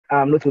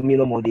not to me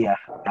no more there.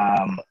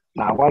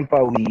 Now one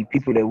part we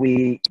people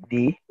away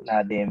they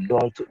now them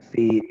don't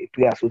say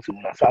prayer so to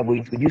so I will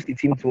introduce the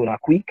team to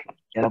quick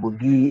and I will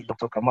give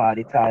Dr. Kamara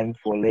the time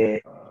for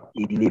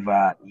he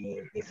deliver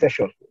in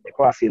session. The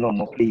class say no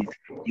more please.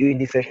 During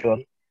this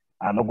session,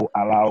 I'm not going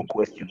to allow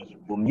questions.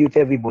 We'll mute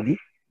everybody.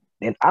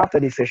 Then after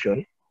the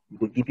session, we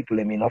will give people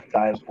enough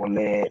time for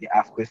they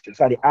ask questions.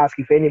 So they ask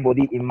if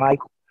anybody in mic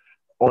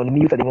on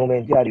mute at the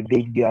moment, they are the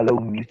big they allow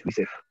mute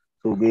yourself.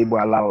 So we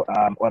will allow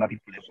other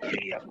people to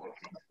hear as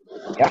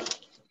well. Yeah.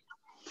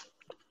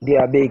 They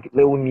are big.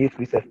 Let me mute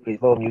yourself, please.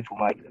 Let me mute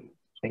your mic.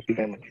 Thank you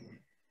very much.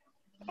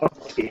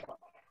 Okay.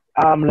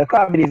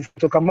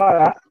 So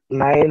Kamara,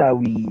 Naina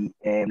we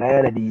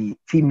Naina the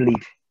team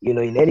lead. You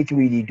know, in anything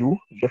we do,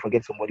 you don't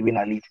forget somebody when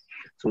I lead.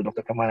 So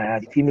Dr. Kamara,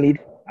 the team lead,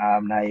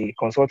 I'm a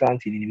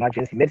consultant in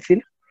emergency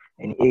medicine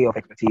and area of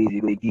expertise.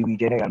 We will give you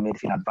general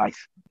medicine advice.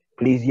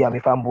 Please, yeah,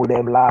 if I'm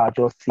them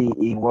just say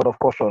a word of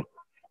caution.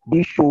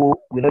 This show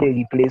will not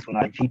replace on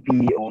a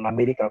GP or on a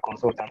medical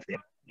consultant.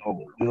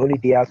 No, we only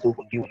there so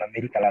for give on a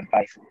medical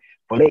advice.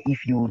 But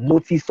if you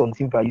notice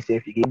something by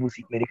yourself, you can able to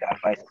seek medical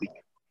advice quick.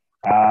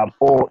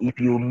 Or if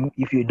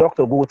your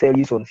doctor go tell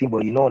you something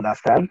but you don't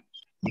understand,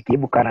 you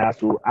can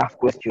also ask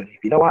questions.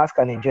 If you don't ask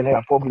in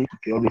general public, you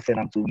can always send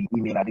them to the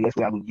email address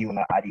where I will give you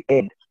at the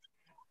end.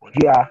 But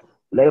yeah,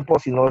 let the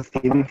person not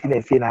say everything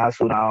and say now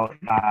so now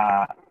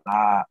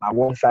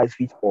one size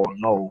fits all.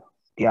 No,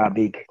 they are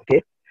big.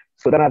 Okay.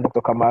 So then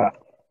Dr. Kamara.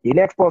 The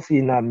next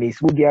person Miss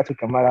Wudia to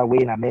Kamara way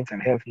in a mental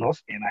health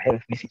nurse and a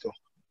health visitor.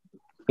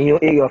 In your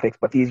area of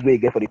expertise where you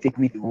get for the take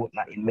with you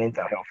in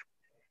mental health.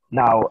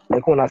 Now,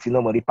 like when I see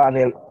the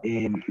panel,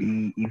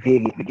 it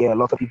varies. We get a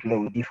lot of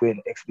people with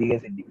different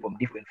experience from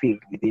different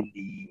fields within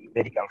the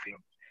medical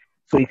field.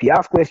 So if you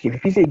ask questions,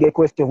 if you say you get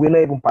questions, we're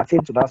not even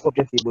pertain to that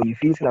subject, but you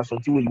feel that's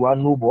something where you want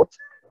to know about,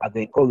 I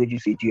will encourage you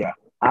to say, yeah,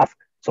 ask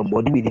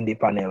somebody within the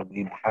panel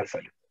will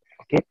answer you.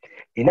 Okay.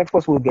 The next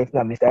person we'll get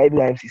now, Mr.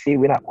 Ibrahim, say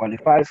when I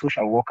qualified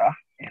social worker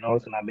and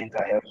also a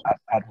mental health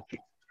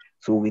advocate.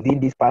 So within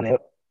this panel,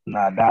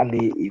 now that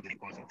they will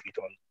concentrate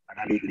on and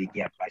that they will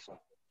give advice on.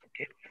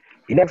 Okay.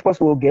 The next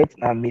person we'll get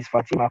Ms.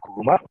 Fatima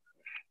Kuruma.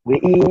 We're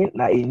in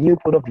a new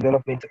product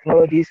development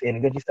technologies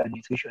and registered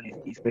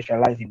nutritionist. He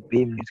specializes in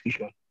BAME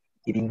nutrition.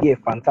 It did a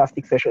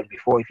fantastic session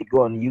before. If you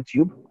go on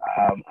YouTube,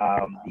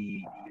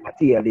 the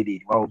material they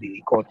did will be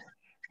recorded.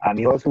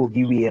 He also will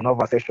give you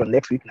another session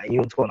next week, na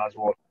turn as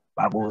well.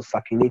 But we'll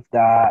circulate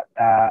that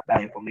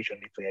information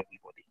to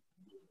everybody.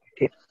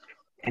 Okay.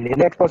 And the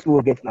next person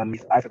we'll get now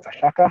Ms. Isata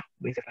Shaka,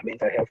 who is a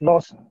mental health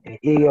nurse in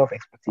the area of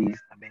expertise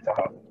and mental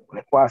health.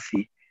 Like what I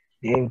see,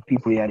 then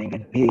people are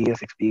getting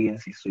various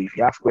experiences. So if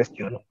you ask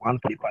questions, one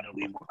to the panel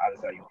will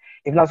answer you.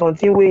 If there's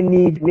something we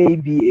need,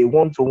 maybe a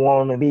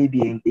one-to-one,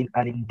 maybe an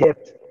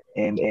in-depth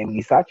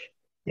research,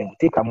 then we'll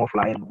take them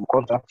offline. We'll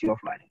contact you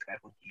offline and try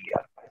to give you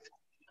advice.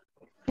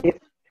 Okay.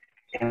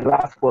 And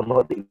last but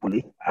not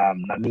least,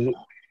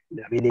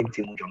 Nami name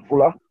Tim John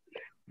Fuller.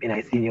 I'm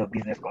a senior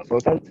business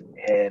consultant,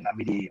 and I'm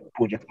the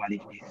project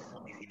manage this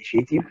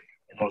initiative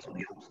and also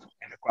the host.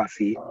 And I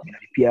say, I'm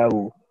the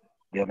PRO,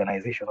 the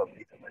organization of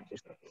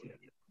Manchester.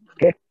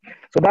 Okay,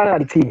 so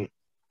that's the team.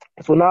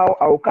 So now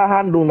I will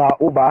hand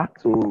over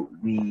to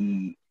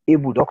the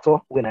able doctor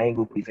when I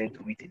go present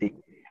to me today.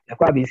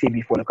 Like I've been saying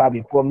before, like I've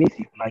been promised,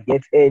 if I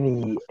get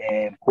any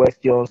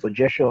questions,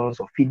 suggestions,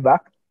 or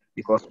feedback,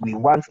 because we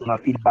want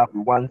feedback,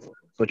 we want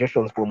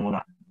suggestions from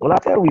Mona. When I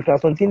tell we if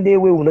there's something they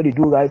will not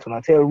do right, when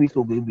I tell we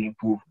so we will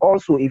improve.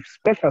 Also, if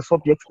special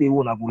subjects they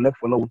want to go left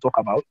for we'll talk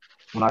about,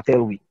 when I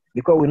tell we.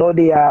 Because we know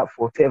they are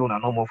for tell on a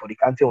normal for the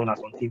can't tell on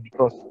something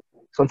because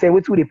sometimes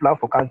we too they plan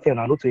for can't tell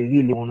not to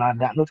really on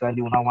that, not to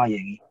really on one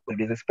year. But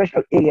there's a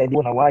special area they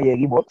on 1 year,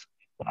 but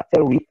when I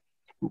tell we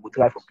will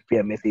try to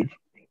prepare a message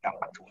and come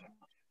back to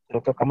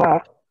Dr.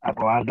 Kamara,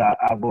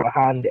 I go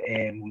hand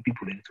with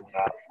people into on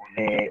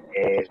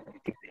the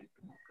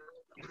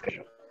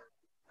discussion.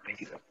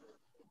 Thank you, sir.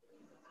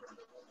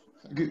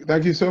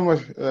 Thank you so much,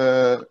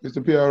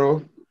 Mr.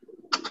 PRO,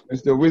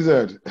 Mr.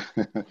 Wizard.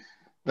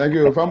 Thank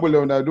you,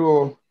 Fambule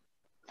Onado.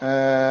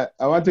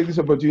 I want to take this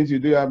opportunity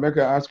to make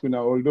an ask now,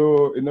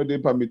 although you know they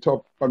permit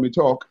talk, but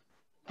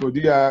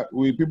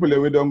we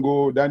people we don't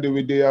go down the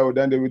way they are or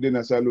down the way in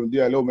a salon, they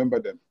allow member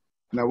them.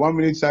 Now 1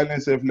 minute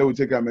silence if we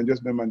take them and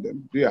just remember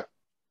them. Yeah.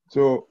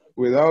 So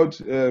without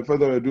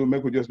further ado,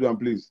 make we just do them,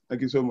 please.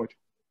 Thank you so much.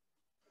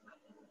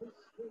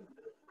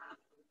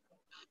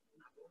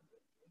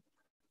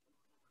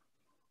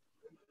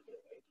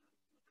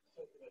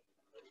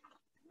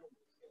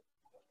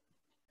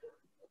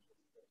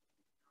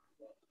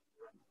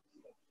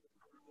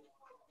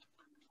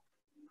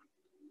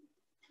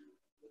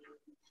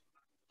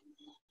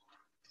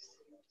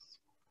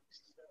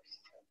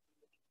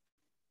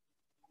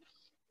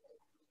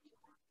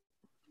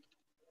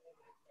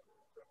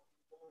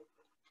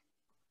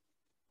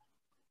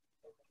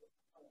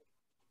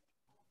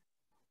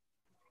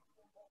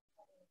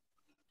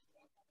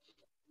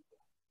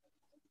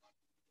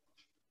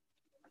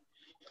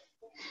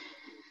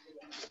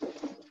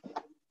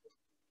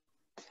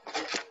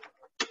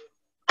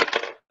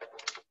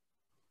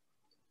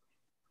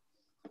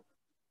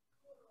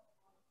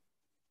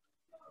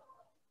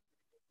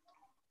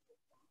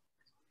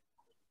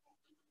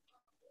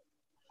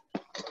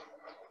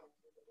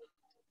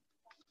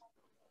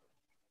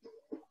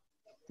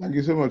 Thank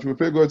you so much. We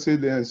pray God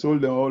save them and soul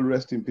them all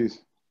rest in peace.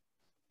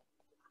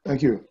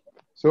 Thank you.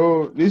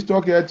 So this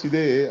talk here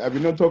today, I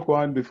will not talk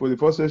one before the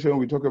first session.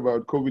 We talk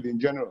about COVID in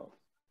general,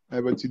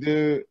 but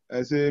today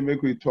I say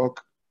make we talk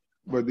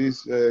about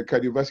this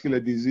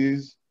cardiovascular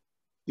disease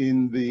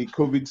in the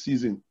COVID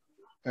season.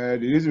 The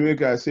reason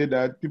why I say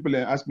that people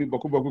ask me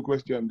boku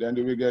question, then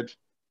they will get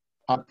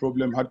heart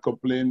problem, heart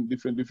complaint,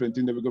 different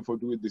things that we go for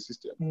do with the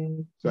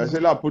system. So I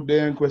said I'll put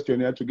them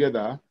questionnaire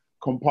together,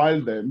 compile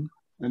them,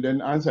 and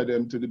then answer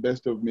them to the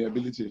best of my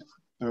ability.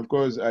 And of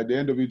course, at the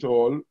end of it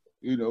all,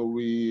 you know,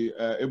 we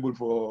are able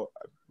for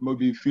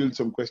maybe field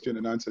some question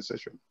and answer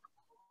session.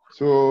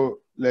 So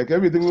like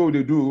everything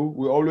we do,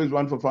 we always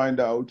want to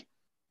find out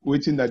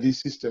what's in this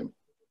system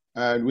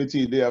and what's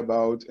there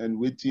about and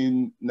what's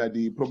in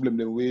the problem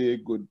that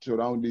we could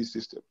surround this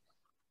system.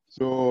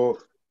 So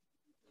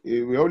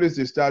we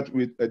always start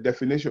with a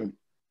definition,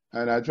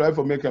 and I try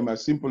to make them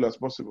as simple as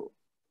possible.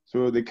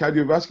 So the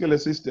cardiovascular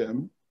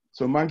system,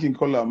 so man can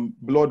call them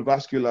blood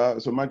vascular,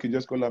 so man can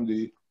just call them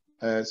the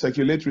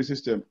circulatory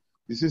system.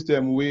 The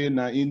system where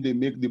in they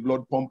make the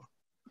blood pump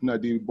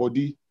the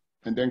body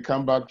and then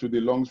come back to the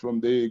lungs, from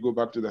there go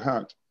back to the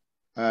heart.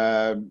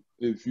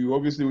 If you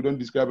obviously we don't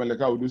describe it like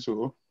how we do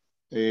so,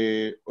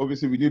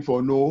 obviously we need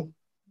to know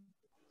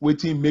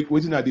waiting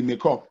at the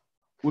makeup,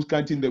 who's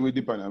counting the way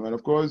deep and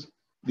of course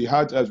the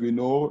heart, as we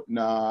know,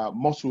 na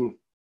muscle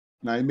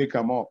na make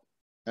them up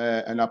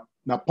and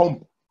na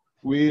pump.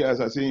 We, as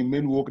I say, in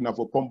main work na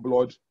for pump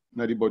blood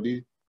na the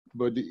body,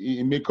 but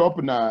it make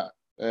up na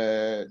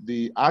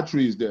the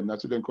arteries them.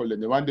 That's what they call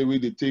them. The one day way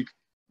they take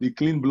the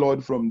clean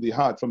blood from the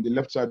heart, from the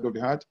left side of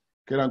the heart,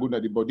 can go to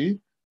the body,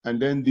 and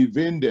then the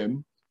vein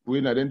them.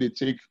 When then they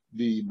take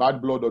the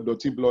bad blood or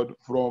dirty blood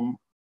from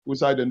which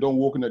side and don't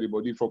walk in the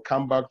body for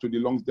come back to the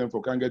lungs, then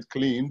for can get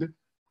cleaned,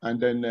 and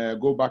then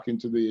go back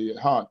into the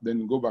heart,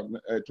 then go back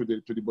to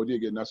the body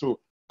again. Now, so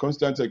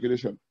constant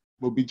circulation.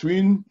 But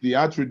between the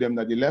artery them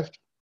at the left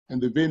and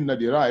the vein at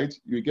the right,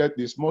 you get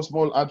the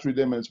small artery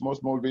them and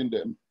small vein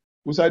them.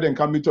 Whose side then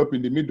come meet up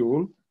in the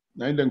middle,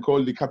 and then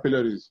called the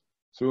capillaries.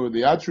 So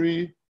the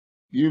artery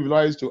give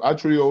rise to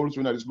arterioles,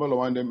 when are the smaller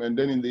one them, and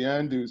then in the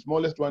end, the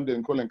smallest one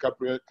then called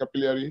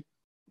capillary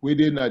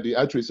within the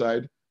artery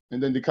side,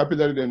 and then the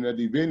capillary then at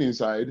the vein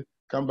inside.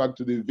 Come back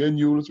to the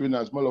venules, when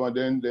a smaller one,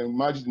 then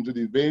merge into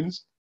the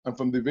veins, and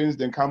from the veins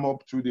then come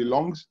up to the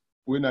lungs.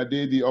 When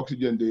the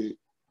oxygen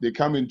they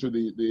come into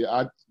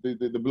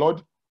the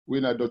blood,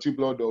 when a dirty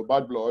blood or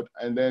bad blood,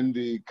 and then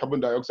the carbon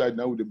dioxide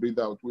now they breathe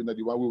out, when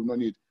the one we will not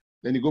need.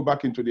 Then you go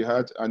back into the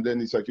heart and then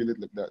it circulates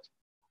like that.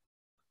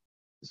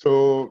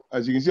 So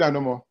as you can see,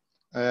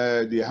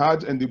 the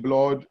heart and the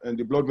blood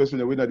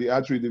vessel, when the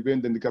artery, the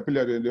vein, then the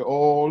capillary, and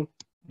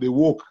they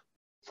work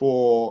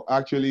for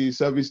actually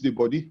service the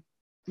body.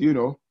 You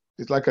know,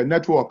 it's like a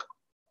network,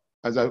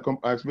 as I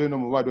explained.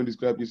 I don't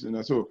describe this.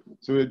 So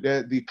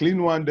the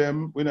clean one,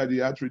 them when at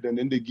the artery, then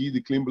they give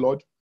the clean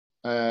blood,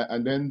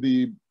 and then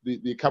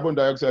the carbon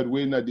dioxide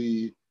when at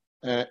the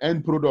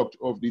end product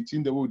of the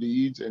thing that we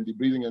eat and the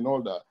breathing and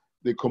all that,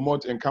 they come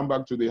out and come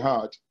back to the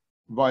heart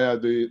via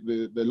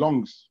the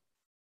lungs.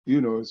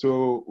 You know,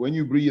 so when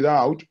you breathe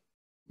out,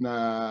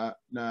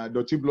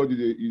 dirty blood,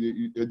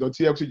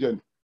 dirty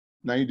oxygen,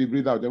 now you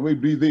breathe out, and when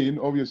you breathe in,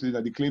 obviously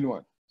the clean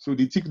one. So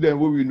the tick then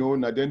what we know,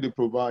 and then they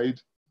provide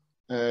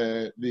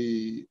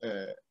the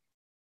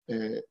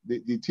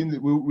thing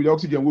with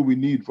oxygen what we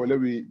need for let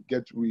we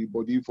get we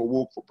body for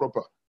work for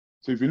proper.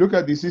 So if you look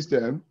at the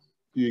system,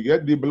 you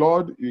get the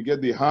blood, you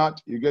get the heart,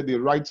 you get the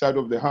right side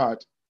of the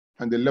heart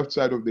and the left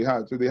side of the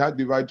heart. So the heart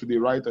divide to the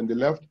right and the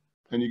left,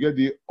 and you get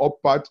the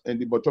up part and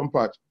the bottom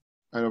part.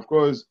 And of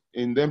course,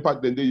 in them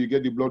part, then you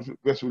get the blood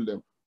vessel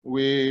them,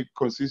 which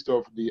consist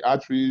of the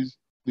arteries,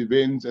 the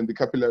veins, and the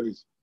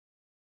capillaries.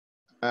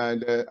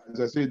 And as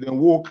I said, then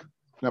work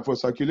now for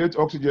circulate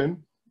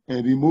oxygen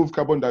and remove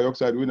carbon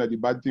dioxide when the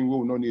bad thing we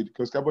will not need,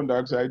 because carbon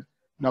dioxide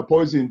now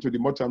poison to the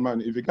mortal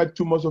man. If you get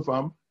too much of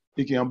them,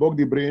 it can unblock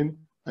the brain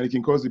and it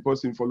can cause the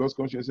person for lost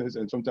consciousness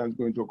and sometimes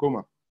go into a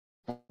coma.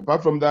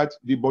 Apart from that,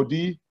 the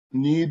body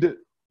need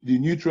the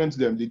nutrients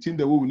them, the thing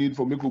that we will need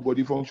for make our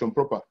body function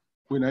proper.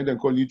 We then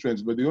call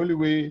nutrients, but the only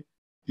way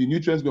the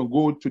nutrients gonna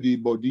go to the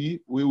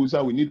body, we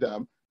need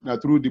them now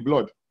through the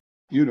blood,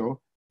 you know.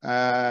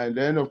 And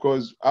then, of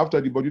course, after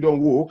the body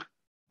don't work,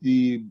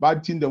 the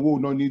bad thing that we will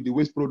not need, the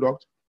waste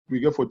product, we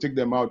get for take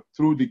them out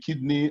through the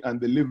kidney and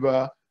the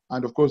liver,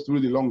 and of course through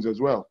the lungs as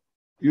well.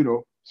 You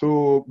know,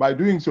 so by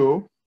doing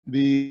so,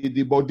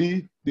 the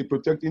body they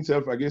protect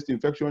itself against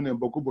infection and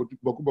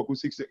boku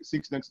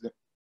sickness.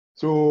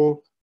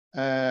 So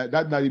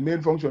that's the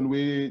main function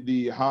where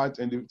the heart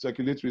and the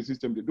circulatory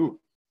system they do.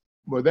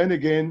 But then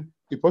again,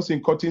 the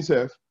person cut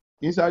himself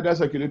inside that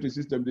circulatory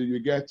system, that you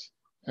get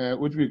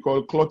which we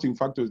call clotting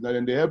factors. Now,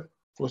 then they help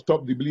for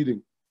stop the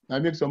bleeding. Now,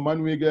 make some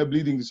man we get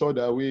bleeding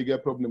disorder, we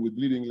get problem with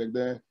bleeding like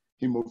that,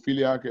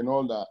 hemophiliac and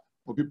all that.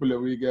 For people that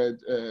we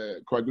get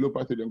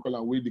coagulopathy, they call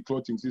them where the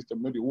clotting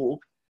system not the work,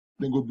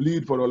 they go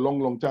bleed for a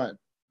long time.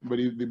 But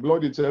if the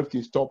blood itself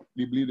can stop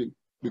the bleeding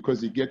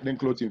because you get then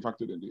clotting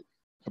factor in it.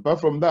 Apart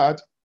from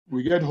that,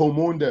 We get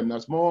hormone them, now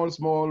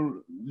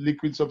small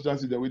liquid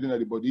substances that within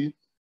the body,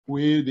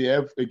 where they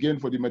have, again,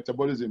 for the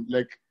metabolism,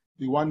 like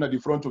the one at the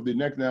front of the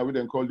neck now, we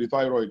then call the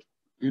thyroid.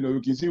 You know,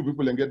 you can see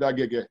people and get that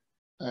gege.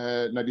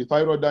 Now the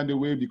thyroid down the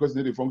way, because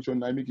they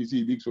function, I make you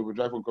see big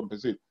overdrive and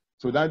compensate.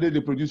 So then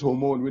they produce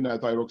hormone with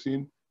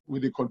thyroxine,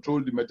 where they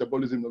control the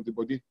metabolism of the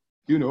body.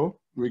 You know,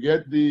 we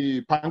get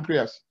the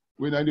pancreas,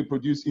 where they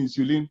produce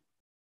insulin,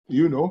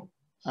 you know,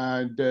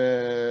 and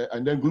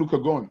then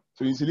glucagon.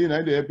 So insulin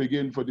and they help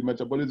again for the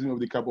metabolism of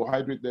the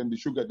carbohydrate, then the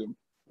sugar, them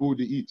who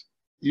they eat,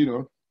 you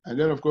know. And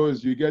then of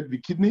course you get the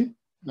kidney.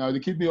 Now the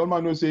kidney, all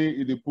man know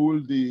say they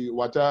pull the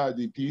water,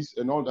 the piece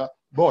and all that,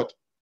 but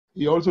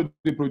he also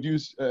they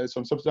produce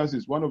some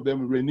substances. One of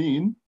them,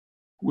 renin,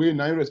 we're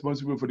now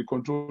responsible for the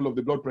control of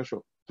the blood pressure.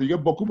 So you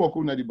get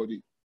boku in the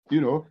body,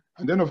 you know.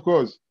 And then of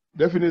course,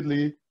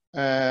 definitely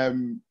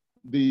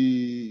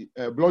the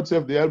blood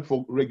cells, they help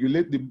for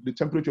regulate the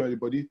temperature of the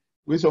body.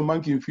 Where some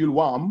man can feel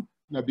warm,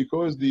 now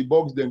because the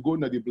bugs then go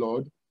into the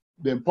blood,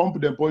 then pump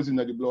them poison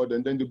in the blood,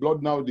 and then the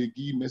blood now they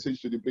give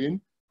message to the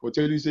brain for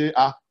tell you say,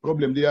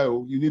 problem there,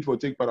 you need to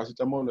take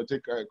paracetamol or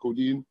take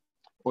codeine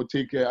or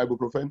take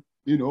ibuprofen,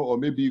 you know, or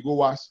maybe go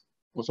wash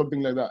or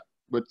something like that.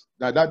 But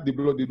that the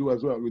blood they do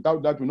as well.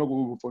 Without that, we not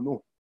go for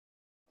no.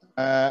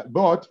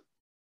 But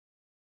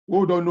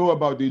we don't know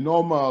about the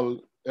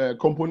normal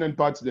component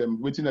parts them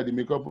waiting at the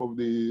makeup of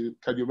the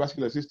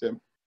cardiovascular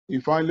system.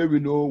 And finally, we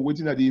know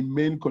waiting at the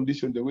main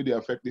condition, the way they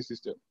affect the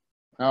system.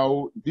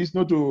 Now, this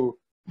not to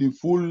the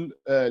full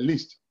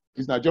list.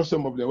 It's not just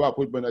some of them I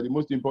put, but the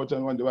most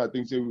important one, the way I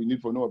think say we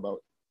need to know about.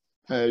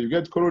 You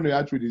get coronary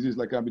artery disease,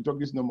 like I'll be talking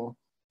this no more.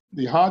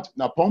 The heart,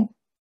 na pump,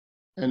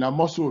 and a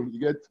muscle, you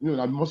get, you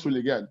know, a muscle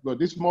you get. But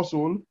this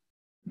muscle,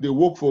 they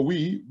work for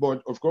we,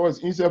 but of course,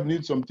 himself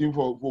needs something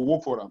for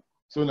work for them.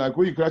 So like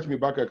when you scratch me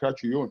back, I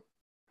scratch you on.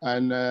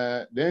 And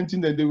the only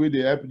thing that the way they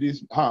help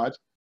this heart,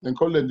 then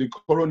call them the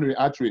coronary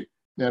artery.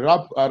 They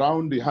wrap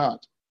around the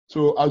heart.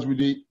 So as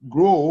we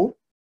grow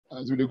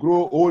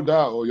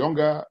older or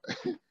younger,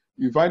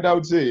 you find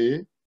out,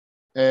 say,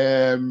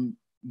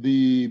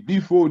 the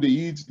before they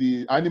eat,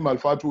 the animal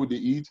fat food they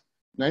eat,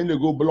 then they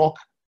go block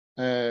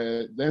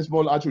then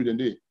small artery then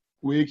they,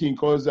 we can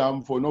cause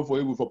them for not for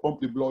able to pump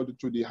the blood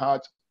to the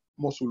heart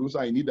muscle. Also,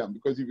 I need them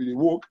because if they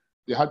work,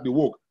 the heart they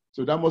work.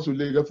 So that muscle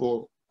later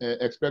for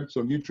expect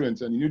some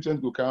nutrients, and the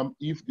nutrients will come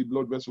if the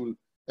blood vessel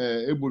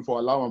able for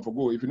allow them for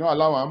go. If you don't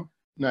allow them,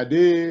 now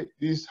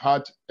this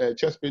heart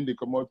chest pain they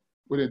come out,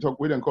 we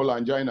then call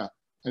angina.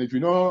 And if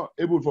you're not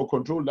able to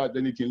control that,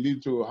 then it can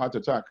lead to a heart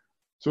attack.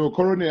 So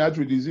coronary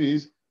artery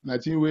disease, I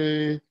think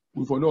we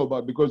know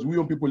about, because we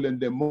young people then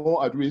they're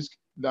more at risk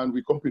than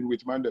we compete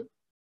with mandem.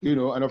 You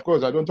know, and of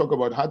course I don't talk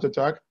about heart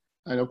attack.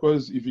 And of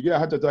course, if you get a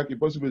heart attack, it's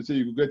possible to say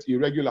you could get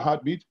irregular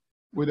heartbeat,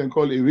 we then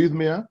call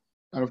arrhythmia.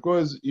 And of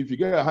course, if you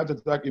get a heart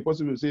attack, it's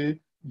possible to say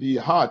the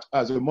heart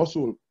as a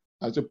muscle,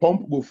 as a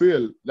pump will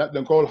fail, that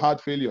then call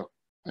heart failure.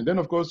 And then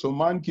of course, some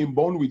man can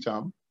born with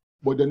them,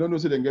 but they don't know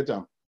so they get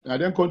them. And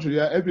then contrary,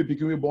 every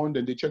pikin we born,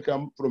 then they check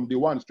them from the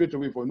one straight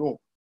away for no.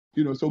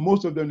 You know, so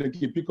most of them they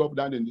can pick up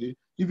down in the,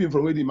 even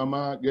from where the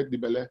mama get the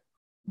belly.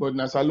 But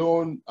in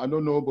salon, I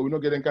don't know, but we're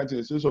not getting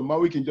cancer. So now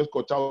we can just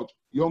cut out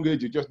young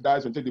age, you just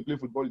dies until they play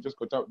football, you just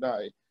cut out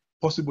die.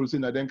 Possible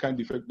thing that then can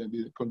defect then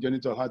the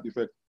congenital heart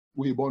defect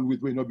we born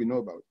with, we not be know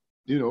about.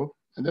 You know,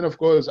 and then of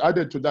course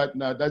added to that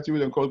now that's what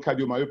they call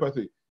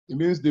cardiomyopathy. It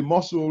means the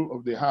muscle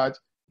of the heart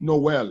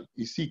not well,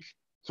 is sick.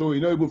 So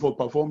you're not able to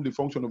perform the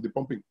function of the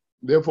pumping.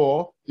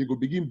 Therefore, it could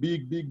begin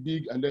big,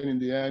 and then in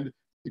the end,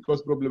 it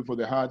causes problem for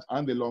the heart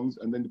and the lungs,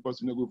 and then the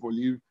person will go for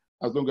live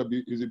as long as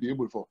he be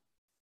able for.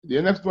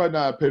 The next one,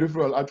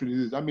 peripheral artery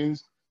disease. That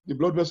means the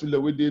blood vessel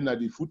that within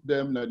the foot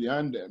them, the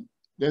hand them,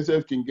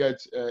 themselves can get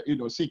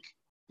sick.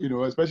 You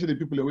know, especially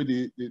people the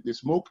way they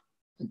smoke,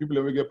 and people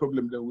that will get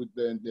problem with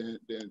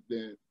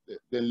the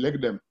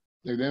leg them,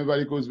 like the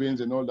varicose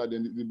veins and all that.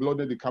 Then the blood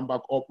then they come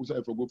back up,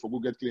 for go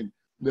get clean.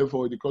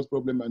 Therefore, it causes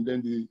problem, and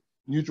then the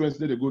nutrients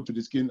then they go to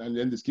the skin, and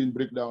then the skin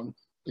break down.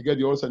 They get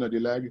the ulcer of the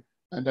leg,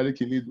 and that it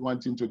can lead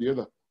one thing to the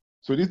other.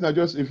 So these are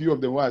just a few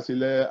of them why I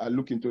say I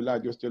look into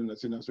that, just telling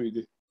us so it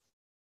is.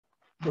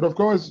 But of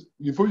course,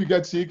 before you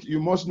get sick, you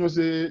must know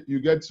say you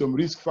get some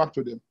risk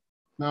factor them.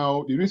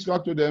 Now the risk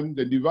factor them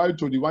they divide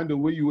to the one the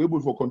way you're able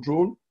for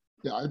control.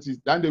 Yeah, it is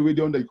then the way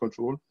they under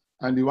control,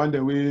 and the one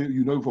the way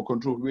you know for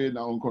control, way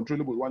now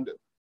uncontrollable one them.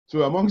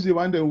 So amongst the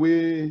one the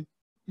way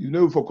you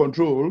know for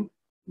control,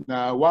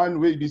 now one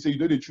way they say you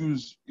don't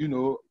choose, you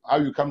know, how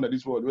you come to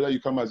this world, whether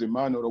you come as a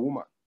man or a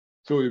woman.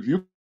 So if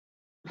you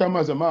come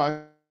as a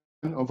man,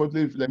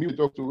 unfortunately, like me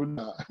talk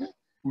to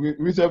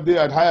we have they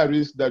at higher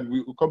risk that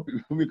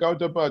we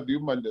counterpart the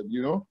human them,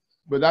 you know.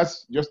 But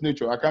that's just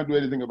nature. I can't do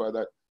anything about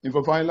that. If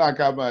I find like I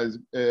come as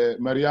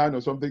Marianne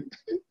or something,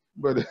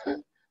 but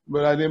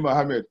I name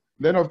Mohammed.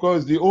 Then of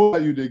course the older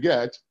you they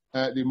get,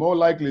 the more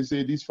likely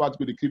say this fat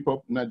could creep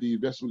up na the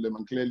vessel them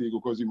and clearly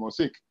because you're more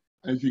sick.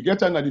 And if you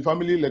get under the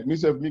family, like me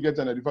get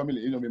under the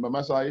family, you know, my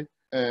mama side,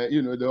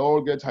 you know, they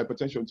all get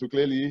hypertension. So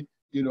clearly,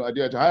 you know, are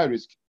they at higher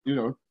risk, you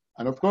know.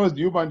 And of course, the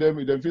human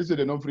them feel say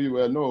they don't free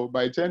well. No,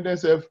 by time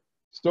themselves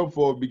stop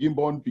for begin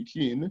born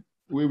Pekin,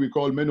 where we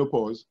call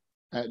menopause,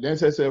 then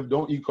themselves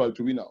don't equal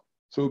to we now.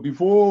 So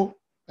before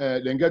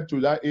then get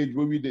to that age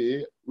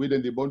where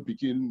then they born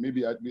Pekin,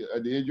 maybe at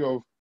the age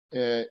of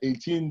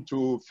 18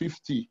 to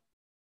 50.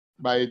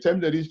 By the time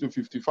they reach to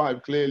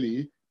 55,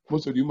 clearly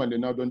most of the human they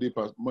now don't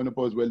pass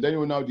menopause. Well, then you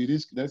know now the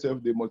risk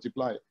themselves they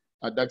multiply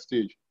at that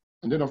stage.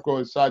 And then of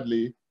course,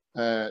 sadly,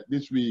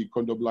 this we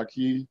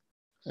Kondoblaki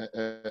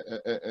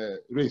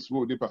race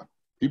will differ.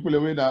 People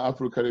away that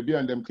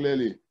Afro-Caribbean them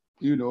clearly,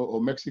 you know,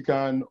 or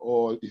Mexican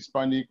or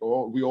Hispanic,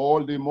 or we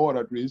all they more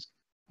at risk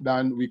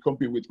than we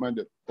compete with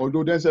Mandem.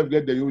 Although they self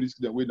get the risk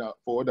the way now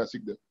for other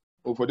sick them.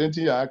 Or for them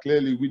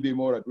clearly we they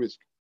more at risk.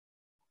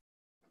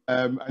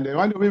 And the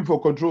one way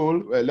for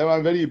control, that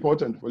one very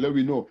important for let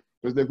we know.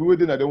 Because the people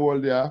in the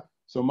world there,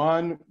 so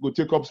man go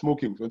take up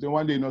smoking. So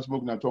one day not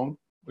smoke na tongue,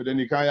 but then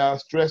he can't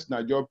stress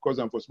na job cause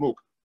them for smoke.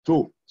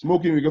 So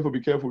smoking we got to be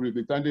careful with.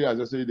 The time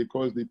as I say, they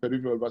cause the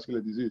peripheral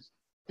vascular disease.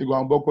 They go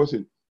on board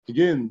person.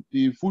 Again,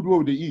 the food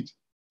what they eat.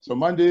 So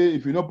Monday,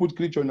 if you not put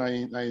creature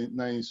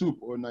in soup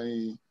or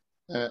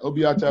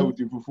obiata with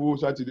the fufu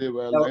Saturday,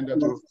 well, end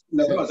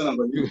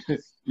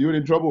that you're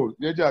in trouble.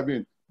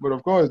 But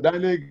of course,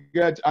 then they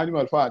get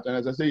animal fat, and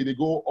as I say, they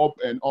go up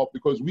and up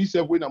because we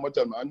serve when a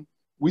mortal man,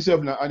 we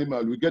serve an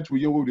animal, we get to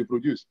you what they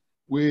produce,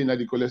 we in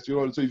the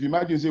cholesterol. So if you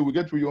imagine say we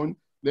get to you,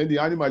 then the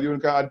animal you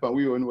can add pan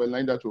we on well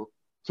line that.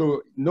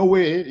 So no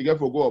way you get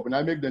to go up, and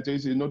I make the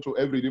say not to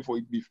every day for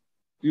eat beef.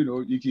 You know,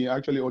 you can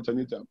actually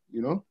alternate them.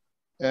 You know,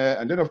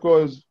 and then of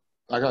course,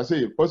 like I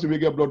say, possibly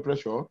get blood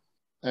pressure.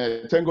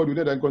 Thank God we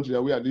did that country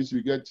that we at least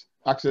we get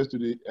access to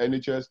the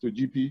NHS, to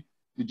GP.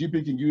 The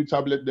GP can give you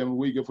tablet them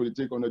we get for the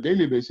take on a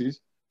daily basis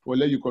or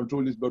let you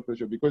control this blood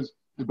pressure because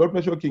the blood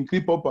pressure can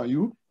creep up on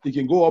you. It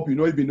can go up, you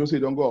know, if you know say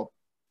don't go up.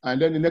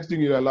 And then the next thing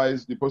you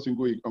realize the person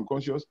going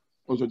unconscious,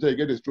 also you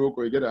get a stroke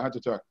or you get a heart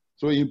attack.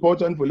 So it's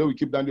important for let we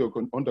keep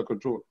that under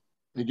control.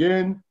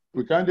 Again,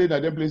 we can't do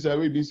that place where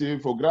we be say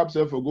for grab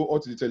self or go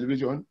out to the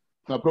television,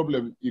 no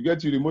problem. You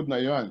get your remote now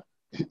your hand.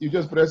 You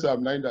just press up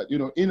like that, you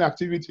know,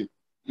 inactivity.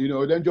 You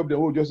know, then job the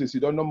whole just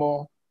sit down no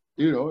more.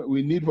 You know,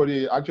 we need for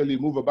the actually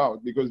move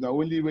about because now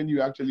only when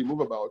you actually move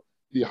about,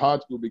 the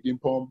heart will begin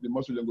pump, the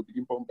muscle will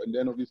begin pump, and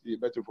then obviously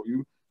better for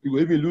you. You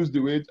will even lose the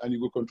weight and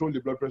you will control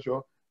the blood pressure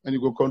and you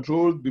will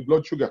control the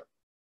blood sugar.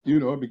 You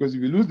know, because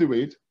if you lose the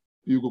weight,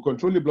 you will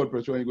control the blood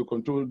pressure and you will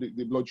control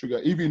the blood sugar,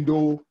 even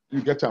though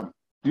you get them,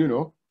 you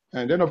know.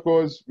 And then of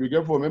course, we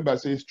get for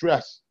members say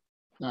stress,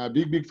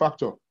 big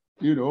factor.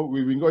 You know,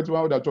 we've been going to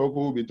one that talk,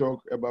 we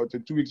talked about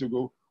 2 weeks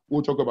ago,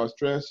 we'll talk about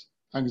stress,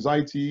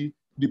 anxiety,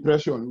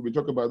 depression, we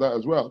talk about that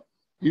as well,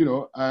 you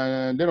know,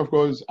 and then of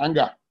course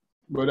anger.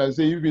 But I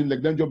say even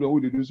like that job that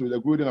we do, so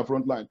like we're in the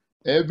front line.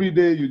 Every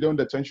day you don't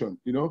the tension,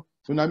 you know.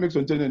 So now make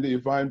some time that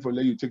you find for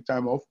let you take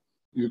time off,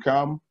 you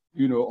come,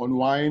 you know,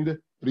 unwind,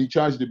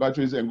 recharge the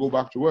batteries and go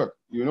back to work,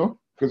 you know,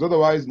 because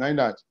otherwise nine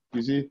that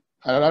you see.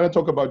 And I don't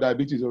talk about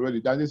diabetes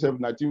already. Diabetes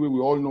 19 we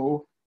all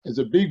know is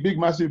a big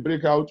massive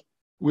breakout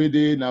where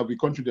they now the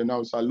country they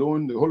now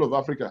Salone, the whole of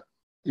Africa,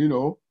 you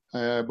know.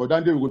 But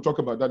then we will talk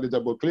about that later.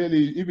 But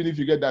clearly, even if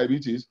you get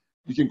diabetes,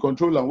 you can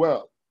control them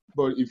well.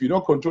 But if you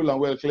don't control them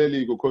well,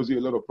 clearly it will cause you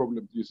a lot of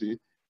problems, you see.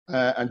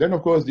 And then,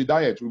 of course, the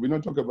diet. We will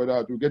not talk about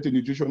that. We get a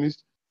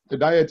nutritionist. The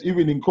diet,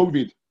 even in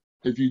COVID,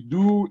 if you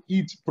do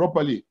eat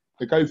properly,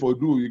 the kind for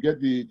do, you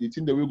get the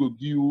thing that will give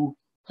you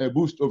a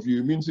boost of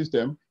your immune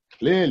system.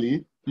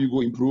 Clearly, you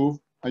go improve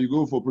and you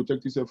go for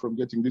protect yourself from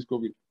getting this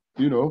COVID.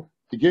 You know,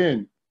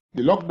 again,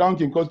 the lockdown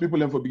can cause people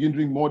to begin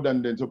drink more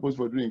than they're supposed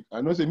to drink.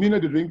 I know say me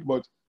not the drink,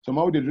 but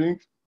somehow they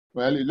drink,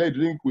 well, they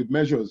drink with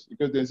measures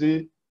because they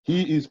say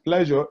he is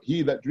pleasure,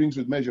 he that drinks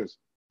with measures,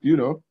 you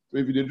know. So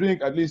if you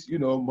drink, at least, you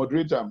know,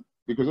 moderate them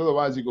because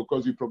otherwise it will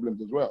cause you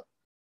problems as well.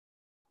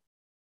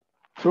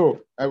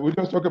 So we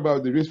just talk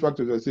about the risk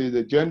factors. I say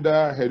the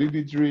gender,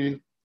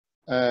 hereditary,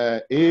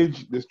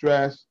 age, the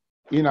stress,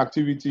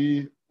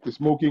 inactivity, the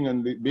smoking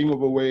and the being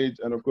overweight,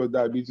 and of course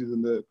diabetes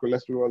and the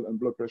cholesterol and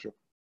blood pressure.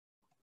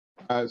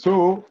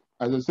 So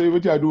as I say,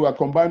 what I do, I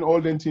combine all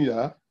them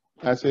here.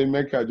 I say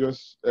make I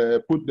just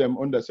put them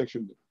under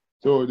section.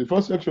 So the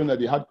first section are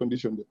the heart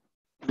condition.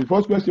 The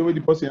first question when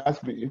the person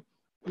asked me,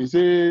 he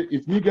say,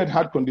 if me get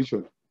heart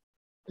condition,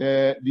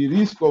 the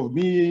risk of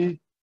me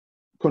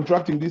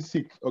contracting this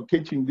sick or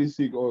catching this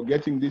sick or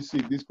getting this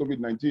sick, this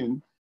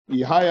COVID-19,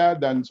 is higher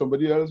than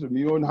somebody else,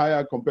 me own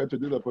higher compared to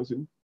the other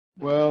person.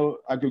 Well,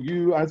 I could give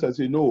you answer,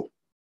 say no.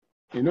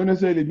 It don't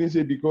necessarily mean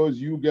say because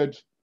you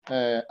get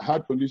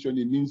heart condition,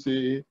 it means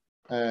say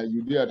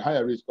you be at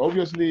higher risk.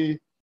 Obviously,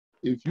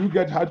 if you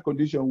get heart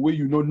condition where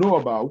you don't know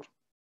about,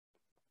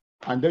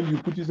 and then you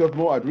put yourself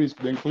more at risk,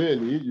 then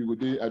clearly you would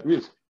be at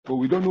risk. But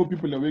we don't know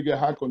people that will get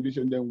heart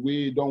condition, then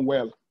we don't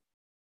well.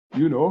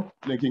 You know,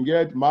 they can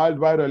get mild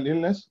viral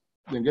illness,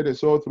 then get a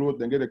sore throat,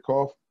 then get a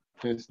cough,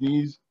 then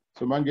sneeze.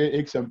 Some man get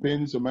aches and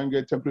pains, some man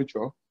get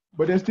temperature,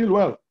 but they're still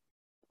well.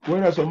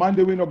 Whereas some man,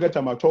 they will not get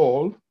them at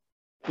all,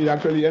 they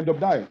actually end up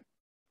dying.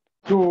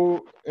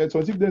 So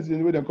some sickness is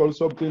what they call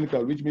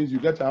subclinical, which means you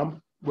get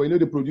them, but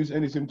they produce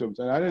any symptoms.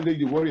 And I don't think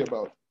you worry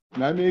about.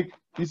 And I make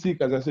this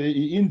sick, as I say,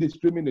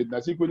 indiscriminate.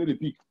 That's when they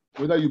pick.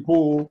 Whether you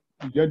poor,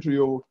 you Gentri,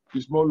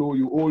 you small, or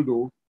you old,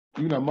 or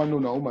even a man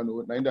or a woman,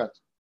 or like that.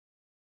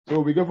 So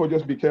we therefore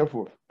just be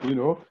careful,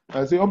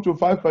 I say up to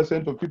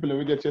 5% of people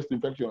who get chest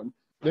infection,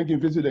 they can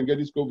visit and get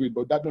this COVID,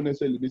 but that don't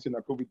necessarily mean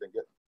a COVID they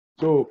get.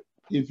 So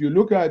if you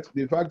look at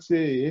the fact,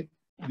 say,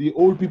 the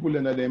old people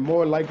and they're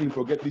more likely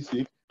to get this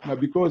sick, now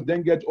because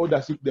then get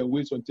other sick than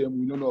wait on term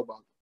we don't know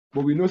about.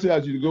 But we know say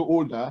as you go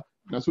older,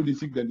 that's so the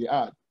sick than they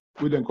add,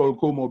 we then call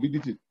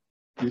comorbidity,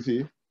 you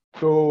see.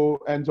 So,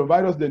 and so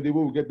virus then they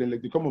will get the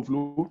like the common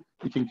flu,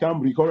 it can come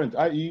recurrent,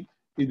 i.e.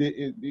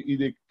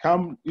 They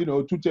come,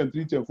 2 times,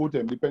 3 times, 4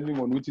 times, depending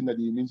on which in the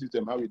immune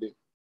system, how it is,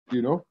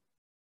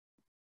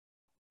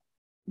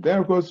 Then,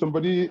 of course,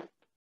 somebody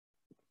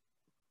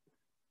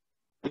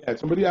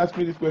asked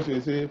me this question.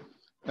 They say,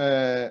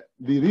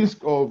 the risk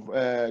of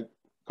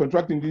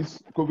contracting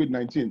this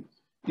COVID-19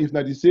 is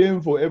not the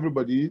same for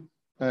everybody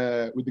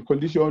with the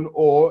condition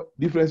or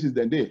differences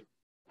than they.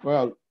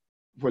 Well,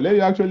 for let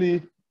you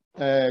actually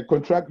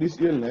contract this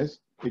illness,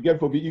 it get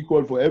to be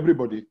equal for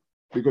everybody.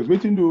 Because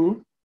what you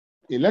do,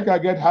 like I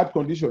get heart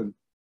condition,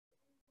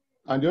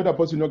 and the other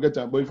person not get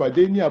them. But if I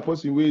dey near a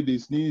person where they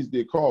sneeze,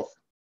 they cough,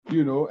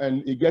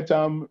 and he get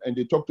them and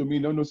they talk to me,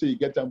 no say he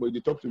get them, but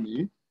they talk to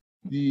me,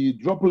 the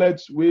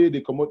droplets where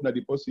they come out na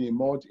the person in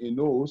mouth, in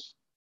nose,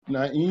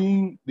 now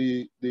in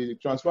they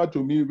transfer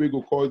to me, where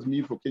go cause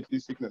me for catch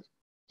this sickness.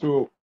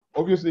 So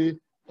obviously,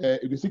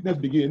 if the sickness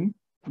begin,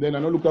 then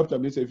I don't look after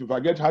myself. If I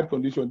get heart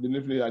condition, then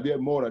definitely I get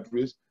more at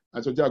risk,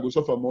 and so I go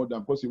suffer more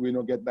than person will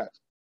not get that.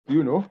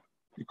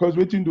 Because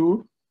what you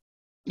do.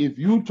 If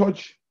you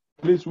touch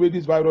place where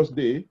this virus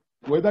day,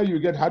 whether you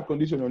get heart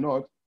condition or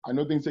not, I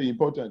don't think it's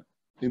important.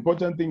 The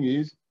important thing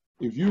is,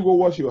 if you go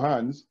wash your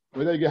hands,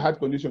 whether you get heart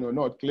condition or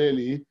not,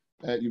 clearly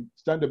you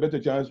stand a better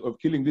chance of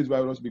killing this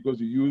virus because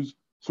you use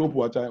soap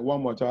water,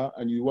 warm water,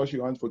 and you wash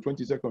your hands for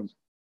 20 seconds.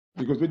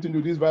 Because what you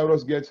do, this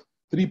virus gets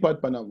 3 parts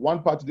per annum.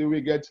 1 part they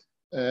will get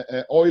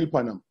oil per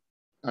annum.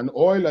 And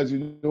oil, as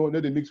you know,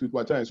 they mix with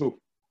water and soap.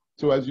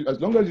 So as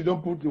long as you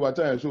don't put the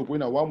water and soap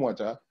in a warm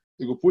water,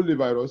 it will pull the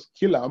virus,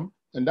 kill them,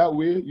 and that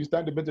way you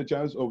stand a better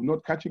chance of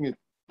not catching it.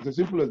 It's as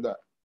simple as that,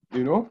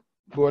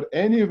 But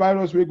any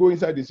virus will go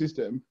inside the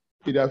system,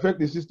 it affects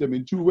the system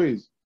in 2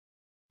 ways.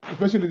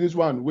 Especially this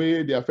one,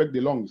 where they affect the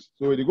lungs.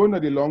 So they go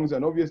into the lungs,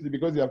 and obviously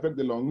because they affect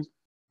the lungs,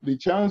 the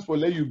chance for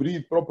let you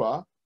breathe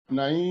proper,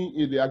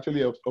 they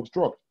actually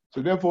obstruct.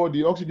 So therefore,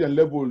 the oxygen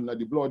level in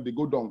the blood, they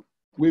go down,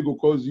 where go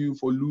cause you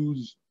for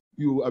lose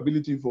your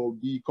ability for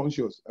be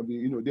conscious.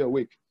 They're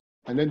awake.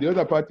 And then the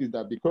other part is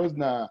that because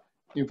now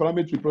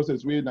inflammatory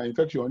process where now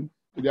infection,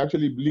 they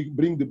actually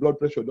bring the blood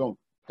pressure down.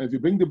 And if you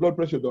bring the blood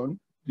pressure down,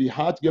 the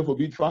heart get a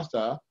bit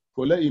faster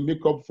for let it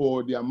make up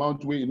for the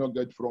amount where you not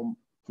get from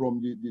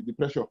the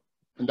pressure.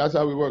 And that's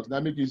how it works. Now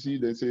make you see,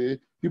 they say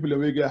people that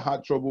will get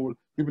heart trouble,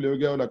 people that will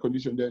get other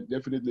conditions, then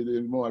definitely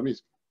they're more at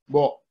risk.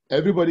 But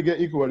everybody get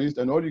equal risk,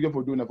 and all you get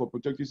for doing is for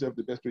protect yourself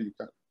the best way you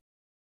can.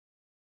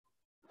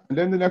 And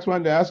then the next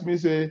one, they ask me,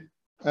 say,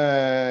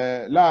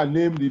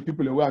 name the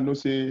people who are no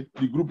say,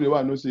 the group they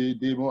are no say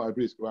they more at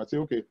risk. I say,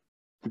 okay,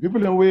 the people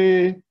that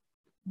way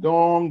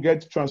don't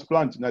get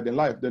transplant in their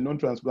life, they don't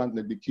transplant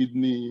like the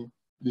kidney,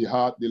 the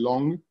heart, the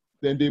lung,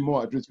 then they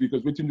more at risk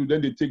because what you do,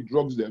 then they take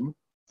drugs them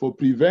for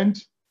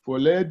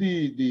let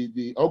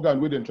the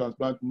organ with them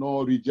transplant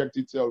no reject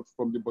itself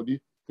from the body.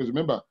 Because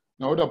remember,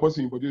 now other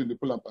person in body in the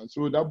pull up,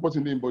 so that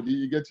person in body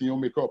you get in your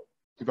makeup.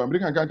 If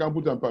American can't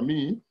put them for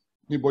me,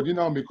 the body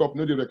now makeup,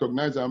 no they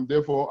recognize them.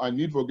 Therefore, I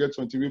need to get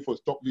something way for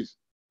stop this.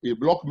 It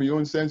block my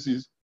own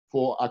senses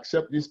for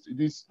accept this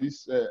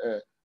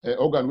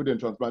organ with them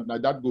transplant. Now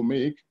that go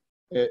make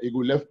it go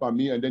left by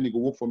me and then it go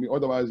work for me.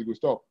 Otherwise, it go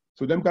stop.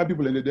 So them kind of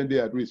people, and then they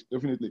are at risk,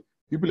 definitely.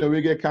 People that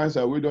will get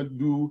cancer, we don't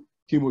do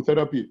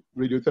chemotherapy,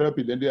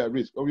 radiotherapy, then they are at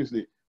risk,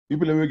 obviously.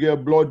 People that will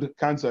get blood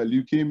cancer,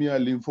 leukemia,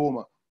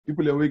 lymphoma.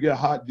 People that will get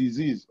heart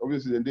disease,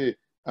 obviously, then they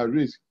are at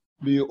risk.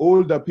 The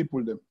older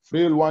people, them,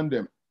 frail one,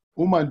 them,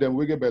 woman, them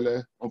will get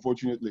Bεttεh,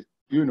 unfortunately.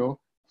 People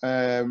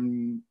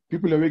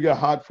that will get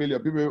heart failure,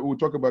 people who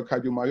talk about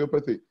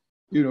cardiomyopathy,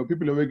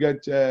 people that will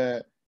get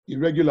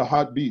irregular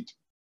heartbeat,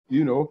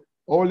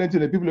 all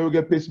the people that will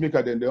get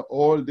pacemaker, then they're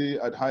all day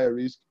at higher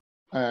risk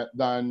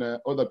than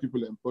other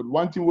people. But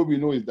one thing what we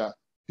know is that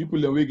people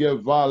that will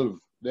get valve,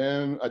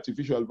 them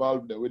artificial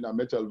valve, they with a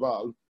metal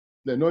valve,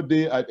 they're not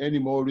there at any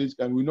more risk.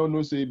 And we don't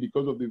know, say,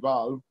 because of the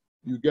valve,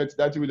 you get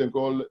that we then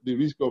call the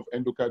risk of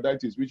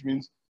endocarditis, which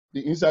means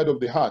the inside of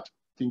the heart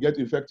can get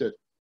infected.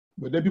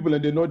 But then people,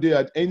 and they're not there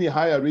at any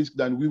higher risk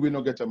than we will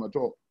not get them at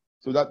all.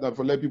 So that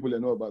for let people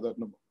know about that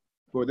number.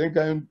 But then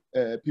kind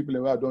people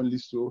who don't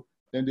list so,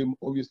 then they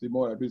obviously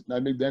more at risk. Now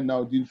make them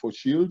now deal for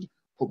shield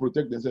or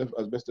protect themselves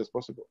as best as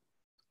possible.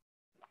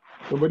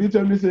 Somebody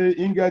tell me say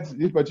in get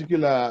this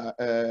particular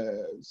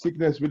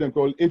sickness we then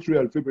call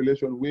atrial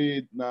fibrillation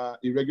with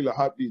irregular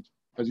heartbeat.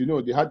 As you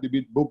know, the heart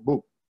beat boop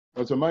boop.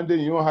 But some Monday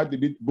you know heart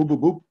beat boop boop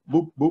boop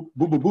boop boop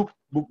boop boop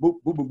boop boop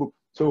boop boop boop.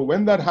 So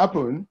when that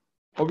happens,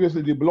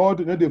 obviously the blood,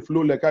 you know, they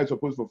flow like it's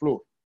supposed to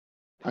flow.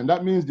 And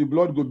that means the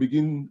blood will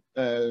begin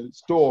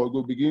store,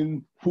 will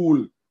begin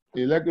pool.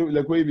 Like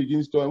where it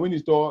begins store. And when you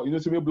store, you know,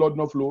 see blood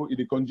not flow,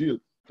 it congeal,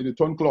 it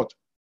turn clot.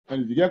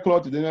 And if you get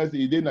clot, then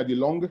it then at the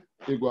lung,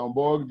 they go on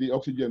board the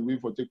oxygen will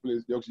for take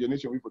place, the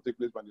oxygenation will for take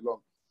place by the lung.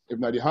 If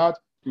not the heart,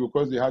 it will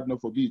cause the heart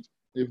not forget.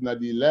 If not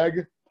the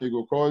leg, it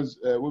will cause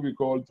what we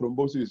call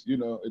thrombosis, you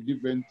know, a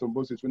deep vein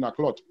thrombosis when a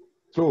clot.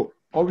 So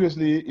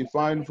obviously, it's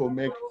fine for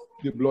make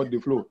the blood the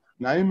flow.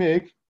 Now you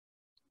make,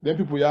 then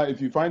people, yeah,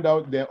 if you find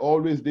out they're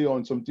always there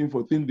on something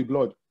for thin the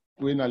blood,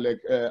 when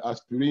like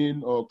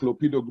aspirin or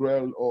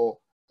clopidogrel or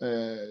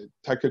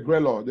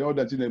ticagrelor, the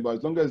other thing, but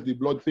as long as the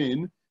blood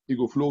thin, it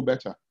will flow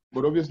better.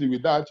 But obviously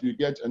with that, you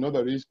get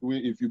another risk where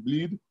if you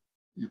bleed,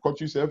 you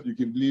cut yourself, you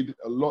can bleed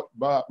a lot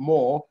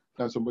more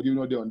than somebody who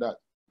not there on that.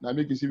 Now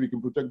make you see we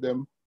can protect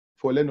them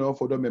for letting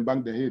for them and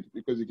bang their head,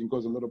 because it can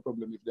cause a lot of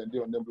problems if they're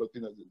there on them blood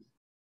thinners,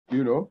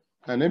 you know.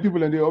 And then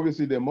people in there,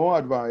 obviously they're more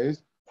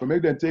advised to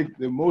make them take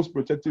the most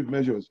protective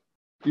measures,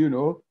 you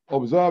know,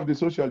 observe the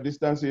social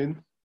distancing,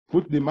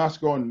 put the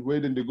mask on where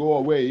then they go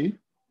away.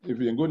 If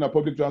you go in a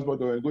public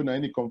transport or you go in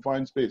any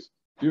confined space,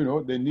 you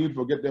know, they need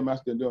to get their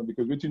mask then done,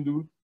 because what you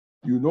do,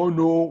 you don't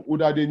know who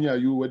that they near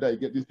you, whether you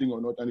get this thing or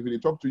not. And if they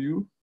talk to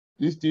you,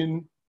 this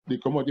thing, they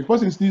come out. If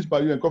person sneeze by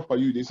you and cough by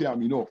you, they say,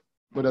 you know.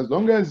 But as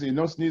long as you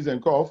not sneeze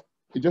and cough,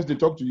 it just they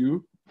talk to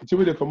you. It's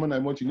where they come on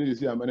and much you know they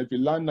say, and if you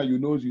land now, you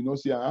nose, you know,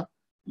 see, or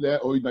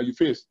now your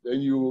face,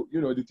 then you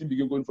know, the thing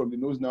begin going from the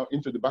nose now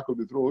into the back of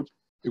the throat.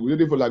 It will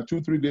do it for like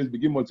 2-3 days,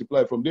 begin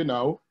multiply. From there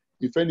now,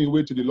 if any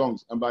way to the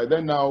lungs. And by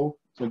then now,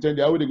 sometimes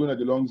they are already going at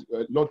the lungs,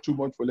 not too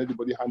much for let the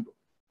body handle.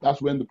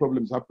 That's when the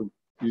problems happen,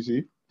 you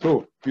see.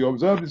 So if you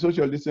observe the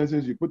social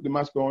distances, you put the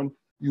mask on,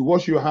 you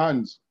wash your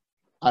hands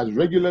as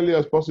regularly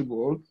as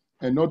possible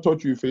and not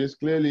touch your face,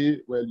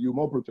 clearly, well, you're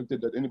more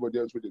protected than anybody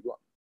else with it.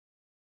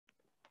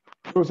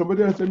 So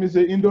somebody else let me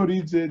say, Indo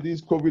reads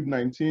this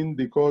COVID-19,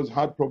 they cause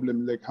heart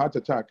problem like heart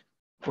attack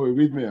or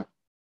arrhythmia.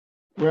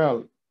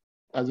 Well,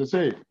 as I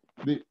say,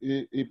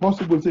 the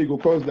possible say it will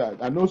cause that.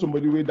 I know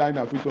somebody will die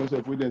now with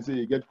himself, we then say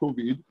you get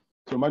COVID.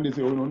 So man they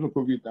say, oh no,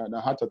 COVID and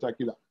a heart attack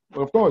killer.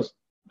 But of course,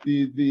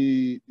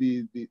 the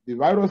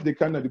virus they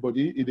can at the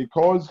body, it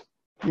cause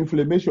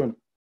inflammation.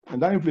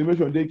 And that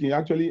inflammation they can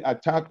actually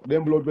attack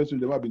them blood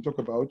vessels they have been talked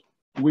about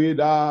with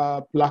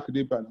that plaque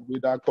dip and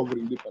with that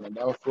covering dip and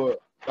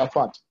that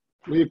fat.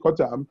 When you cut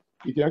them,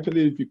 it can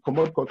actually, if you come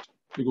out cut,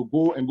 it will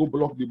go and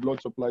block the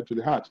blood supply to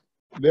the heart.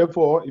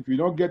 Therefore, if you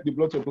don't get the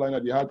blood supply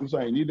at the heart which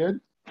is needed,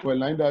 well,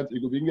 like that,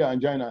 it will bring an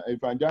angina.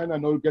 If angina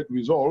not get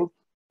resolved,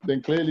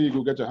 then clearly you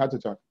will get a heart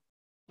attack.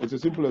 It's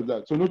as simple as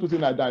that. So not to say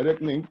a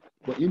direct link,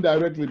 but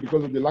indirectly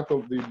because of the lack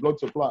of the blood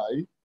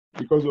supply,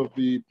 because of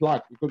the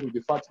plaque, because of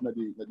the fat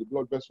in the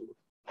blood vessel,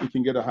 you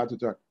can get a heart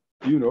attack,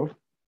 you know.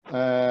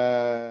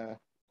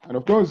 And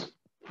of course,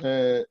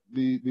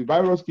 the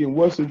virus can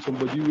worsen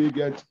somebody will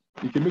get,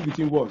 it can make the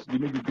thing worse,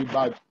 it make the thing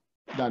bad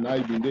than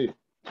I've been there.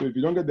 So if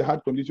you don't get the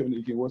heart condition,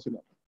 it can worsen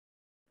it,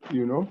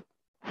 you know.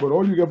 But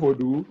all you get for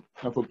do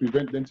and for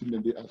prevent them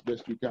as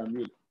best you can,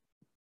 really.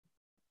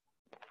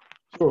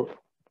 So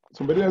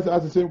somebody else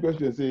asked the same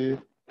question, say,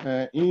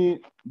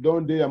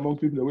 don't they among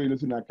people the way you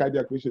listen a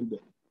cardiac patient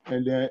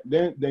and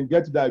then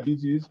get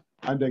diabetes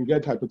and then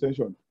get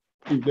hypertension,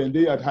 if then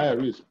they at higher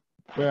risk.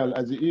 Well,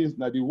 as it is,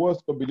 now the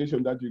worst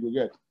combination that you will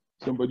get.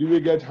 Somebody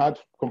will get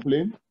heart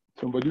complaint,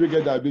 somebody will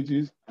get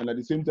diabetes, and at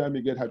the same time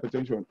you get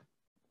hypertension.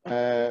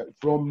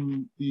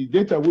 From the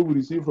data we will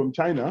receive from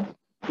China,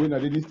 when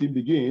this thing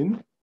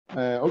begin,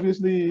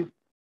 obviously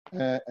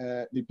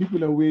the people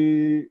that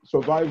we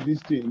survive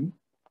this thing,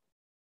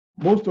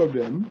 most of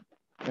them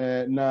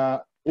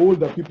now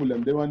older people,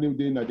 and they want the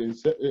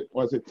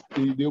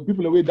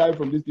people that we die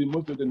from this thing,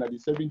 most of them are the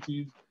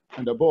 70s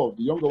and above.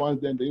 The younger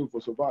ones then they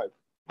will survive.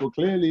 So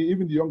clearly,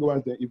 even the younger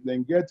ones, then if they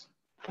get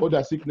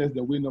other sickness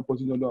that we not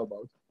possibly know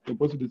about, they're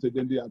possible to say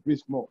then they are at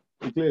risk more.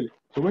 So clearly.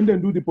 So when they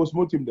do the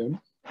postmortem them,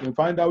 they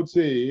find out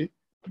say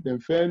they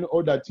find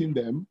other thing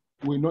them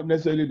will not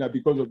necessarily that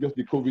because of just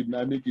the COVID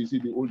now make you see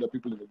the older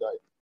people in the die.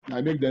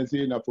 I make them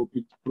say now for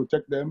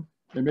protect them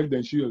and make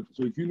them shield.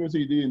 So if you know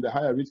say they're in the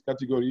higher risk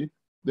category,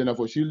 then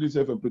for shield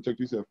yourself and protect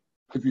yourself.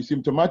 If you're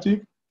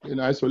symptomatic, then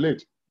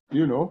isolate,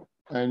 you know.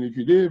 And if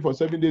you're there for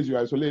 7 days, you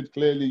isolate,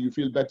 clearly you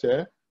feel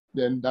better,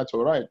 then that's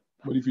all right.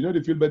 But if you know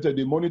they feel better,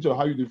 they monitor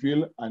how you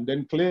feel, and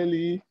then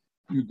clearly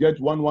you get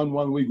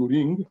 111 where you go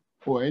ring,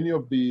 or any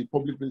of the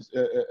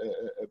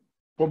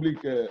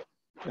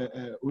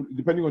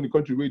depending on the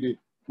country where they,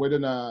 whether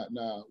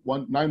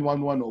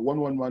 911 or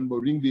 111, but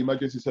ring the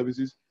emergency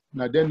services.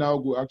 Now they now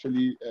go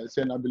actually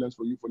send ambulance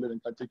for you for them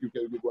and take you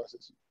care of go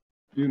assess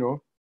you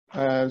know.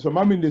 So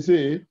Mamin, they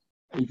say,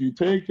 if you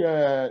take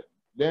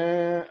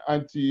then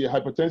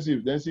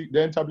antihypertensive,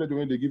 then tablet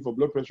when they give for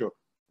blood pressure,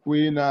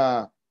 when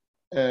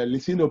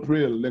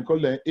lisinopril, they call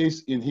the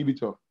ACE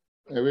inhibitor,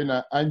 when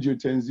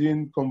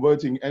angiotensin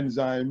converting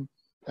enzyme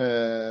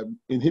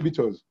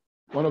inhibitors.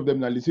 One of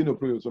them is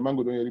lisinopril, so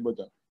mango don't hear about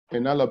that.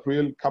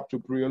 Enalapril,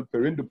 captopril,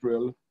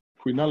 perindopril,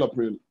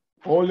 quinalapril.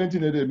 All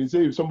internet, they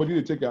say if somebody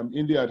they take them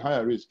in there at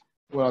higher risk.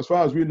 Well, as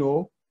far as we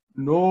know,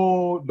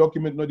 no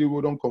document, no, they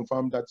don't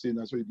confirm that saying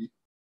that's what it be.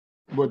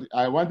 But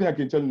one thing I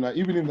can tell you now,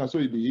 even if that's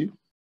what it be,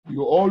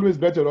 you're always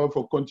better off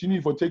for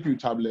continue for take your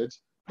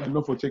tablets than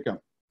not for take them.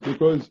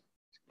 Because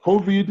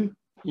COVID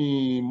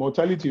in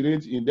mortality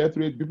rate, in death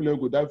rate, people who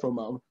go die from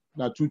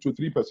now 2 to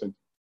 3%.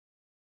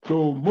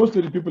 So most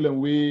of the people and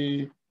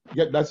we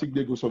get that sick,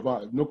 they go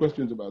survive. No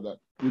questions about that.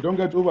 We don't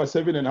get over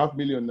 7.5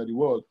 million in the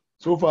world.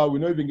 So far, we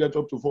don't even get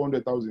up to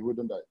 400,000 who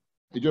don't die.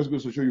 It just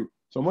goes to show you.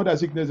 Some other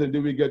sickness and they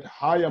will get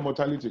higher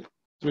mortality.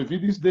 So if you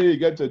this day you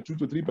get 2 to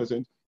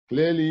 3%,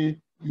 clearly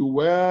you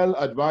well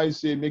advise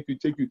say make you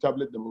take your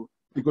tablet them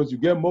because you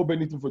get more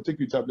benefit for take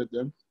your tablet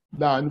them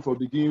than for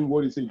begin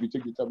what is say if you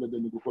take the tablet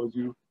then it will cause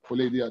you for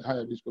lady at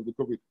higher risk of the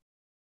COVID.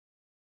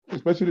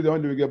 Especially the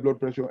one that will get blood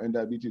pressure and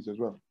diabetes as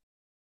well.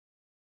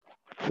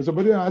 So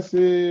somebody has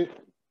say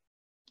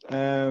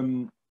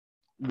the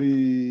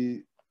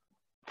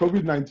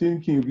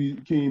COVID-19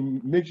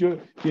 can make sure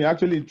can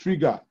actually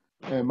trigger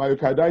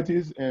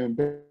myocarditis and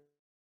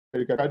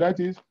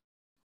pericarditis,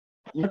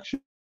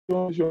 inflammation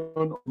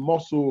of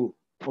muscle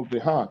of the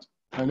heart,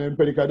 and then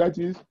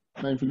pericarditis,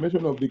 and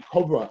inflammation of the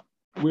cover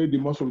where the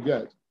muscle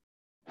gets.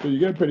 So you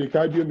get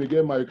pericardium, you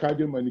get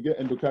myocardium, and you get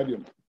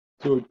endocardium.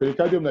 So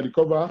pericardium na the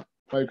cover,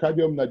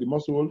 myocardium na the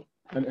muscle,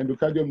 and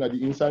endocardium na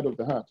the inside of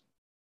the heart.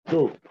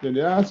 So then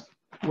they ask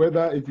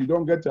whether if you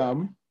don't get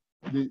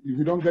if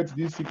you don't get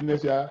this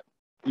sickness here,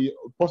 it's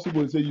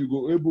possible say you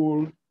go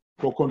able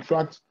to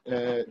contract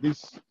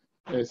this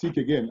sick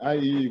again, i.e.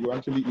 you go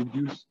actually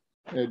induce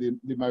the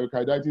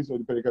myocarditis or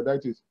the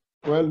pericarditis.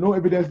 Well, no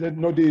evidence that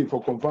no day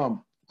for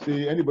confirm.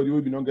 Say anybody who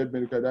will not get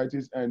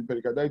myocarditis and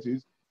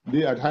pericarditis,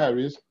 they at higher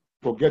risk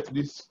for get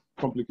this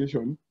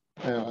complication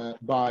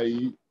by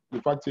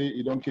the fact say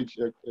you don't catch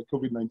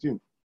COVID-19.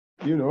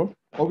 You know,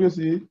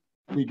 obviously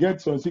we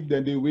get some sick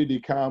then the way they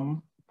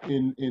come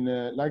in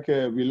like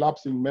a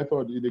relapsing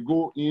method. They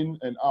go in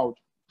and out.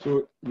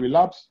 So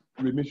relapse,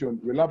 remission,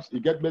 relapse, you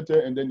get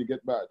better and then you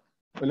get bad.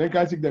 But like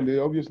I sick then they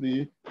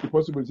obviously it's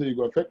possible to say you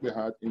go affect the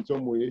heart in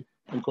some way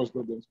and cause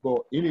problems.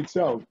 But in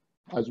itself,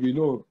 as we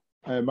know,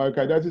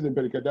 myocarditis and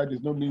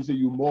pericarditis not mean say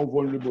you're more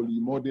vulnerable,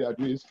 you're more at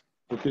risk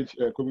to catch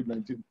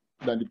COVID-19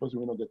 than the person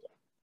who will not get that.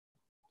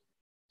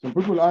 Some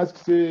people ask,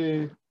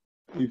 say,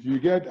 if you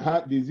get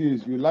heart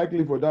disease, you're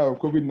likely for that of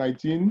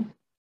COVID-19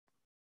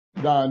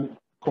 than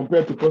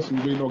compared to person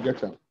who will not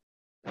get that.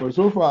 But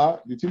so far,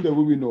 the thing that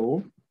we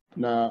know,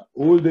 now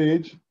old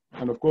age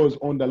and of course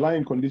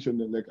underlying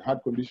condition like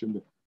heart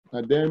condition,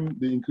 and then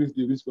they increase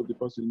the risk of the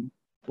person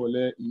for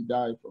let he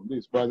die from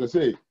this. But as I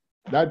say,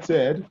 that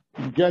said,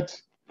 you get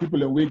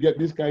people and we get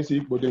this kind of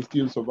sick, but they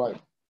still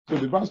survive. So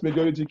the vast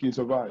majority can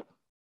survive.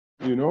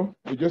 You know,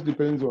 it just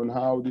depends on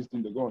how this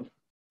thing is going.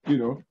 You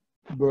know,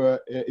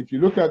 but if you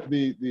look at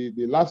the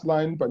last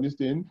line for this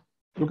thing,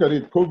 look at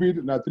it.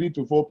 COVID now 3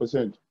 to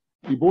 4%.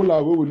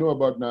 Ebola, we will know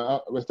about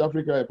now West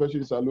Africa,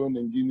 especially Salone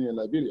and Guinea and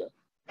Liberia.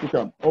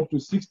 Up to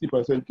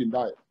 60% can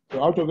die.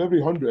 So out of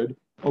every 100,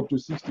 up to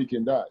 60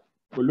 can die.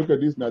 But look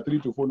at this now, 3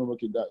 to 4 number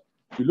can die.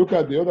 If you look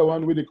at the other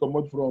one where they come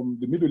out from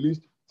the Middle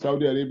East,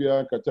 Saudi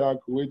Arabia, Qatar,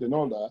 Kuwait, and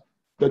all that,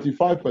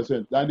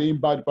 35%. That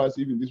ain't bad pass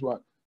even this one.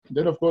 And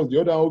then of course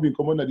the other one will be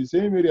common at the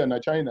same area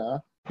in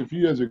China a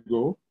few years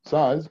ago,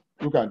 SARS,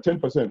 look at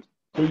 10%.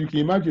 So you can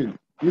imagine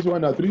this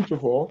one at 3 to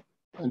 4,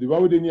 and the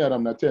one with near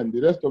them at 10.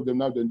 The rest of them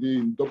now then they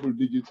in double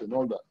digits and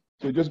all that.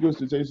 So it just goes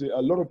to say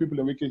a lot of people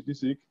that we catch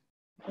this sick,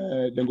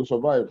 then go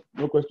survive.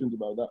 No questions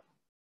about that.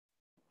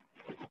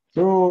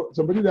 So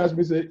somebody asked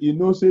me, say, you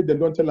know, say they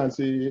don't tell and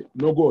say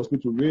no go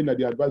hospital. When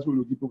the advice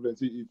will give people and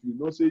say if you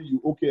know say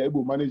you okay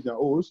able to manage your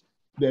host,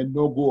 then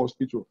no go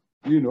hospital.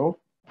 You know,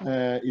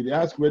 it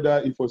asks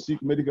whether if for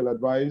seek medical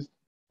advice,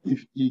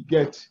 if he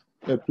get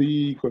a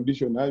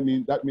pre-condition, I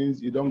mean that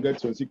means you don't get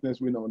some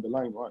sickness when on the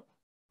line one.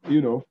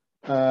 You know,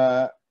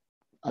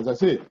 as I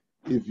say,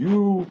 if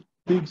you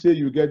think say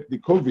you get the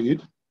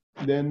COVID,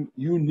 then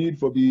you need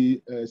to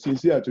be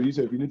sincere to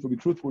yourself. You need to be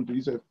truthful to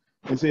yourself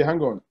and say,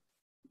 hang on,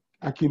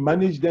 I can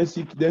manage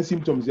their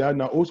symptoms there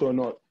now also or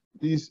not.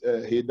 This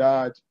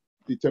headache,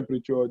 the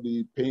temperature,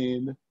 the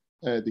pain,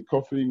 the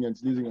coughing and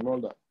sneezing and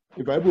all that.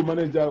 If I able to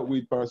manage that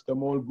with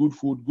paracetamol, good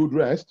food, good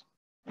rest,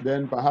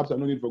 then perhaps I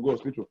don't need to go to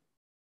hospital.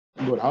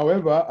 But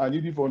however, I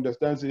need you to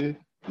understand, say,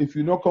 if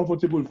you're not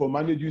comfortable for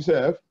manage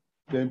yourself,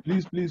 then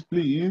please,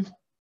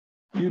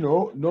 you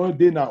know, no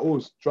day na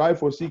host. Try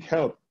for seek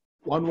help.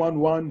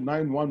 111,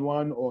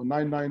 911, or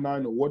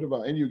 999, or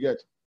whatever, and you get.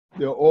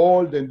 They're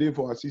all then there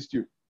for assist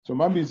you. So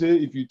Mambi say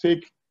if you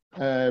take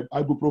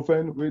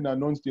ibuprofen, when a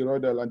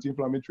non-steroidal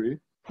anti-inflammatory,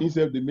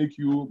 instead they make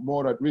you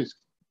more at risk.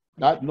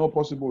 That's not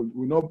possible.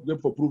 We're not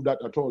able to prove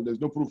that at all. There's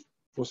no proof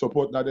for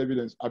support that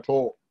evidence at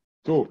all.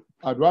 So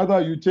I'd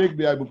rather you take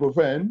the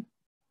ibuprofen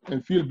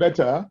and feel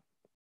better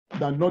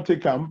than not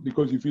take them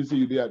because you feel say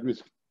you're at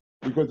risk.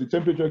 Because the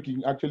temperature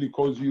can actually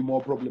cause you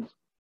more problems.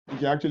 It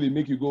can actually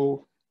make you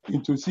go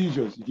into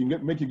seizures. It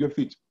can make you get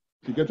fit.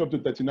 You get up to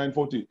 39,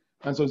 40.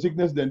 And so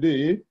sickness then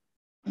they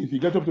If you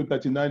get up to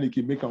 39, it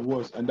can make them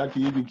worse, and that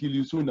can even kill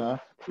you sooner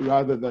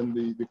rather than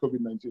the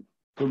COVID-19.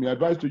 So my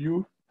advice to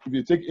you, if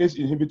you take ACE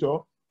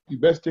inhibitor, you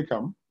best take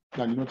them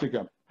than you not take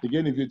them.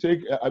 Again, if you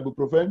take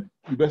ibuprofen,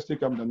 you best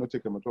take them than not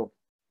take them at all.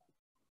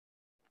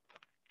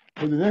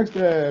 So the next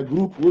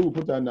group we will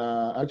put on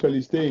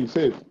actually staying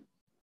safe.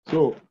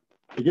 So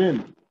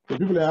again, the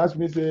people that ask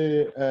me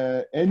say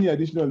any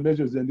additional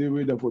measures then they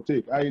will them for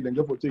take. I then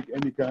go for take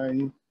any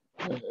kind,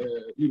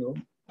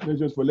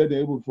 measures for let them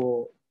able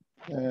for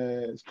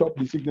stop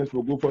the sickness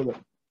for go further.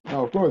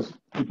 Now, of course,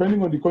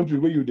 depending on the country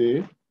where you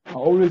there, I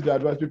always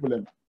advise people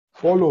them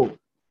follow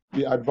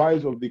the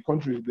advice of the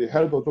country, the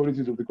health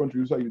authorities of the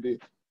country where you there.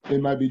 They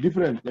might be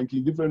different, like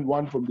different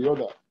one from the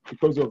other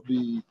because of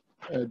the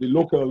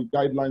local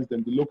guidelines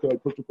and the local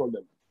protocol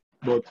them.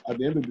 But at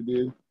the end of the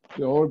day,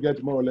 they all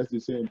get more or less the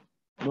same.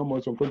 No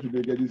more some country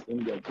they get this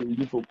and that. So we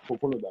need to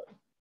follow that.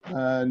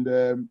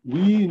 And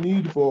we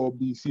need for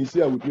be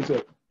sincere with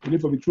yourself. We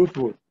need to be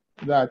truthful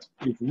that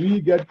if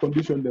we get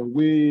condition then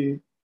we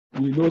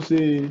know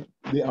say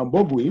the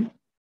ambogui,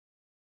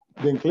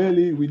 then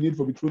clearly we need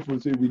to be truthful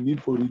say we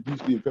need to reduce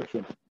the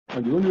infection.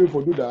 And the only way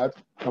to do that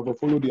is to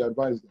follow the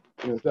advice.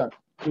 You understand?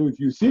 So if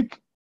you're sick,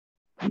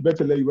 you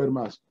better let you wear a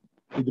mask.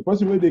 If the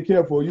person where they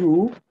care for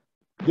you,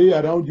 they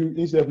around you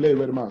instead of let you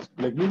wear a mask.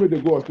 Like me when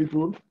they go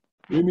hospital,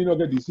 we may not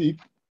get the sick,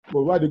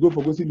 but why they go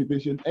for go see the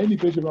patient, any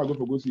patient who I go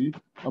for go see,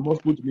 I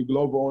must put my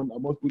glove on, I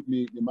must put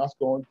my mask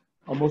on,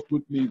 I must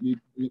put the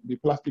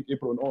plastic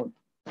apron on.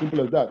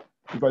 Simple as that.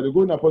 If I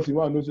go in a person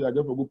who I know say I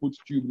go for go put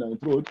tube in my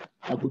throat,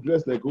 I could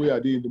dress like where I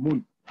did in the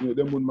moon. You know,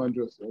 the moon man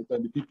dress, right?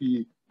 And the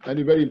PPE. And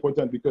it's very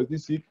important because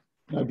this sick,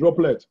 now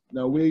droplet,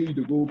 now where you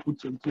go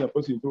put something in a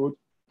person's throat,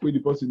 where the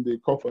person they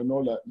cough and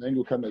all that, now you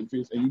go kind of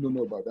face, and you don't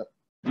know about that.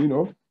 You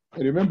know?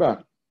 And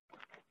remember,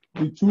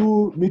 the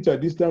 2 meter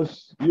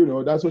distance, you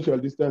know, that social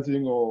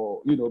distancing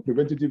or, you know,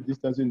 preventative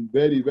distancing,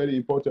 very, very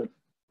important.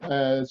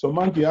 Some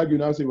man can argue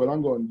now, say, well,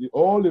 hang on,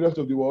 all the rest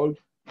of the world,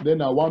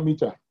 then are 1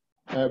 meter.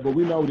 But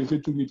we now, they say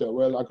 2 meter.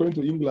 Well, according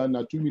to England,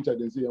 now 2 meter,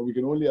 they say, and we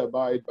can only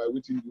abide by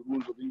within the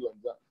rules of England.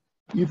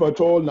 If at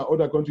all, now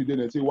other countries, then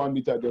they say 1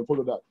 meter, then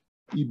follow that.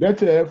 It's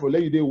better for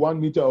let you day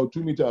 1 meter or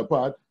 2 meter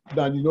apart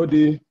than, you know,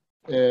 they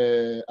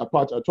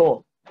apart at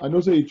all. I know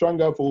say it's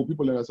stronger for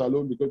people in a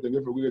salon because they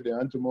go for their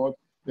antimot,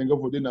 then go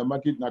for the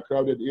market in a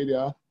crowded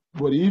area.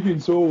 But even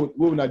so,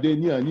 when they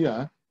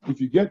near, if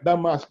you get that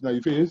mask in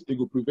your face, it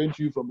will prevent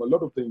you from a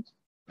lot of things.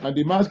 And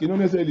the mask, it don't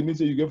necessarily mean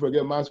say you get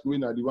forget mask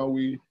when the one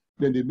way,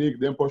 then they make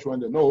them push one.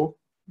 They know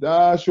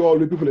that's sure all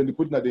the people in the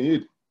put in the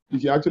head.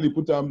 If you actually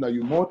put them now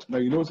you mouth, now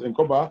your nose and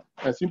cover,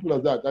 as simple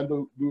as that, that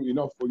don't do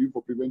enough for you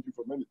for prevent you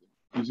from anything.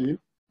 You see,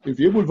 if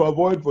you're able to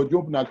avoid for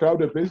jump in a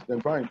crowded place,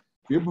 then fine.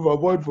 If you're able to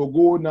avoid for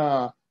go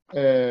na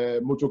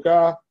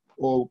motocar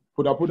or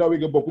put we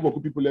get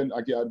boku people and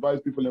I can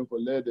advise people and for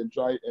lead and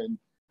try and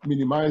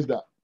minimize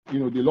that. You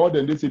know, the law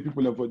then they say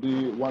people and for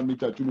the 1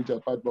 meter, 2 meter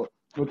apart, but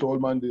not all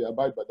man they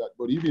abide by that.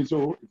 But even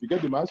so, if you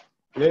get the mask,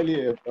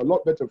 really a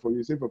lot better for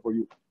you, safer for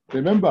you.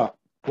 Remember,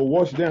 for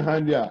wash their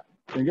hand here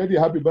and get the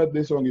happy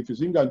birthday song. If you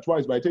sing that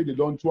twice, but I take the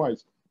done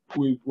twice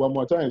with 1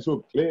 more time.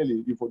 So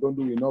clearly, if you don't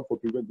do enough for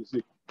prevent the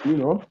sick, you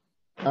know.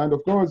 And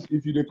of course,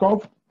 if you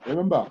cough,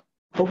 remember,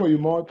 cover your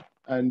mouth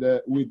and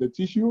with the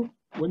tissue,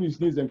 when you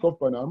sneeze and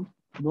cough on them,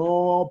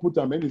 no put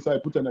them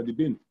inside, put them at the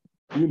bin,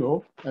 you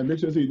know, and make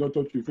sure you don't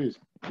touch your face.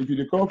 If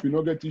you cough, you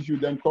don't get tissue,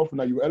 then cough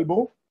on your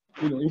elbow,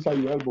 you know, inside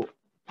your elbow,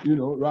 you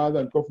know, rather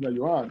than coughing on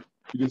your hand.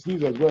 You can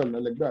sneeze as well,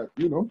 like that,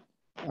 you know.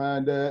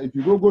 And if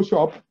you go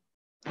shop,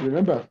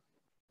 remember,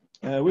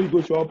 when you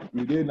go shop,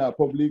 you're there in a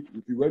public,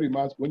 if you wear a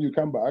mask, when you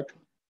come back,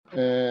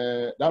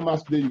 that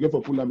mask there you get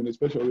for pull them in a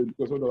special way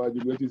because otherwise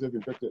you get yourself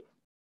infected.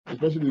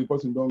 Especially if the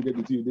person don't get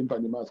the thing, they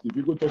didn't the mask. If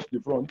you go touch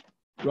the front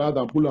rather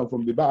than pull them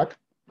from the back,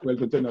 well,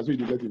 container, so you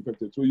get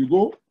infected. So you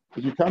go,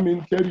 if you come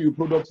in, carry your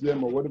products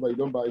them or whatever you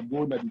don't buy,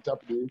 go at the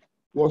tap there,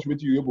 wash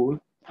with your able,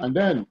 and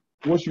then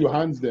wash your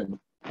hands then.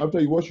 After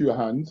you wash your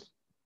hands,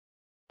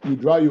 you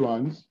dry your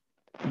hands,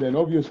 then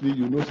obviously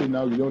you know say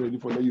now you're not ready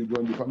for let you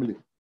join the family.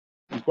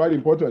 It's quite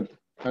important.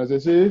 As I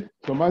say,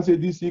 some man say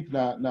this sick,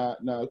 na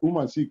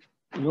woman sick,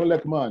 you know,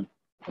 like man.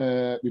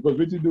 Because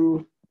what you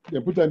do, they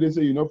put and they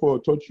say, you know, for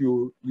touch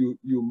you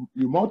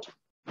mouth,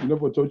 you know,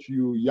 for touch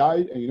you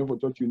eye, and you know, for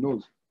touch your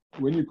nose.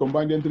 When you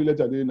combine them 3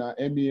 letters, then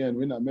MEN,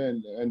 when a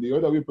man, and the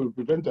other way to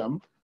prevent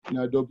them,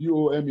 now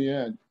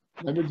WOMEN.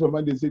 I mean, some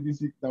man they say this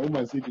sick, now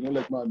woman sick, you know,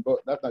 like man, but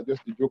that's not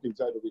just the joke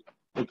inside of it.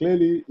 So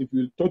clearly, if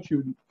you touch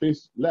your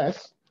face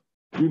less,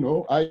 you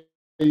know,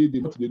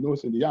 the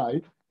nose and the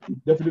eye,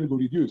 it definitely will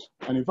reduce.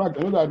 And in fact,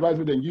 another advice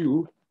we then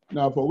give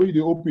now for where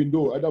the open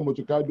door, either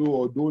motocado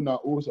or door na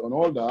hose and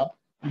all that,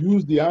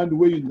 use the hand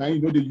way now you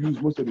know they use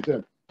most of the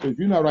time. So if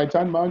you're not right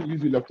hand man,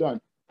 use the left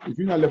hand. If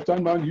you're not left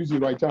hand man, use the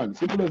right hand.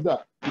 Simple as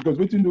that. Because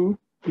what you do,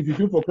 if you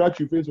feel for crack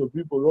your face or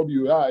people rub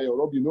your eye or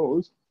rub your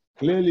nose,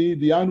 clearly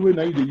the hand way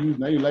now you use,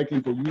 now you're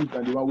likely for use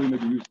than the one way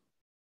not to use.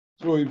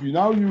 So if you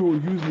now you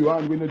use your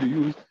hand way not to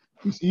use,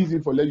 it's easy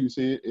for let you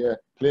say, yeah,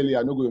 clearly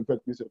I'm not going to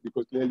infect myself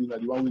because clearly now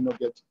the one will not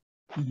get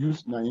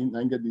use now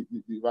get the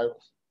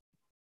virus.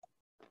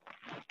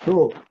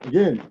 So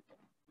again,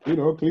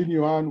 clean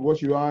your hand,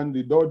 wash your hand,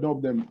 the door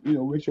knob them,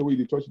 make sure when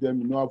you touch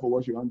them, you know how to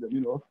wash your hand,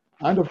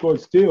 and of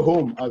course, stay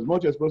home as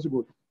much as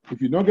possible.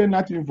 If you don't get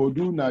nothing for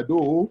do na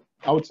do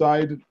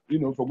outside,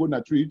 for go na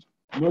treat,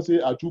 say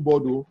a two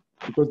bodo,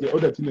 because the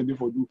other thing they do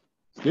for do,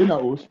 stay na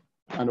house,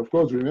 and of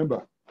course,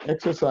 remember,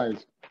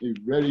 exercise is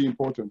very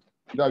important.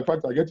 Now, in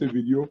fact, I get a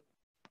video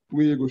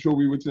where you go show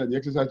we waiting at the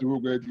exercise you will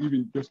get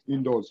even just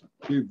indoors.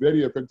 It's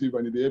very effective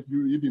and it help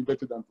you even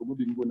better than for going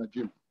to the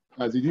gym.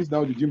 As it is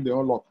now, the gym they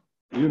unlock.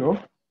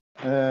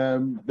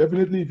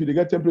 Definitely if you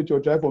get temperature,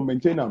 try for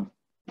maintain them.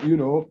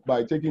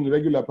 By taking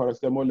regular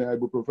paracetamol and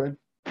ibuprofen.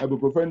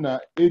 Ibuprofen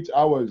 8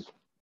 hours.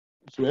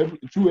 So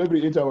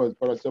every 8 hours,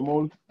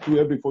 paracetamol 2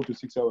 every 4 to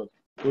 6 hours.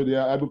 So they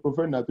are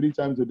ibuprofen 3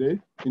 times a day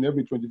in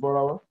every 24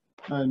 hours,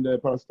 and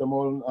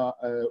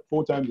paracetamol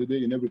 4 times a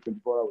day in every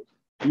 24 hours.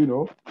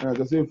 And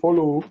as I say,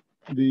 follow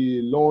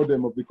the law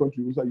them of the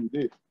country which are you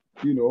did.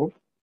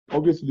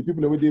 Obviously the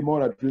people that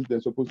more at risk,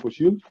 they're supposed for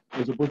shield,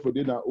 they're supposed for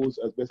dinner house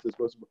as best as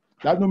possible.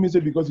 That no means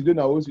because you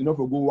dinner house,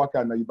 for go work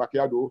in the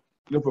backyard, for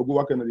go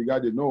work in the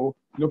garden, no,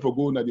 for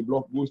go in the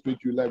block, go straight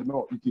to your life.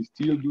 No, you can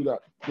still do that.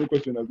 No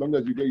question, as long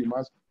as you get your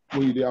mask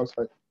when you're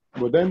outside.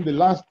 But then the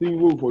last thing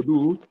we will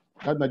do,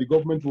 that the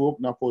government work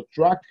now for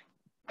track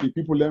the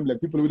people them, like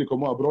people who they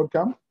come out abroad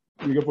camp,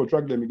 you get for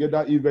track them, you get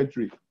that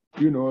inventory.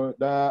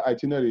 That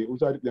itinerary,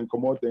 also then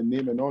come out their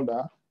name and all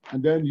that,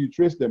 and then you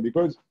trace them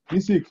because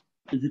this sick.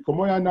 If you come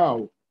here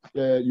now,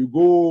 you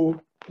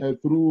go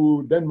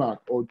through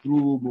Denmark or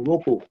through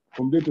Morocco,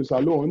 from there to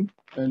Salon,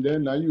 and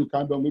then now you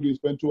come down, maybe you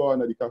spend 2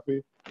 hours at the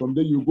cafe. From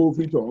there you go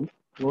Freetown.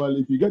 Well,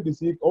 if you get the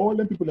sick, all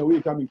the people that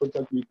we come in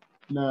contact with,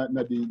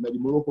 the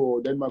Morocco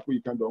or Denmark where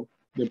you come down,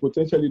 they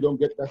potentially don't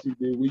get that sick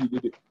the way you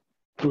did it.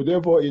 So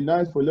therefore, it's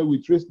nice for them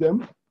we trace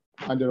them,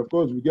 and then of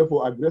course we get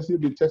for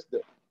aggressively test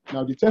them.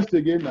 Now the test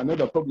again,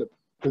 another problem,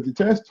 because the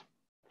test,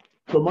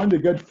 some man they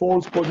get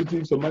false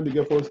positive, some man they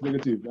get false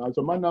negative. Now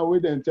some man now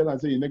wait and tell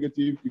and say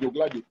negative, you go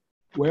gladly.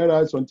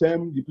 Whereas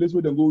sometimes the place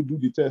where they go do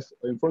the test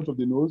in front of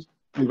the nose,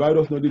 the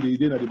virus not they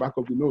at the back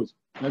of the nose.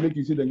 Now make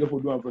you see them get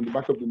for doing from the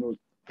back of the nose.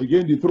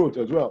 Again the throat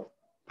as well.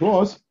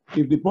 Plus,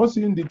 if the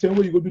person the time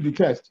where you go do the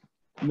test,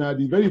 now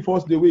the very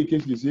first day where you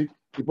catch the sick,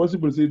 the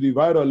person will say the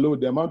viral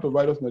load, the amount of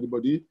virus in the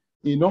body,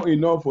 is not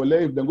enough for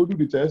life. If they go do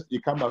the test,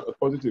 it comes back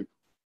positive.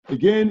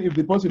 Again, if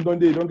the person don't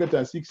get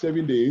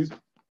 6-7 days,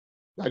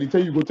 by the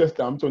time you go test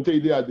them, so until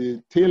they are at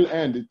the tail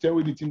end, the tell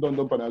where the thing don't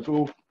dump.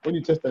 So when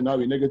you test them now,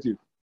 it's negative.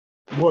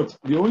 But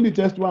the only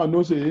test one I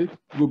know say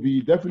will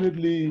be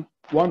definitely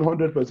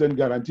 100%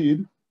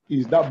 guaranteed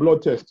is that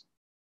blood test,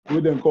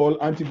 what they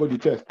call antibody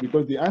test,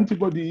 because the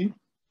antibody,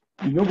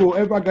 you don't go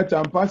ever get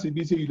and pass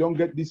it. Say you don't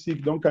get this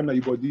sick, don't come in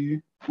your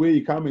body where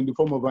it come in the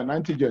form of an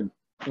antigen.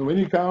 And when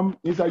it come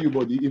inside your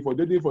body, if for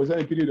the day for a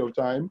certain period of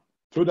time,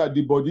 so that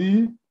the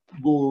body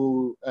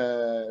go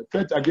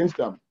fight against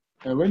them.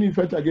 And when you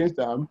fight against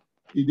them,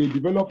 they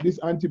develop this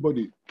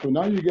antibody. So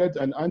now you get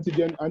an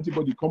antigen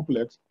antibody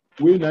complex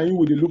where now you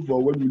would look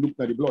for when you look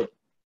at the blood.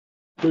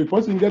 So if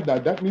person get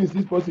that, that means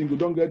this person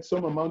don't get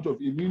some amount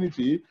of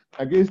immunity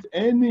against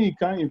any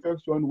kind of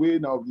infection way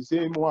now of the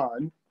same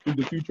one in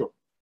the future.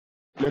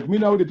 Like me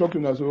now, they talk to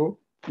me so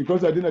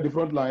because I didn't at the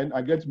front line,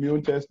 I get my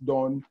own test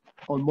done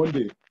on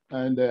Monday.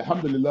 And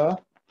alhamdulillah,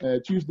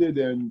 Tuesday,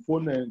 then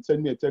phone and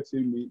send me a text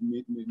saying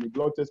my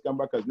blood test come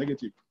back as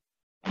negative.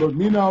 But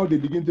me now, they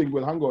begin to think,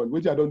 well, hang on,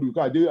 which I don't do,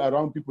 because I do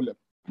around people,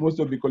 most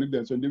of the colleagues,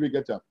 then, so they will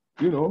get them.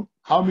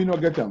 How me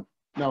not get them?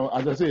 Now,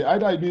 as I say,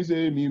 either it means my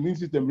immune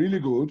system really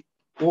good,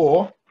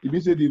 or it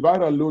means the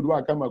viral load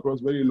will come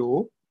across very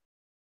low,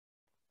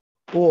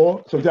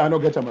 or sometimes I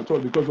don't get them at all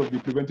because of the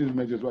preventive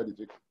measures what they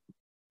take.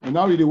 And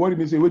now they worry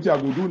me, say, what I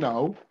will do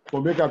now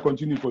for make I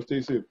continue to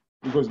stay safe.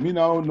 Because me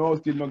now,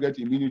 still not get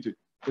immunity.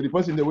 So the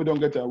person that we don't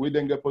get, we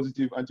then get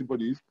positive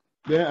antibodies,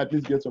 then at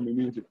least get some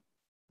immunity.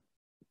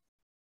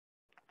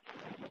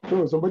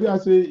 So somebody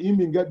has say he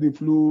may get the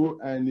flu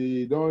and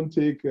he don't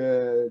take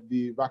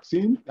the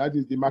vaccine, that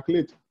is the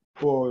maclate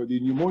for the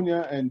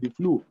pneumonia and the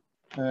flu.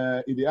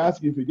 If they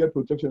ask if you get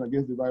protection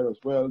against the virus,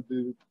 well,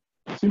 the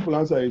simple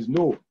answer is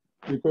no,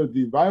 because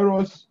the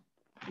virus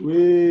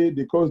where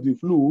they cause the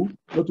flu,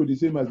 not the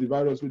same as the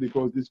virus where they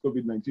cause this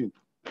COVID-19.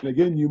 And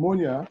again,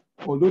 pneumonia,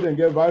 although they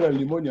get viral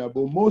pneumonia,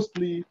 but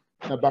mostly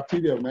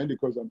bacteria might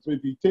cause them. So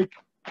if you take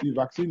the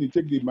vaccine, you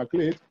take the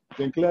maclate,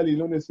 then clearly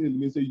not necessarily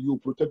means you're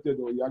protected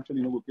or you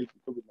actually not get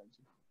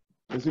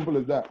COVID-19. As simple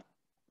as that.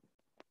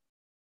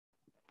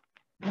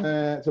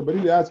 Somebody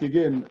they ask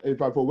again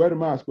if I for wear a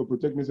mask or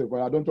protect myself.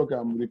 Well, I don't talk.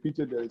 I'm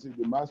repeated.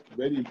 The mask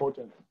very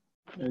important,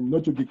 and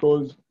not just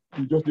because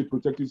you just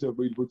protect yourself,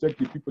 but you protect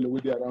the people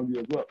that are around you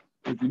as well.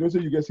 If you say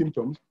you get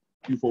symptoms,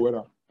 you for wear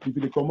them. If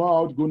you come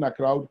out, go in a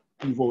crowd,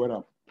 you for wear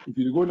them. If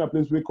you go in a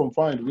place where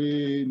confined,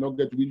 we not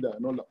get window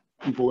and all that,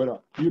 you for wear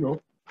them.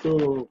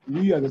 So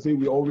we, as I say,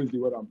 we always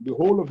do wear them. The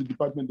whole of the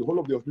department, the whole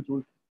of the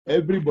hospital,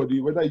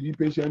 everybody, whether it be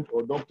patient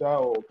or doctor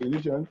or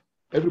clinician,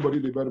 everybody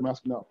they wear a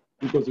mask now.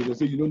 Because as I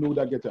say, you don't know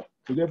that getter.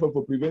 So therefore,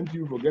 for prevent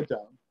you from getter,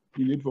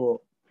 you need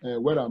for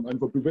and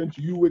for prevent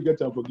you will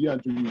get and for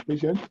give to the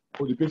patient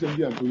or the patient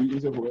give to you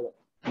instead for wear.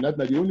 And that's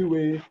the only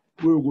way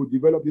we will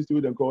develop this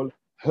thing they call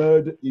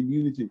herd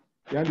immunity.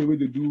 The only way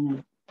they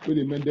do with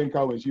the men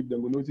cow and sheep,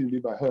 then we know they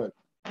by herd.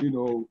 You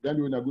know, the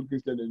only way a good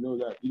Christian they know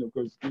that, you know,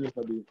 because Jesus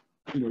not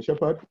the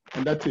shepherd,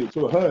 and that's it.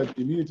 So herd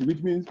immunity,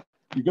 which means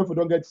you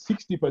don't get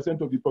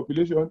 60% of the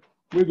population,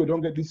 we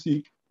don't get the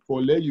sick,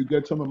 for let you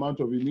get some amount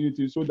of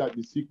immunity so that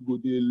the sick go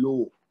there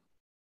low.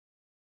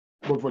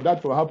 But for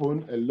that to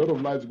happen, a lot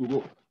of lives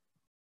go.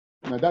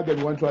 Now that they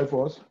want to try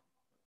for us,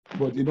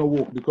 but it don't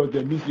work because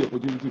they miss the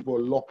opportunity for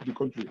lock the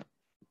country.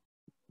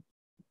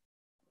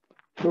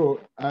 So,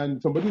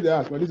 and somebody they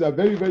asked, well, this is a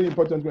very, very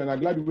important one, and I'm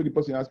glad the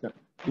person asked that.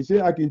 He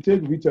said, I can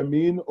take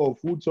vitamin or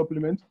food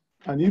supplement,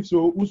 and if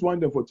so, who's one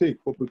them for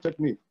take, for protect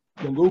me?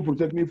 Then go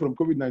protect me from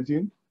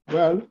COVID-19.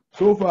 Well,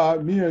 so far,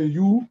 me and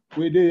you,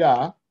 where they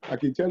are, I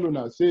can tell you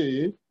now,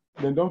 say,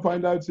 then don't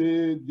find out,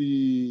 say,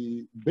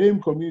 the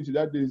BAME community,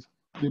 that is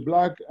the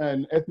Black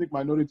and ethnic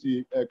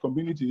minority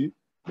community,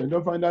 then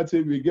don't find out, say,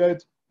 we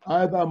get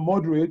either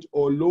moderate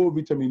or low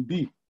vitamin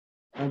D.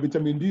 And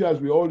vitamin D, as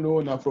we all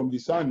know, now from the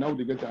sun, now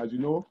they get, as you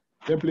know,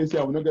 them places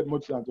I will not get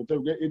much sun. So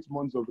we get 8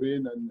 months of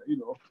rain and, you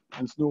know,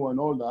 and snow and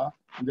all that.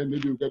 And then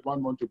maybe we get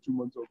 1 month or 2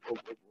 months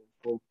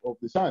of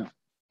the sun.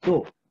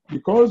 So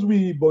because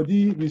we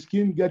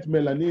skin get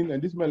melanin,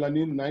 and this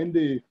melanin,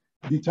 they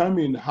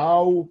determine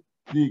how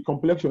the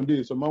complexion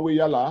is. So my way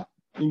yellow,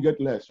 you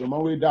get less. So my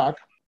way dark,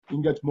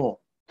 you get more.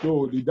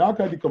 So the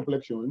darker the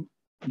complexion,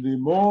 the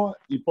more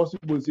it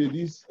possible, say,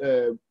 these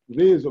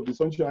rays of the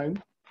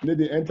sunshine,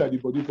 they enter the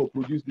body for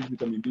produce this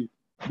vitamin D.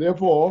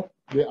 Therefore,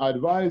 they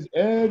advise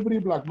every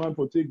black man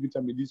for take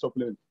vitamin D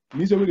supplement.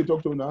 This is what they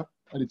talk to now,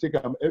 and they take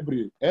them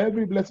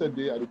every blessed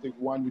day, and they take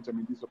 1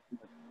 vitamin D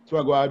supplement. So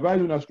I go advise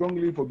you now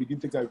strongly for begin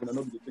taker if you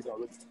not be take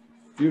already.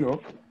 You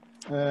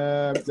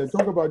know, they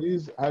talk about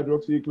these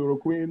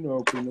hydroxychloroquine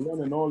or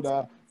quinolone and all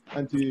that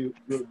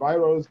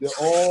antivirals.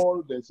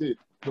 They say,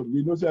 but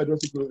we know say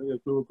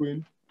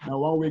hydroxychloroquine. Now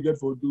one way get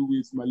for do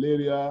with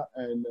malaria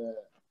and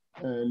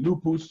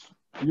lupus.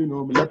 You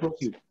know,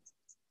 leprosy.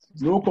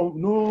 No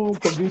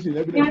convincing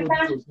evidence.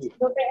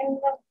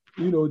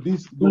 You know,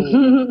 this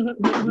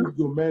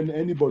go man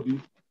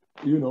anybody.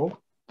 You know,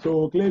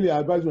 so clearly I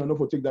advise you not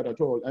to take that at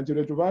all.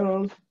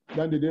 Antiretrovirals,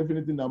 then they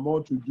definitely have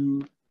more to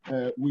do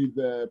with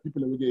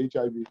people who get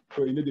HIV.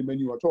 So you need the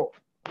menu at all.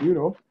 You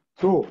know,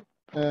 so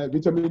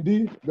vitamin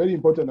D very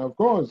important. Of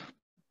course,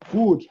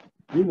 food.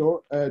 You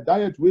know,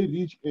 diet way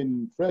rich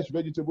in fresh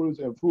vegetables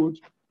and fruit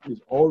is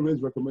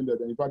always recommended,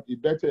 and in fact, it's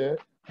better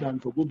than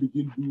to go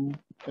begin do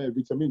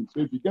vitamins.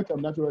 So if you get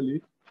them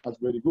naturally, that's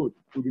very good.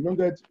 We do not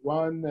get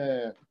one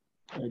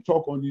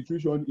talk on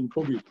nutrition in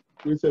COVID,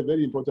 which is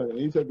very important. And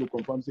inside will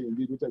confirm say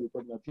indeed, which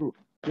are true.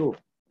 So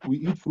we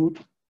eat fruit,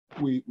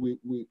 we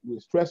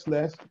stress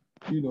less,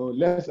 you know,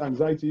 less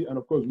anxiety, and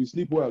of course we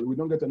sleep well. We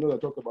don't get another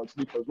talk about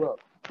sleep as well.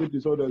 Sleep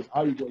disorders,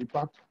 how it will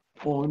impact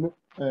on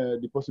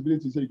the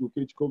possibility say you could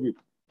catch COVID.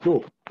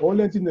 So all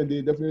that things that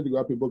they definitely go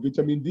happen, but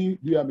vitamin D,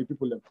 do you have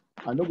people them?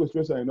 I'm not going to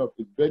stress that enough.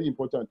 It's very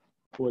important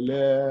for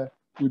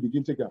we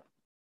begin taker.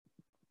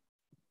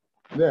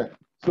 There.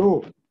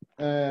 So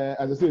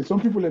as I say, some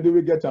people they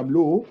will get them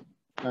low,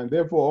 and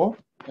therefore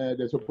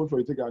they're supposed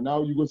to take it.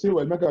 Now you go say,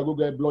 well, make I go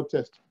get blood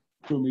test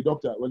to me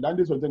doctor. Well, that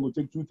day something will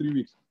take 2-3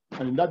 weeks,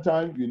 and in that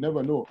time you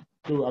never know.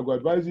 So I go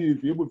advise you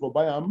if you're able to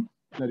buy them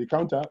at the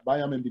counter, buy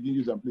them and begin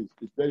use them, please.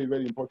 It's very,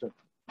 very important.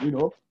 You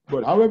know.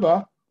 But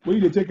however,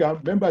 when you take them,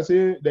 remember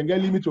say then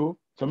get limit to.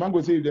 Some man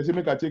go say if they say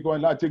make I take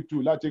 1, I take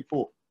 2, I take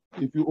 4.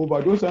 If you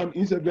overdose them,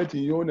 instead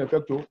getting your own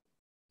effect.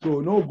 So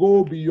no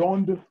go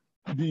beyond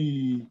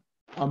the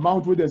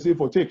amount where they say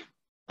for take.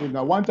 If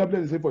now 1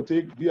 tablet they say for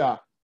take,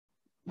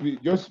 we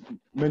just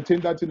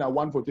maintain that thing at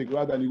 1 for take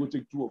rather than you go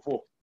take 2 or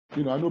 4.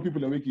 You know, I know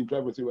people are making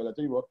try to say, well, I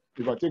tell you what,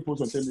 if I take 4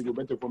 sometimes it go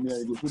better for me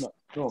and it go sooner.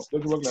 No, it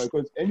doesn't work like that,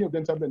 because any of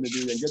them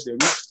tablets they get their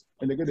risk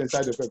and they get their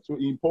side effects. So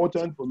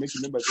important for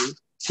making members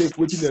say, take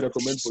what they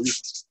recommend for you.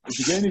 If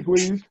you get any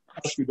queries,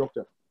 ask your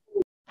doctor.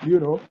 You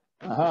know,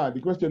 the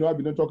question I've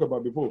been talking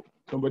about before.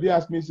 Somebody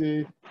asked me,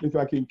 say, if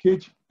I can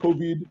catch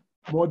COVID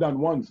more than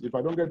once, if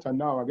I don't get it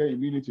now, I get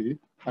immunity.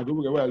 I go,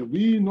 well,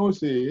 we know,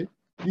 say,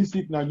 this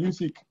sick now, you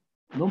sick.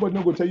 Nobody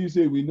no go tell you,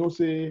 say, we know,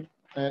 say,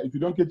 if you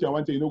don't catch it, I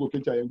want to, you know, go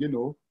catch it, you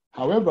know.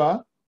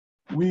 However,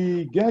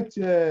 we get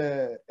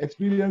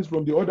experience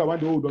from the other one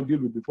that we don't deal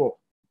with before.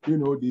 You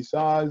know, the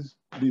SARS,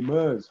 the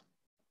MERS.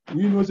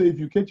 We know, say, if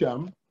you catch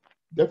them,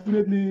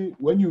 definitely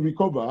when you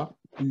recover,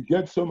 you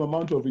get some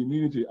amount of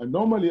immunity. And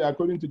normally,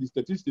 according to the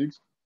statistics,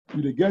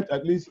 you get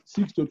at least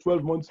 6 to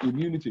 12 months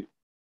immunity.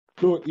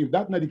 So if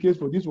that's not the case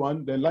for this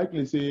one, then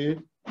likely say,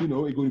 you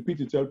know, it will repeat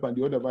itself and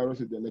the other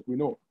viruses there, like we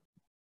know.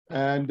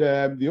 And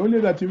the only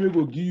other thing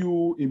will give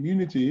you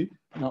immunity,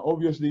 now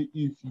obviously,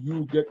 if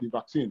you get the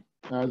vaccine.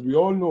 As we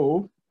all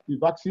know, the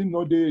vaccine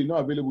not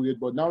available yet,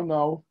 but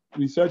now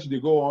research they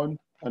go on,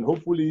 and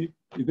hopefully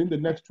within the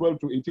next 12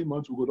 to 18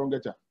 months we go don't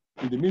get it.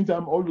 In the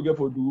meantime, all we get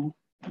for do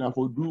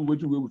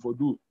what we will for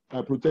do,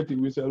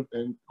 protecting yourself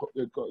and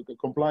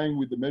complying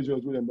with the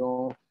measures with them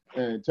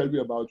tell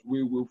you about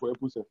we will for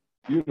yourself.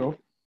 You know,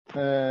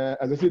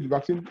 as I said, the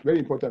vaccine very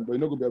important, but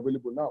it's not going to be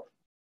available now.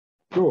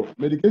 So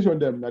medication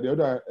them now the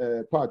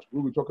other part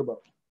we will talk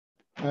about.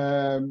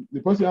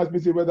 The person asked me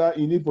say whether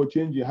you need for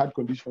change in heart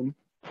condition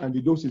and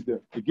the doses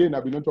them. Again, I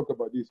will not talk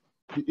about this.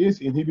 The ACE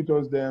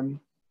inhibitors them,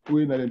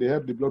 when they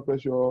help the blood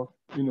pressure,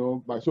 you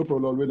know, by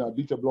soprolol, when a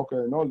beta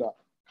blocker and all that.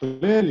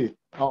 Clearly,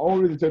 I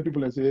always tell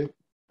people and say,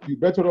 you're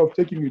better off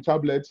taking your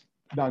tablets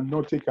than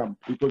not take them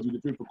because you're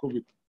afraid for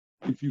COVID.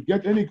 If you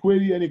get any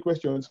query, any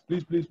questions,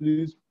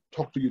 please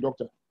talk to your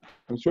doctor.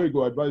 I'm sure he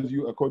will advise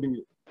you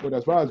accordingly. But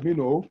as far as we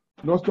know,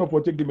 not stop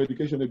or take the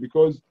medication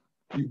because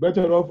you're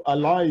better off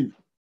alive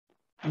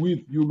with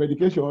your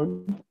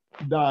medication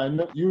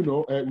than, you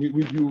know,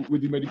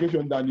 with the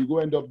medication than you go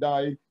end up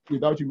die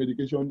without your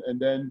medication and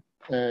then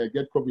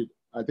get COVID.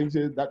 I think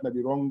that might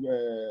be wrong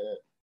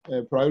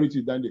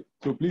priority than they.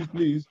 So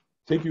please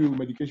take your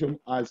medication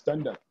as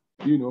standard.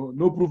 You know,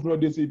 no proof, no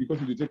they say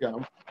because you take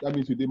them, that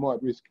means you're more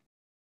at risk.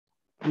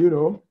 You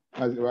know,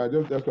 as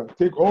that's right.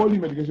 Take all the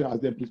medication as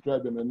they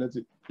prescribe them, and that's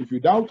it. If you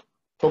doubt,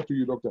 talk to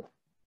your doctor.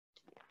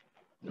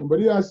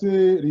 Somebody has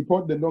say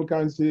report the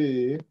non-can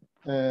say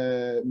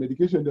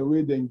medication the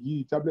way they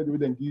give, tablet the way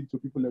they give to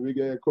people that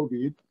get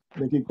COVID,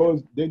 they can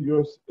cause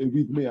dangerous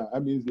arrhythmia.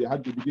 That means they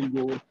had to begin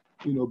go,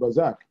 you know,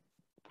 berserk.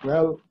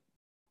 Well,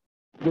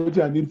 what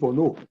I need for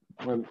no.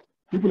 Well,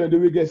 people that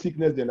way get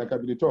sickness, then like I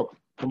be talk.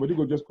 Somebody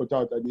go just cut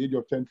out at the age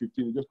of 10,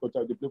 15, he just cut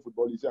out, they play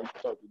football, he say I'm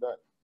cut out with that.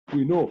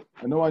 We know,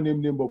 I know one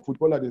name, but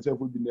footballer themselves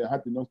will be in their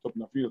heart non-stop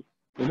in the field.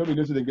 They not be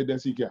necessarily get them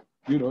sick here,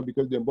 you know,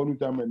 because they're born with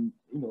time and,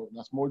 you know,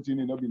 a small thing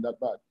is not been that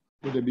bad.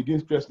 So they begin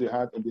stress the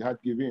heart and the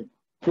heart give in.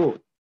 So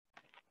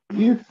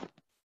if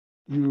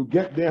you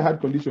get their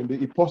heart condition,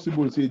 it's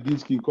possible to say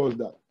this can cause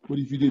that. But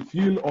if you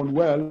feel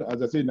unwell,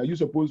 as I said, now you're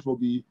supposed to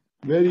be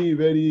very,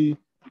 very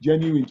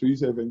genuine to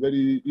yourself and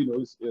very, you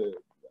know,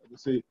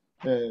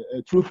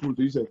 truthful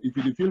to yourself. If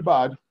you feel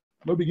bad,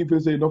 not begin to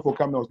say not for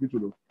coming to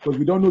hospital. Because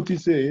we don't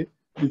notice, say,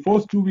 the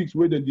first 2 weeks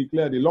where they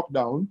declare the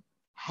lockdown,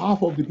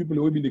 half of the people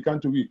who will be in the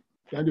country,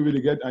 then they will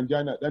get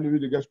angina, then they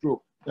will get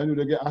stroke, then they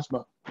will get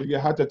asthma, they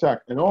get heart attack,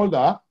 and all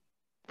that.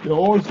 They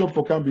all stop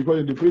for camp because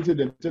in the place they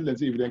tell them,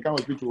 say, if they come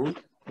to hospital,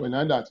 when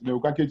that, they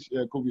will catch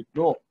COVID.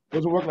 No, it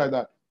doesn't work like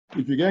that.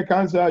 If you get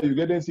cancer, you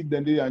get them sick,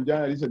 then they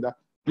angina, this and that.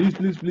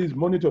 Please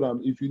monitor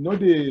them. If you know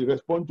they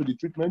respond to the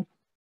treatment,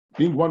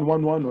 bring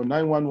 111 or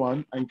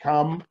 911 and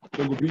come,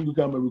 then we bring you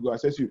come and we go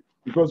assess you.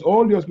 Because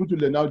all the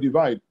hospitals they now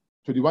divide.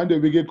 So the one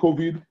that we get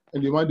COVID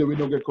and the one that we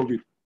don't get COVID.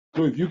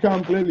 So if you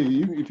come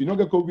clearly, if you don't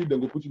get COVID, then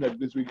we'll put you like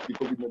this week, the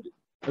COVID not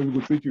and we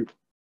will treat you.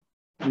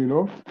 You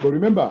know? But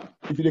remember,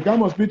 if you come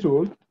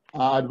hospital,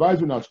 I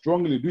advise you now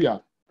strongly do ya.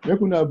 Make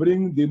you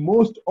bring the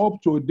most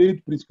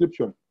up-to-date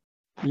prescription.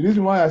 The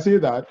reason why I say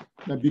that,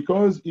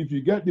 because if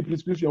you get the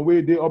prescription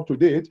where they up to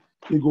date,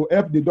 it will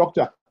help the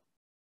doctor.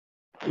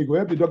 It will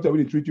help the doctor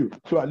when they treat you.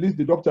 So at least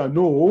the doctor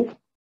know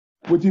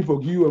waiting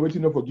for you and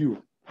waiting not for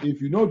you.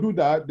 If you don't do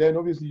that, then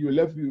obviously you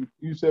left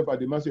yourself at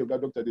the mercy of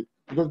that doctor.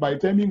 Because by the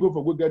time you go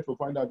for good get for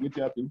find out what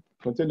happened,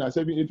 contain at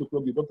 7, 8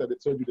 o'clock, the doctor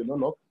that served you the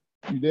non-lock,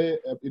 you're there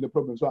in the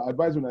problem. So I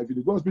advise you now, if you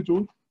go to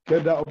hospital,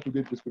 get that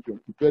up-to-date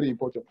prescription. It's very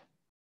important.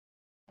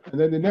 And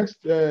then the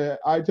next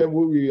item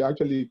where we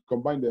actually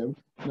combine them,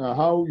 now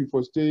how you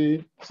for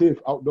stay safe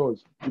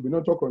outdoors. We will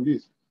not talk on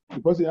this. The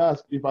person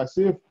asks, if I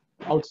safe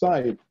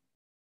outside,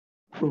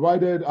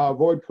 provided I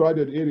avoid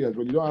crowded areas,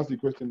 but you don't ask the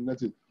question,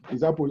 that's it.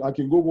 Example, I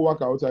can go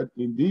work outside.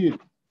 Indeed,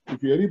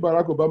 if you read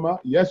Barack Obama,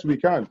 yes, we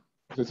can.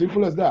 It's as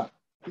simple as that.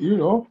 You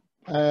know,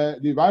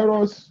 the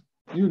virus,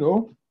 you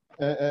know,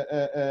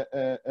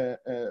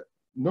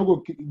 no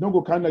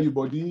go kind of your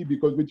body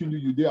because between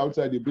you day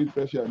outside, they breathe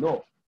fresh air.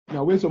 No.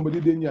 Now, when somebody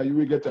then you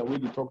will get a way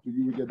to talk to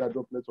you, will get that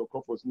droplets or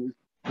cough or sneeze,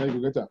 then you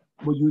get that.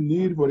 But you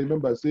need for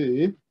remember,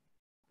 say,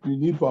 you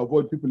need for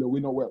avoid people that we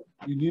know well.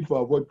 You need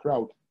for avoid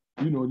crowd.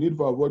 You know, need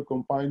for avoid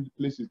confined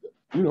places,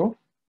 you know,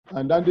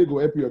 and then they go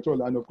help you at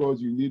all. And of course,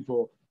 you need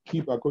for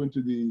keep according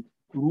to the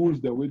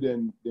rules that we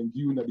then give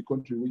you in the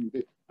country where you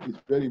live. It's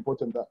very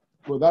important that.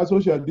 But that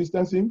social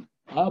distancing,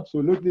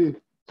 absolutely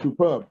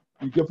superb.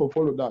 You get for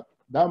follow that.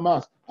 That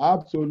mask,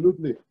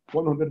 absolutely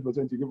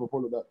 100% you get for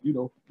follow that. You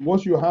know,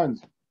 wash your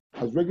hands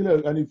as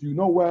regular, and if you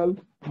know well,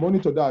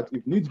 monitor that.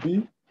 If needs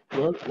be,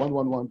 well,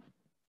 111.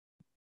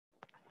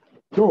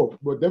 So,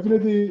 but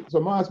definitely,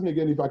 someone asked me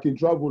again if I can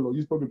travel or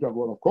use public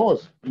travel. Of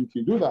course, you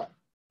can do that.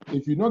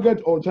 If you not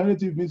get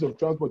alternative means of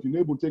transport, you're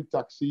able to take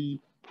taxi,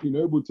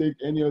 you're able to take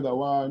any other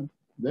one,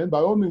 then by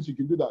all means you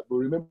can do that. But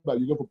remember,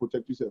 you got to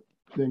protect yourself.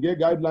 Then get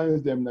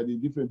guidelines them that the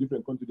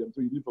different countries them,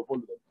 so you need to follow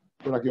them.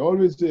 But I can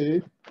always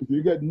say, if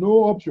you get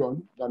no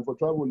option than for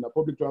travel in the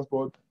public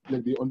transport,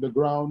 like the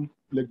underground,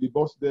 like the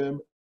bus them,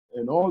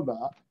 and all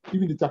that,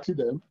 even the taxi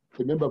them,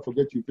 remember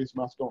forget your face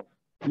mask on.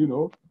 You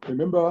know,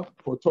 remember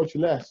for touch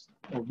less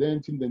of the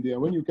thing than there.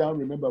 When you can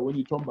remember when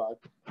you turn back,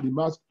 the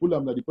mask pull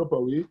them the proper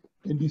way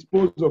and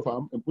dispose of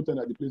them and put them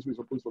at the place we're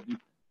supposed to be.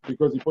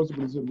 Because the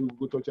possibility of you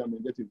go touch them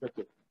and get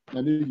infected.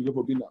 And then you go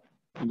for being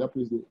in that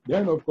place there.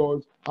 Then of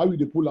course, how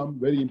you pull them,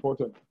 very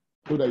important.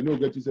 so that you don't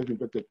get yourself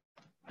infected.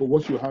 But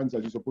wash your hands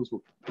as you're supposed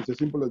to. It's as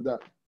simple as that.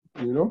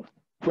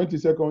 20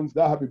 seconds,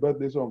 that happy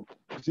birthday song.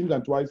 Sing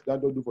that twice,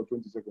 that don't do for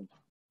 20 seconds.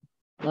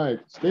 Right,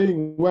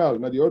 staying well.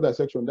 Now the other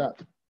section, that.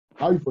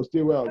 How you for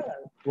stay well?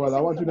 Well,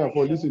 I want you now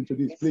for listen to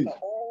this, please. For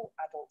all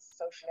adults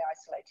socially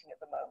isolating at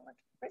the moment,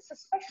 but it's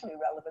especially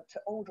relevant to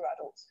older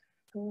adults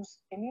whose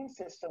immune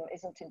system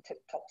isn't in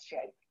tip-top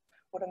shape.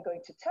 What I'm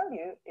going to tell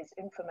you is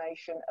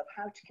information of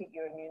how to keep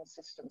your immune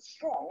system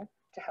strong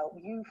to help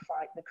you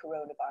fight the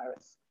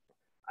coronavirus.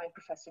 I'm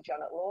Professor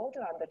Janet Lord,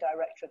 and I'm the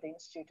Director of the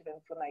Institute of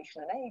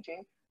Inflammation and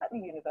Aging at the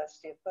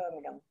University of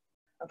Birmingham.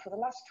 And for the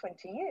last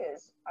 20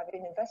 years, I've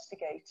been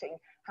investigating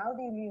how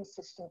the immune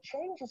system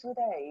changes with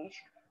age,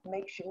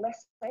 makes you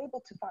less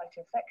able to fight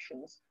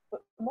infections,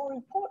 but more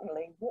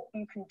importantly, what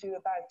you can do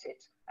about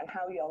it and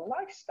how your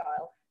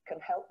lifestyle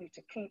can help you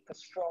to keep a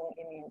strong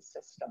immune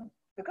system.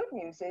 The good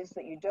news is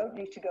that you don't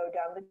need to go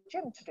down the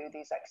gym to do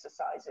these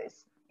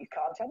exercises. You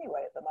can't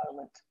anyway at the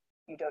moment.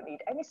 You don't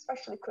need any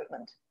special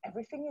equipment.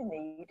 Everything you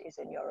need is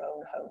in your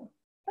own home.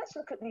 Let's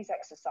look at these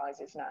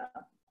exercises now.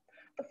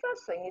 The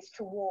first thing is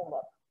to warm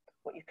up.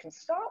 What you can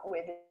start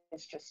with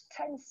is just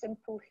 10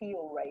 simple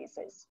heel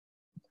raises.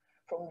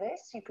 From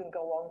this, you can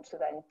go on to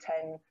then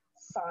 10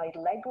 side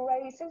leg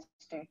raises.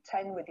 Do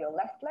 10 with your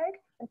left leg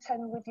and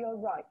 10 with your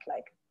right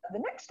leg. The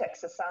next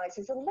exercise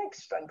is a leg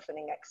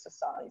strengthening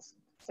exercise.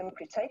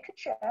 Simply take a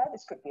chair,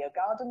 this could be a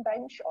garden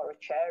bench or a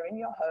chair in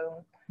your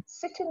home,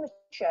 sit in the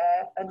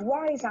chair and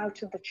rise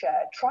out of the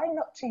chair. Try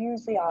not to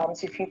use the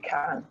arms if you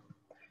can.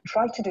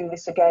 Try to do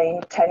this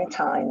again 10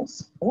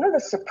 times. One of the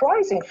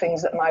surprising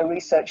things that my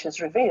research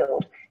has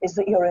revealed is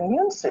that your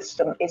immune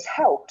system is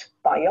helped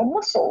by your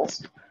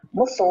muscles.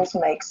 Muscles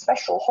make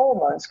special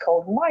hormones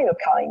called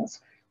myokines,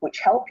 which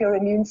help your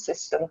immune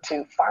system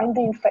to find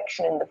the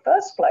infection in the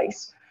first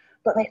place,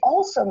 but they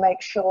also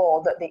make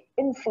sure that the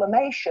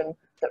inflammation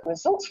that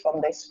results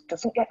from this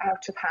doesn't get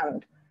out of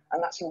hand.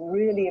 And that's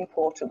really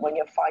important when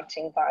you're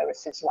fighting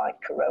viruses like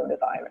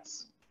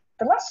coronavirus.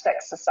 The last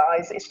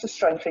exercise is to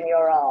strengthen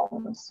your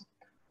arms.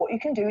 What you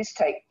can do is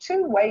take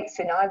 2 weights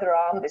in either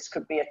arm. This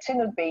could be a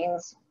tin of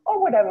beans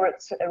or whatever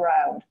it's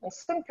around, and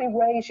simply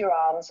raise your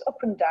arms up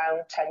and down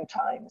 10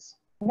 times.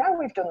 Now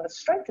we've done the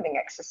strengthening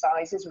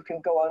exercises, we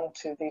can go on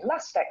to the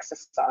last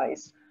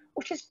exercise,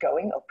 which is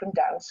going up and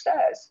down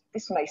stairs.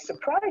 This may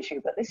surprise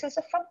you, but this is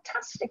a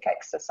fantastic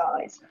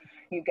exercise.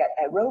 You get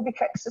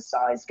aerobic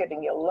exercise,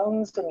 getting your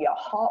lungs and your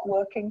heart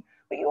working,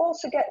 but you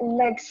also get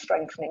leg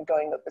strengthening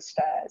going up the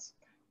stairs.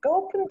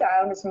 Go up and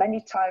down as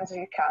many times as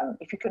you can.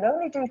 If you can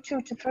only do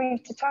 2 to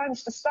 3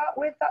 times to start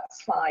with,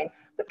 that's fine,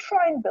 but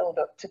try and build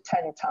up to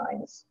 10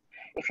 times.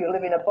 If you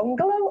live in a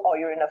bungalow or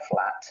you're in a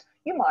flat,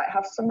 you might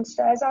have some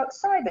stairs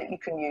outside that you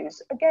can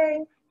use.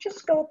 Again,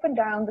 just go up and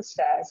down the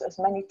stairs as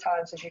many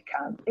times as you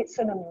can. It's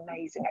an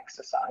amazing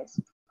exercise.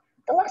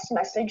 The last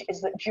message is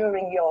that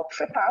during your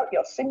trip out,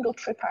 your single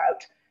trip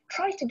out,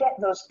 try to get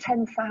those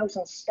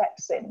 10,000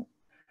 steps in.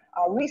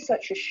 Our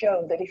research has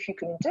shown that if you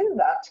can do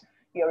that,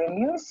 your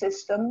immune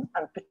system,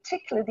 and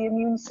particularly the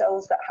immune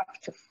cells that have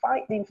to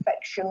fight the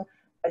infection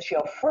as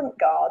your front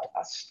guard,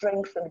 are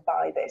strengthened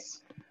by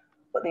this.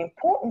 But the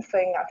important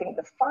thing, I think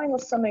the final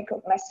summing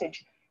up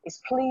message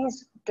is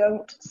please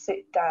don't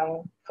sit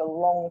down for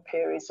long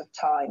periods of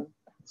time.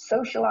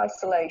 Social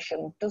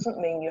isolation doesn't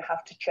mean you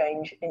have to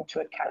change into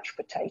a couch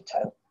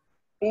potato.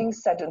 Being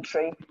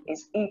sedentary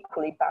is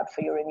equally bad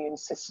for your immune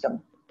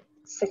system.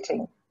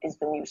 Sitting is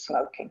the new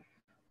smoking.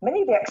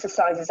 Many of the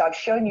exercises I've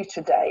shown you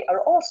today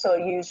are also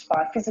used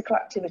by physical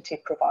activity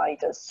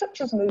providers,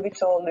 such as Move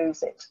It or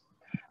Lose It.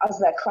 As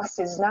their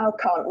classes now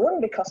can't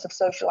run because of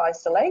social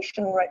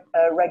isolation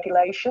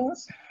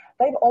regulations,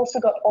 they've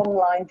also got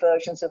online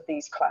versions of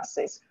these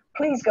classes.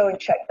 Please go and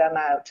check them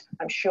out.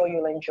 I'm sure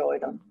you'll enjoy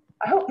them.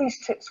 I hope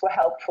these tips were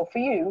helpful for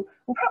you,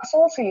 and perhaps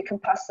also you can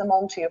pass them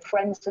on to your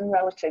friends and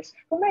relatives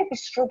who may be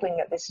struggling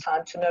at this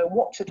time to know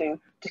what to do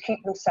to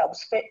keep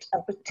themselves fit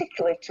and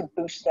particularly to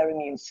boost their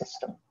immune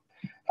system.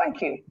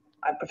 Thank you.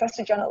 I'm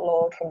Professor Janet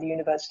Lord from the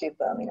University of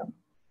Birmingham.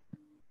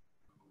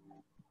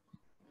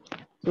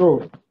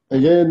 So,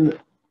 again,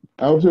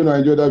 I hope you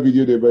enjoyed that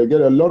video there, but I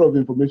get a lot of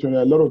information,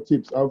 a lot of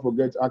tips how to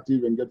get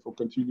active and get for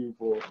continue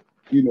for,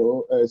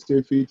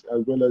 stay fit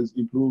as well as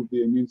improve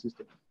the immune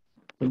system.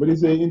 Somebody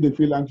saying they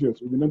feel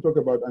anxious. We did not talk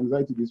about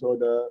anxiety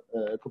disorder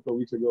a couple of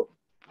weeks ago.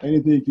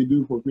 Anything you can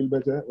do for feel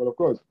better? Well, of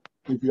course,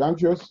 if you're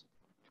anxious,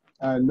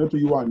 and not to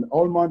you one,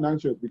 all man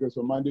anxious because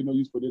some man they no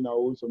use for them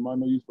now, some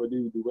man no use for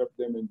them, they web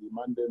them and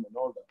demand them and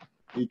all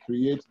that. It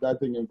creates that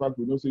thing. In fact,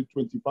 we know say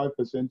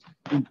 25%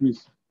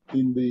 increase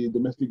in the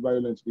domestic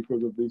violence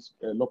because of this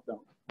lockdown,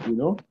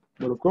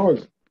 But of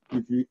course,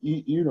 if you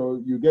eat,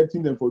 you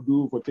getting them for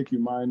take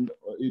your mind,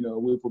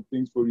 away from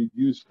things for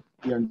reduce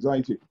the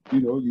anxiety.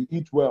 You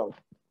eat well.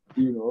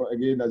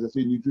 Again, as I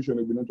say, nutrition,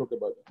 we don't talk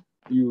about that.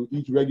 You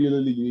eat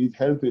regularly, you eat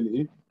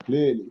healthily,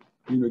 clearly,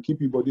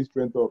 keep your body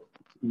strength up,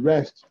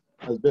 rest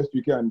as best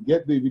you can,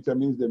 get the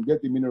vitamins, them,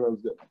 get the minerals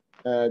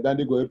there. Then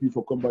they go help you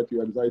for combat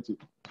your anxiety.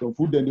 Some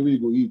food then the way you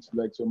go eat,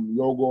 like some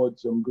yogurt,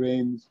 some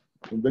grains,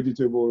 some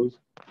vegetables,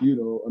 you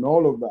know, and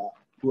all of that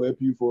will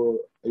help you for,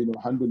 you know,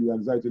 handle your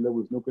anxiety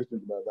levels. No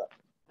questions about that.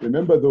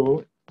 Remember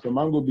though, some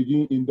man go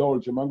begin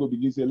indulge, some man go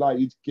begin say, like,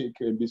 eat cake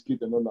and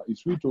biscuit and all that.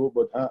 It's sweet,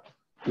 but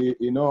it's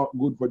not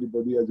good for the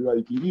body as well.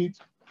 You can eat,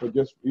 but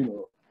just, you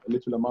know, a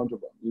little amount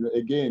of them. You know,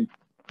 again,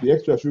 the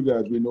extra sugar,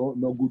 as we know,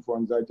 not good for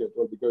anxiety at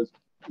all, because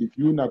if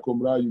you na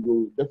Kamara, you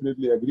will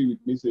definitely agree with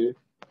me, say,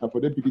 and for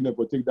them picking up,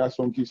 take that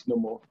sun kiss no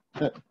more.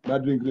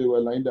 That drink really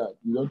well like that.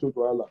 You don't talk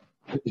to Allah.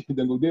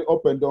 Then go they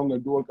up and down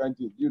and do all kinds of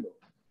things, you know.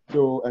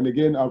 So, and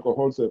again,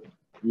 alcohol self.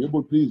 Be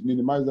able, please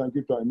minimize and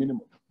keep to a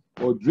minimum.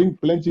 Or drink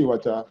plenty of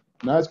water,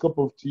 nice cup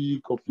of tea,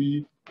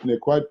 coffee in a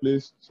quiet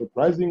place.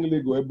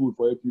 Surprisingly, go able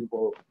for help you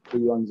for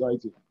your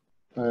anxiety.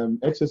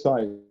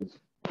 Exercise,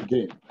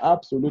 again,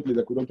 absolutely,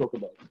 that we don't talk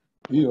about.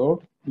 You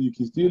know, you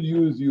can still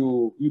use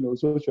your, you know,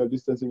 social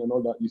distancing and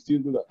all that. You still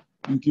do that.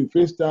 You can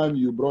FaceTime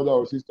your brother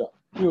or sister.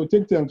 You know,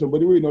 take time.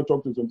 Somebody will not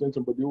talk to, sometimes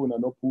somebody will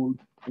not pull,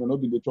 you know,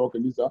 not be the talk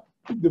and this, that.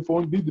 Pick the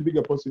phone, be the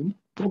bigger person,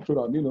 talk to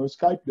them, you know,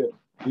 Skype them.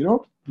 You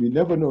know, you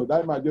never know.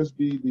 That might just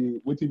be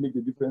the way to make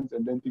the difference,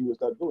 and then things will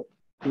start going.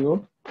 You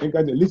know, and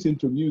kind of listen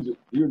to music,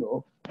 you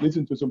know,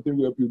 listen to something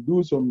where you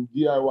do some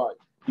DIY,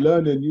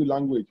 learn a new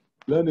language,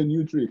 learn a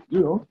new trick,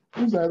 you know,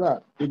 things like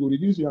that. It will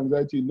reduce your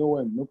anxiety, no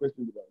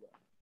questions about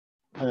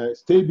that.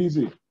 Stay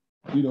busy,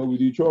 you know, with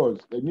your chores.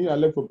 Like me, I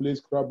left for play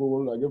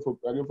Scrabble, I get for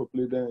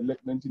play then, like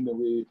mention the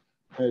way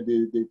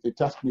they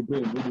task me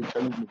brain, they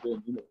challenge me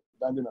brain, you know,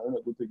 standing around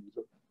a good thing.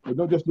 So, but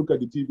don't just look at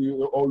the TV,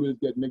 you always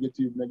get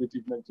negative.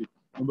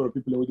 Number of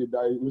people who they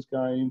die, who's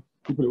kind,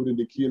 people who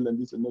they kill and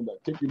this and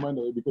that. Take your mind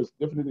away, because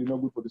definitely not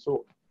good for the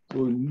soul. So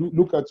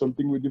look at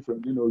something way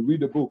different, you know,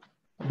 read a book,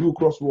 do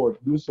crossword,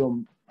 do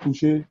some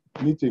crochet,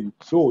 knitting,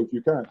 sew if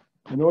you can.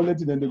 And all that,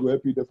 then they will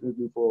help you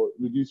definitely for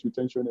reduce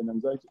retention and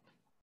anxiety.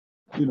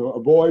 You know,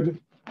 avoid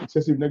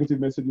excessive negative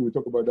messaging. We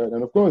talk about that.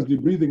 And of course, the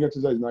breathing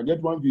exercise. Now, I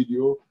get one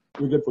video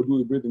we get for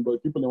doing breathing,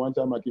 but people in one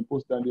time I can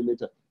post down there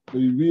later. So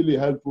it's really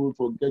helpful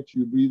for get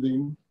you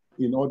breathing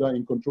in order,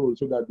 in control,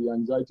 so that the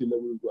anxiety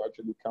levels will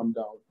actually come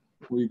down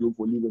when you go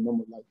for live a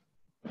normal life.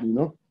 You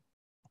know?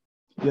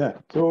 Yeah.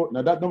 So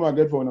now that number I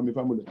get for my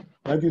family.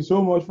 Thank you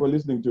so much for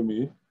listening to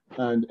me.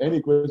 And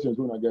any questions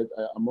when I get,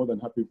 I'm more than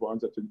happy for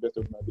answer to the best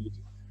of my ability.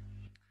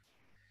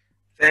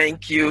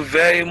 Thank you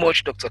very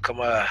much, Dr.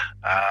 Kamara.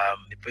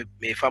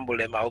 My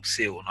family, I hope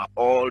say we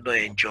all don't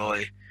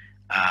enjoy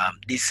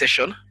this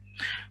session.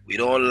 We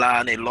don't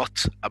learn a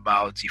lot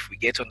about if we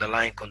get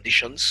underlying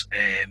conditions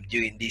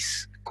during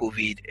this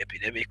COVID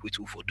epidemic, which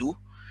we will do.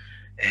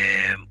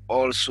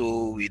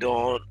 Also, we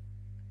don't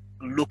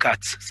look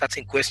at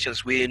certain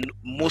questions when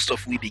most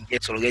of we been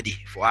get already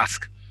for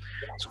ask.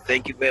 So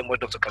thank you very much,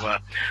 Dr.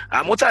 Kamara.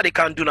 What they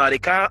can do now, they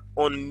can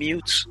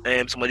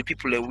unmute some of the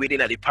people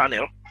waiting at the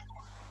panel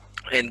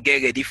and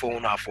get ready for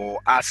una for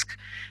ask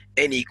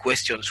any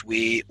questions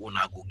we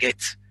una go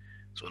get.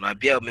 So now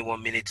bear with me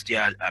 1 minute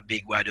there, a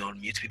big word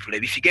on mute people.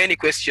 If you get any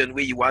question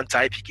where you want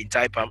type, you can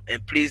type them,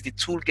 and please the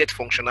tool get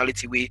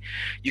functionality where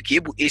you can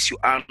able ace your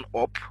hand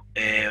up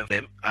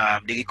the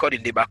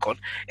recording the back on.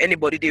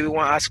 Anybody they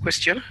want to ask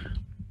question?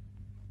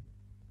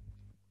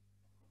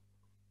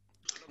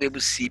 Be able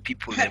to see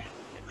people them.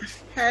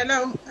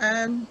 Hello.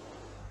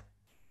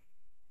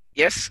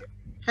 Yes.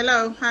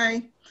 Hello.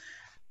 Hi.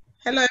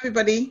 Hello,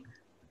 everybody.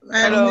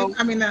 Hello.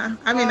 I'm in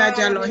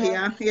Jalo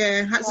here.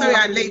 Yeah. Sorry,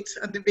 I'm late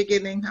at the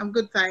beginning. I'm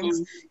good,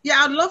 thanks.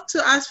 Yeah, I'd love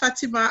to ask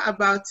Fatima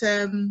about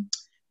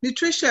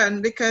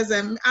nutrition, because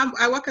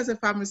I work as a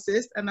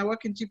pharmacist and I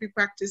work in GP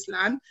practice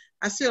land.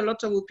 I see a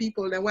lot of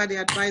people that where they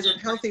advise on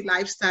healthy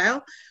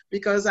lifestyle,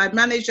 because I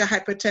manage their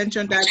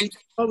hypertension, diabetes,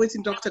 always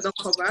in doctor don't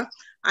cover.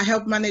 I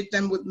help manage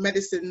them with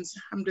medicines,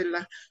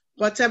 alhamdulillah.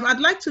 But I'd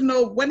like to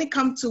know, when it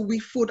comes to we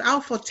food, how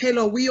for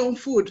tailor we own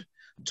food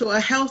to a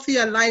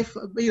healthier life,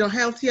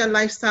 healthier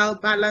lifestyle,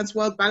 balance,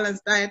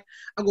 well-balanced diet.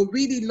 I would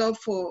really love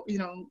for,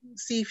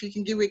 see if you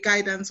can give me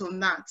guidance on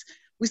that.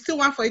 We still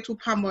want for it to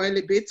palm oil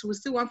a bit. We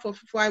still want for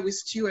fry with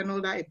stew and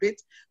all that a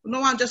bit. We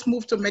don't want to just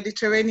move to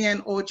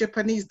Mediterranean or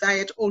Japanese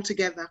diet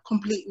altogether,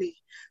 completely.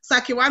 So I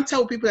can want to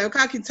tell people, like,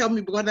 I can tell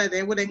me brother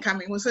they wouldn't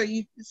come in. So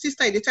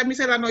sister, they tell me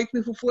say I don't eat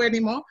me fufu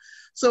anymore.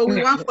 So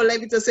we want for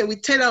Levi to say we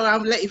tailor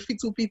around, let it fit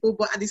to people,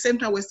 but at the same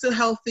time we're still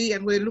healthy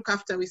and we look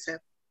after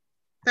ourselves.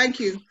 Thank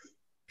you.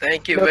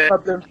 Thank you. No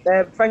problem.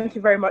 Thank you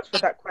very much for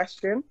that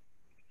question.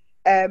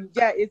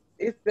 Yeah,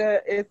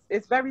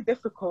 it's very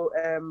difficult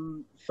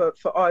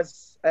for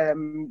us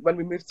when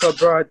we move to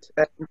abroad,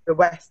 the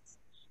West,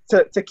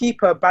 to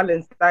keep a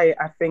balanced diet.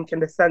 I think in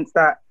the sense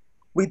that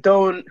we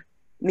don't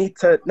need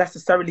to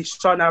necessarily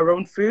shun our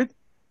own food,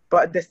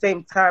 but at the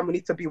same time we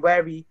need to be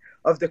wary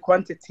of the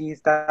quantities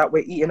that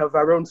we're eating of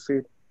our own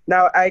food.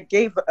 Now, I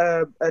gave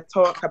a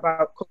talk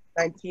about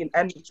COVID-19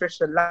 and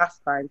nutrition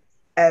last time.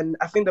 And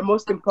I think the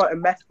most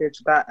important message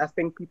that I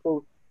think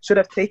people should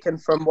have taken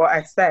from what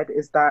I said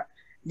is that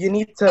you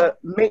need to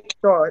make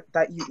sure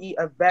that you eat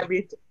a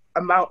varied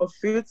amount of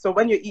food. So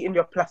when you're eating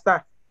your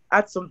plastic,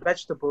 add some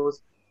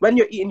vegetables. When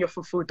you're eating your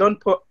fufu,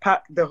 don't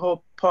pack the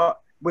whole pot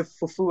with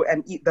fufu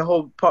and eat the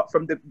whole pot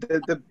from the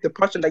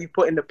portion that you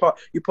put in the pot,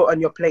 you put on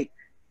your plate.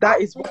 That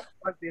is what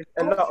causes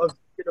a lot of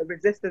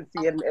resistance.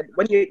 And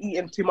when you're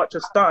eating too much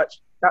of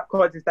starch, that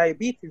causes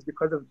diabetes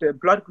because of the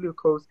blood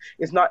glucose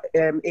is not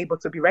able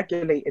to be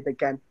regulated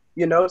again.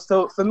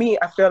 So for me,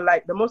 I feel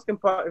like the most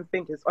important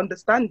thing is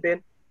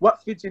understanding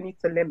what foods you need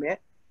to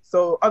limit.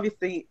 So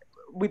obviously,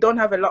 we don't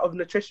have a lot of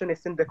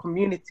nutritionists in the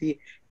community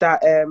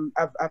that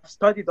I've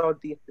studied all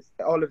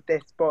of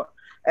this, but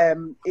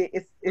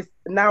it's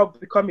now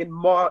becoming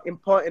more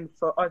important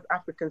for us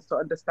Africans to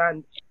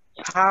understand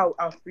how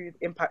our food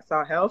impacts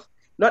our health.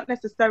 Not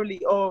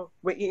necessarily, oh,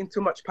 we're eating too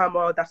much palm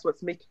oil, that's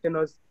what's making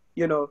us,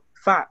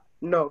 fat.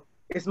 No,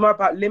 it's more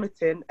about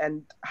limiting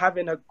and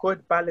having a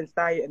good balanced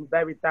diet and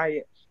varied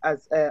diet,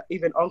 as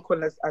even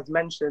Uncle has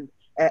mentioned.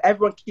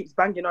 Everyone keeps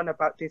banging on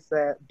about this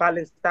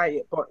balanced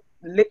diet, but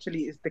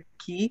literally is the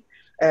key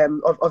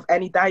of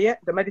any diet.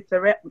 The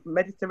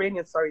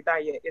Mediterranean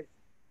diet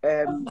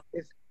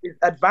is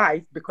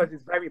advised because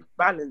it's very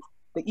balanced.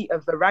 They eat a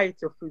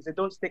variety of foods. They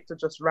don't stick to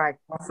just rice.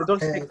 They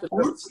don't stick to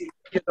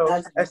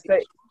just, a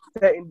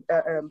certain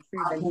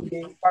food and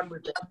get fun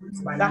with it.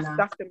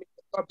 That's the main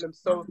problem.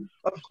 So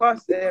of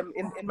course,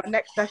 in my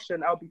next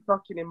session, I'll be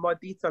talking in more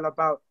detail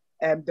about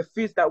the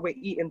foods that we're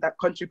eating that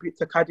contribute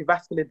to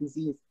cardiovascular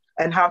disease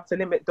and how to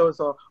limit those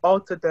or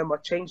alter them or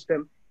change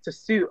them to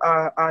suit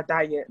our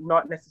diet,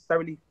 not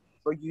necessarily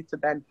for you to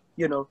then,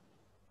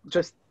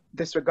 just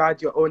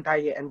disregard your own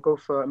diet and go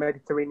for a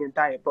Mediterranean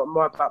diet, but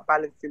more about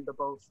balancing the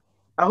both.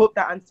 I hope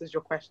that answers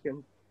your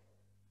question.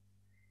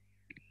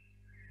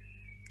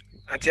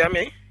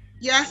 Atiame?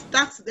 Yes,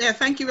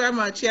 thank you very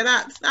much. Yeah,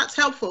 that's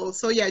helpful.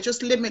 So yeah,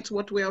 just limit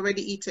what we're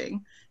already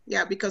eating.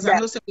 Yeah, because I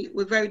know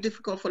we're very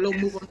difficult for low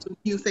move on to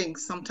new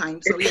things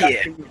sometimes. So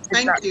yeah,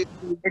 thank you.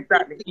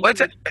 Exactly.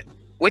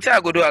 What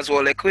I go do as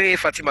well, like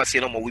Fatima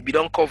said, we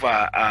don't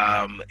cover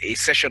a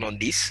session on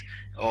this,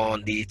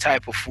 on the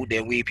type of food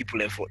and way people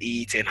for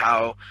eat and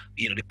how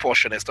the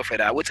portion and stuff like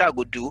that. What I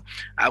go do,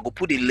 I go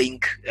put the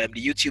link, the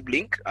YouTube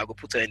link. I go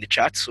put it in the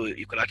chat so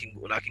I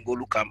can go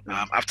look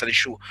after the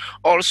show.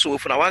 Also,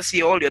 if I want to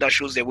see all the other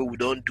shows that we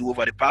don't do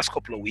over the past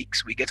couple of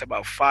weeks, we get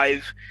about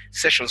 5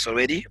 sessions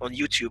already on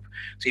YouTube.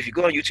 So if you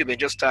go on YouTube and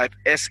just type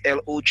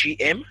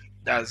SLOGM,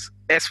 that's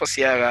S for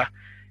Sierra,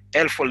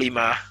 L for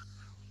Lima,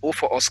 O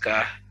for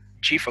Oscar,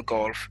 G for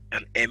Golf,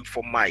 and M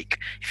for Mike.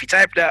 If you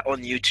type that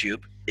on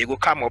YouTube, it will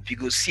come up. You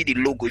go see the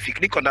logo. If you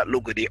click on that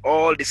logo,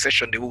 all the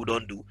session that we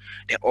don't do,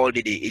 they're all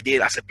the day. It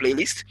did as a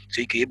playlist,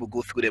 so you can able to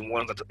go through them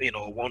one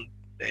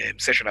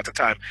session at a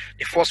time.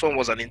 The first one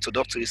was an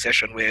introductory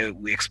session where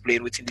we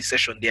explain within the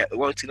session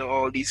what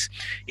all these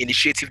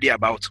initiative they're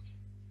about.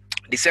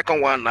 The second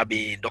one will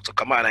be Dr.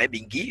 Kamara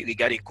Ebingi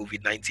regarding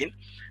COVID-19.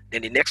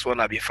 Then the next one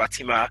will be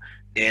Fatima.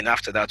 Then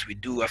after that, we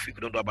do, I think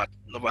we don't know about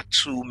number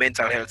 2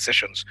 mental health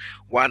sessions.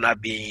 One will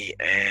be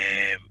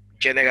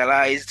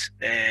generalized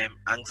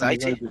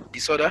anxiety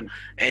disorder,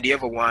 and the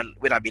other one,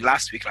 will be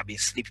last week, will be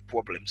sleep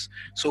problems.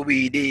 So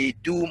they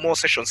do more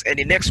sessions, and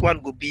the next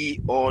one will be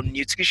on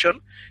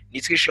nutrition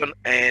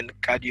and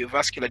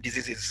cardiovascular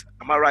diseases.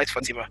 Am I right,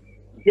 Fatima?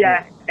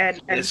 Yeah, and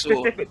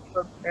specific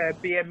for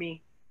BME.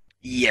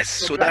 Yes,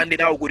 so then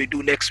I'll go to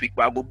do next week,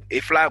 but a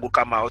flag will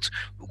come out,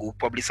 we'll go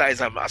publicize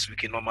them as we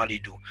can normally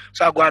do.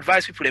 So I'll go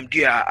advise people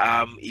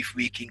if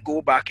we can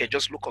go back and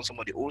just look on some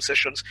of the old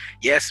sessions.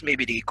 Yes,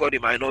 maybe the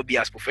recording might not be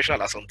as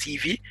professional as on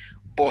TV,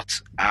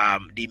 but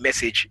the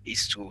message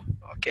is true.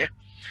 Okay.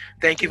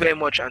 Thank you very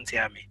much, Auntie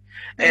Ami.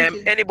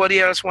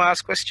 Anybody else want to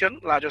ask question?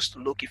 I'll just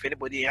look if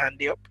anybody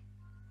handy up.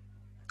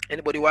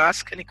 Anybody want to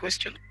ask any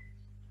question?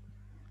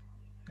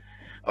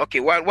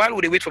 Okay, while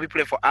we wait for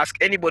people to ask,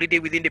 anybody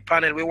there within the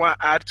panel we want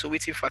to add to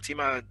waiting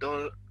Fatima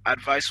don't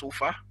advise so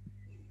far?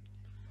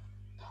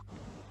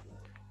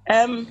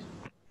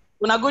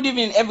 Good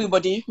evening,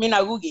 everybody. Mina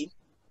Rugi.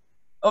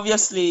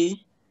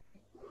 Obviously,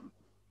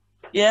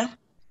 yeah?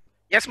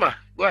 Yes, ma.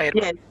 Go ahead.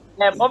 Yes.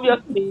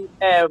 Obviously,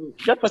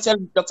 just for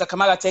telling Dr.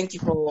 Kamara, thank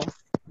you for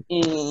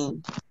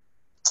in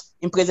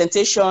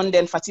presentation,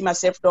 then Fatima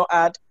self don't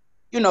add.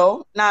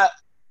 Now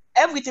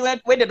everything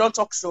where they don't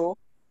talk so,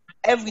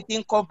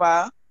 everything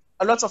cover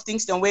a lot of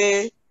things then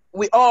where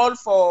we all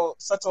for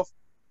sort of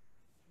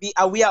be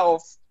aware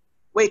of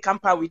where it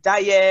compare with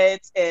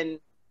diet and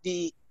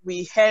we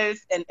health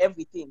and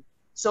everything.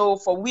 So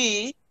for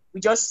they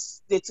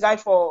try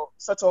for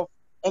sort of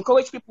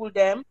encourage people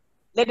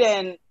let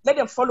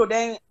them follow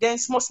then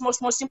small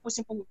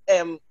simple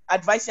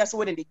advice so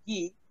when they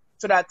give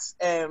so that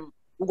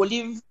we will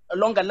live a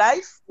longer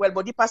life. Well,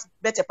 Bɔdi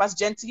Bεttεh pass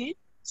Gentri.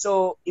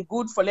 So it's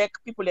good for like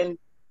people and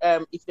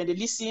if they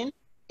listen.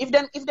 If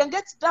they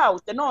get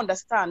doubt, they don't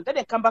understand, then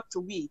they come back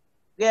to we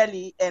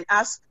really and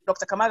ask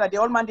Dr. Kamara the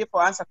whole Monday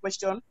for answer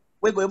question.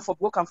 We're going for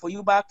broken for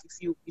you back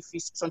if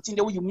it's something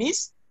that you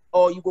miss,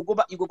 or you go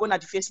back, you go on the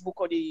Facebook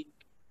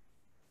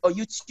or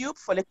YouTube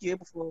for let you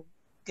able to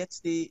get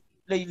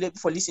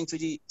for listening to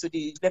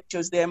the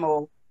lectures them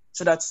or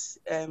so that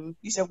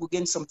yourself will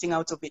gain something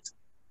out of it.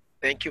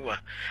 Thank you, ma.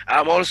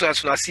 Also, as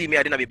soon as see me,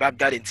 I didn't be back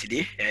garden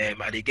today. And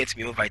they get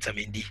me on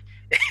vitamin D.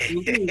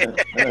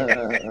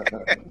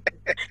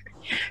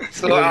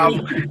 So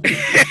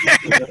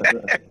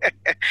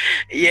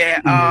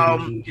yeah,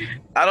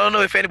 I don't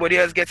know if anybody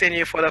else gets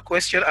any further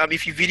question.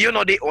 If you video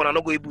not the on, I'm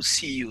not going to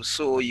see you,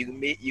 so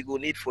you go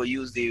need for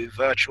use the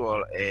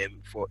virtual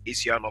for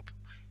ACR up.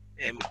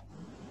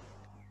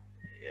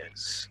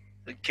 Yes.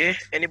 Okay.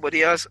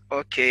 Anybody else?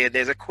 Okay.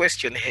 There's a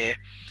question here.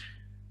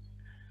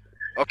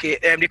 Okay.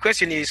 The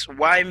question is,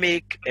 why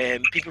make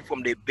people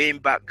from the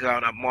BAME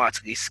background are more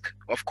at risk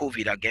of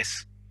COVID? I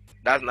guess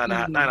that's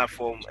Nana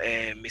from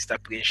Mr.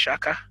 Prince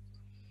Shaka.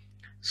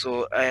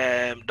 So,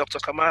 Dr.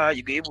 Kamara,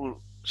 you be able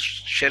to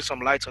shed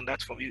some light on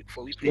that for me,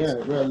 please? Yeah,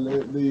 well,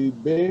 the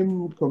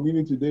BAME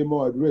community, they're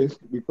more at risk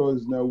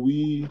because now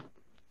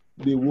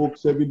they work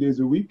 7 days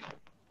a week.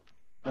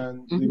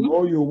 And the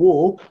more you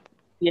work,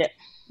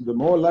 the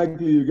more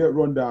likely you get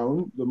run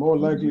down, the more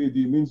likely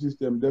the immune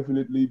system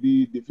definitely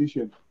be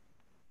deficient.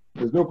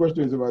 There's no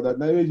questions about that.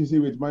 Now, you see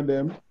with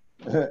them,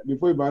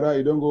 before you matter,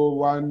 you don't go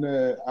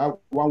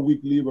 1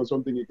 week leave or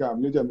something, you come. I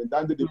mean, then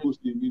they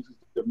boost the immune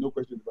system, no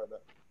questions about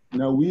that.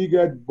 Now we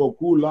get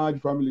beaucoup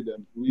large family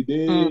them. We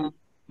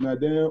now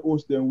then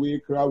host them we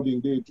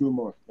crowding day too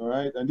much. All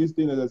right. And this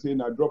thing, as I say,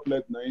 now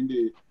droplet now in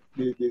the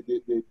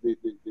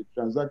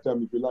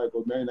transactum, if you like,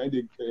 or now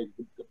they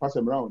pass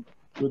them around.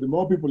 So the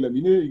more people them,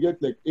 you get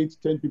like 8,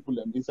 10 people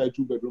them inside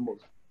 2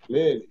 bedrooms.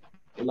 Clearly,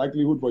 the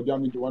likelihood for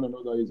jamming to one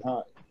another is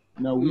high.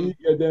 Now we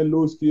get them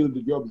low skilled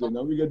jobs and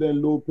now we get them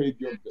low paid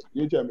jobs.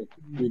 You know what I mean?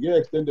 We get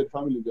extended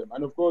family them.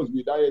 And of course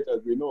we diet,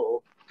 as we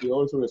know, we're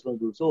also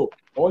responsible. So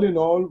all in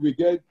all, we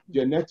get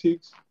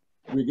genetics,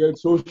 we get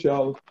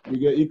social, we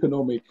get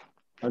economic,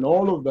 and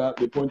all of that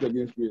they point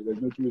against me.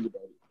 There's no truth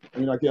about it. I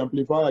mean, I can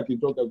amplify, I can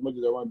talk as much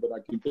as I want, but I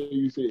can tell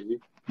you, say,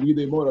 we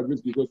the more at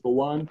risk because for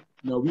one,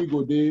 now we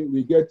go there,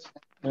 we get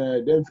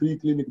them free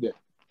clinic there.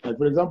 Like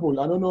for example,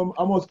 I don't know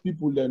how much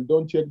people then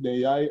don't check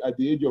their eye at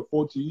the age of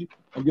 40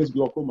 against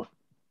glaucoma.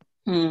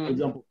 For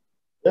example,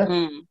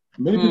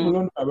 many people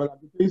don't know, but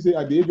they say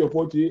at the age of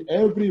 40,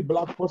 every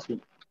black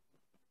person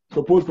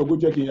supposed to go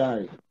check the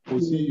eye to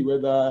see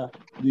whether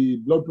the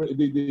blood pressure,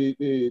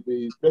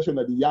 the pressure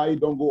that the eye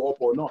don't go up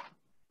or not.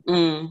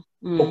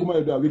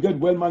 We get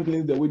well-man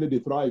clinics that we need to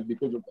thrive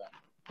because of that.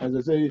 As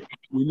I say,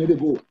 we need to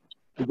go.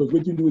 Because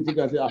what you do, think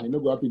I say, it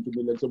not go happen to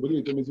me. Like somebody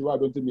will tell me, I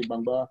don't take me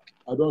bangba,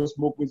 I don't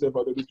smoke myself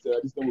out of this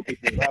thing will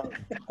take me around.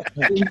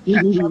 I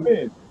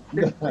mean,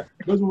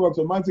 those work.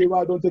 So man say,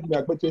 I don't take me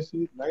a better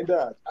shit, like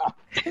that.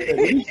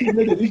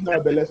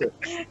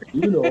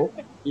 You know,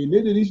 in the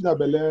additional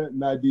belly,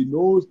 now the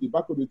nose, the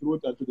back of the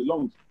throat, and to the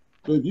lungs.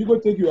 So if you go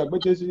take your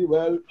better shit,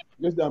 well,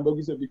 just the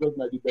hamburger said because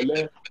now the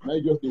belly, now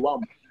just the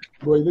worm.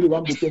 But you need the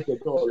worm to test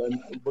at all.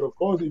 But of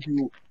course, if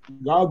you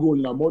gargle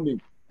in the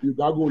morning, you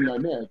gargle in the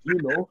night,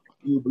 you know,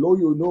 you blow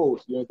your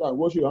nose, you understand,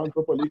 wash your hands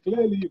properly,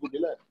 clearly you could be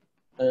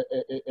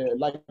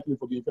likely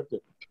for being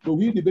infected. So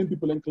we the BAME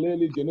people and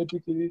clearly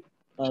genetically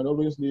and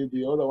obviously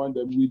the other one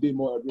that we did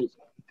more at risk.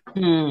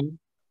 And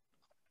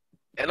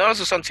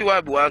also something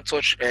I want to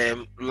touch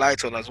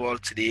light on as well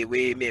today,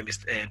 where me and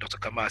Mr. Dr.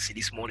 Kamara see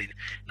this morning.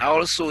 Now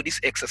also this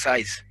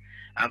exercise.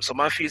 Some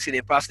man feels in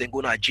the past they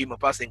go to a gym or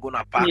past they go to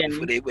a park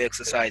before they go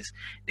exercise.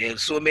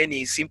 There's so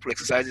many simple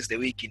exercises that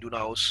we can do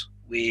now.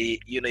 We,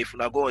 you know, if you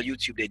now go on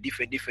YouTube, there are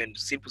different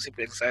simple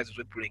exercises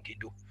we people can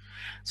do.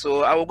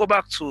 So I will go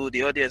back to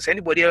the audience.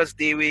 Anybody else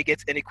they will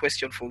get any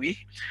question for me?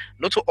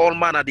 Not to all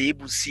man are they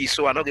able to see,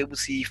 so I'm not able to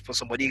see for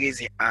somebody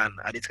raising hand.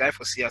 I try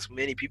for see as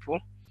many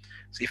people.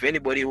 So if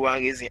anybody want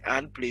to raise your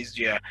hand, please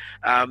do.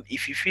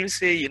 If you feel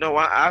say you know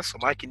want to ask, so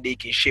they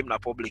can shame the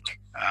public.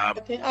 I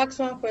can ask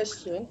one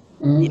question.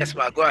 Yes,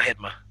 ma. Go ahead,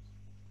 ma.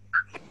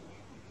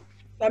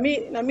 Let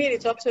me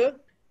talk to.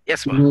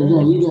 Yes, ma.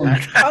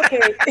 Okay.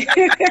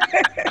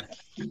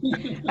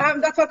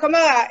 Dr.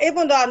 Kamara,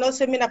 even though I'm not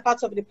saying a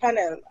part of the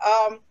panel,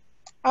 I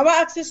want to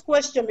ask this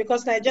question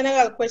because it's a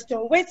general question.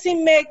 What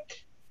to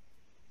make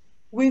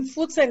with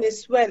foot and the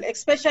swell,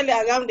 especially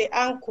around the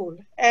ankle,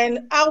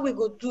 and how we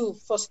go do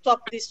for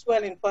stop this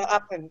swelling from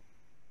happen?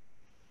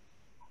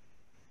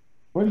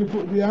 When you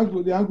put the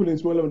ankle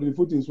is swollen, the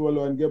foot is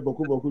swollen, and get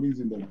boku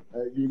reason them.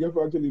 You get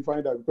to actually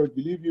find out because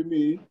believe you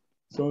me,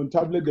 some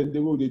tablet that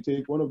they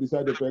take, one of the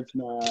side effects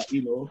now,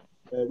 you know,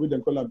 we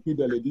then call them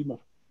pedal edema.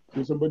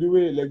 So somebody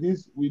way like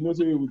this, we know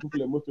say we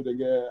people most of them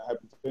get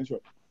hypertension,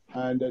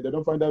 and they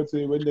don't find out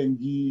say when they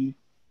give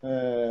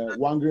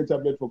 1 grain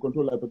tablet for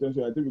control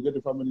hypertension. I think we get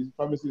the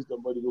pharmacist,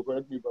 somebody will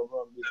correct me if I'm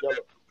wrong.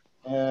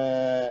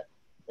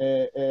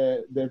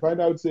 They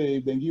find out say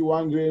if they give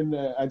 1 grain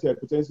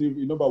antihypertensive,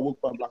 you know about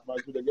work pan black man,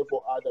 so they get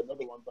for add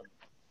another 1 pan.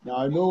 Now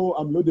I know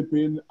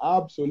amlodipine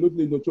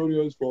absolutely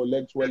notorious for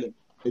leg swelling.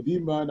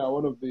 Edema are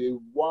one of the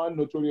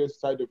notorious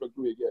side effects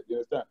we get. You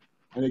understand?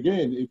 And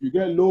again, if you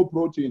get low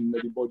protein in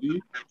the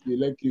body, the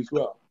leg can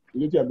swell.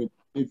 You know what I mean?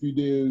 If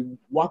you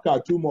work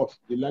out too much,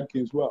 the leg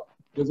can swell.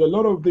 There's a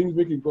lot of things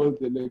we can cause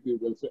the leg to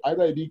swell. So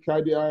either it be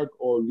cardiac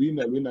or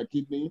renal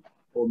kidney,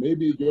 or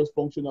maybe just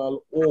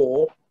functional,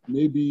 or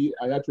maybe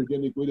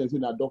iatrogenic, where they say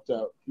a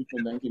doctor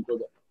treatment 19 cause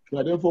that. So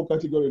I don't 4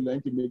 category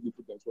 19 make the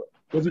foot as well.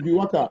 Because if you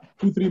walk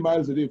 2-3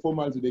 miles a day, 4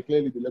 miles a day,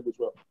 clearly the leg will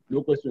swell.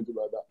 No questions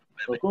about that.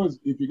 Of course,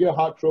 if you get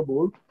heart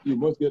trouble, you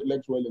must get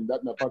leg swelling.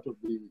 That's not part of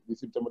the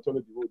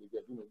symptomatology what they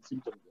get, the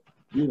symptoms.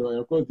 And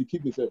of course the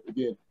kidney itself,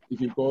 again, it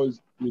can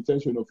cause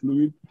retention of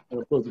fluid,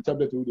 and of course the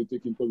tablet will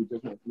take in cause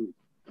retention of fluid.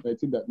 I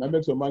think that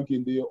makes a man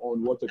can day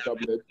on water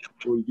tablet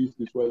will reduce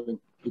the swelling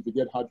if you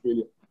get heart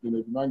failure.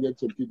 If you man get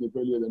some kidney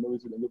failure, then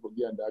obviously they go from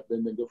there and that,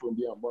 then they go from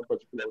there on one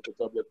particular water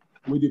tablet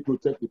where they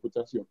protect the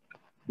potassium.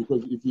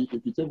 Because if you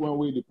take one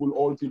way, they pull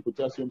all the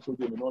potassium,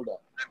 sodium, and all that,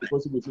 the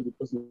possibility the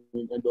person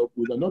will end up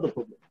with another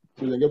problem.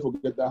 So they get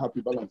forget that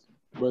happy balance.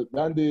 But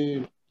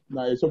then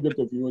now a subject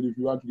of if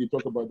you want to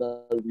talk about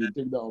that, we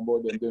take that on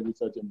board and then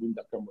research and bring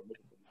that come on.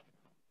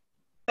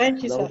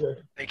 Thank you, sir.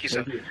 Okay? Thank you,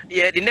 sir.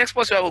 Yeah, the next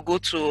person I will go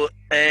to,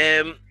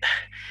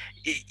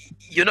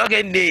 you're not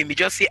getting name, you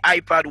just say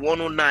iPad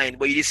 109,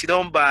 but you sit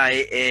down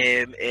by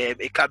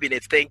a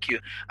cabinet. Thank you.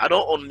 I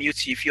don't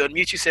unmute you. If you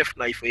unmute yourself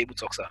now, if you're able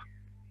to talk, sir.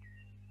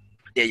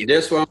 There you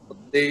Just want to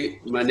say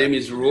my name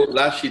is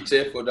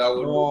Lashite for that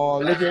one. Oh,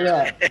 look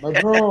at that, my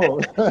bro.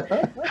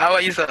 How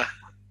are you, sir?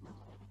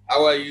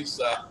 How are you,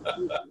 sir?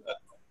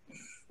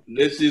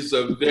 This is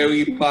a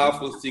very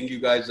powerful thing you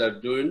guys are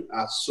doing.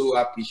 I so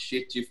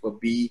appreciate you for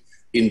being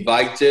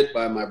invited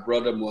by my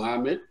brother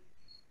Mohammed.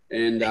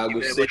 And I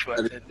will say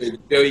that it's a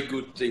very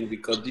good thing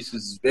because this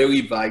is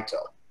very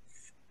vital.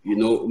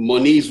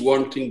 Money is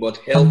one thing, but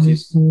health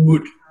is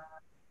good.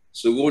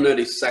 So we want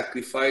to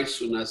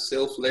sacrifice on us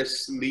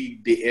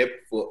selflessly the help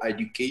for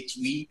educate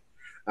we.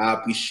 I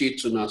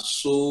appreciate on us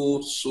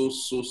so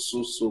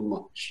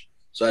much.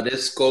 So I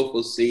just call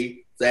for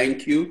say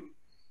thank you.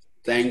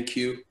 Let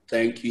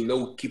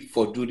we keep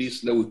for do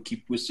this. Let we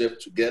keep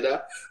ourselves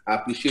together. I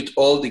appreciate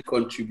all the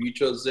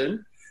contributors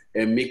then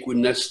and make we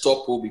not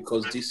stop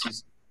because this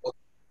is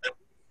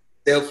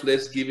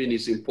selfless giving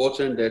is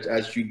important that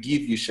as you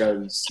give, you shall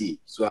receive.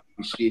 So I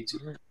appreciate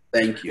it.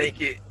 Thank you.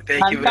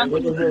 Thank you very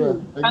much.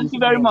 Thank you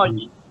very much.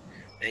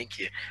 Thank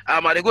you.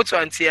 I'll go to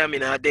Auntie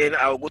Amina, then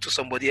I'll go to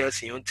somebody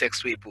else in your own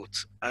text way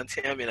put.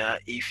 Auntie Amina,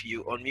 if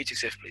you unmute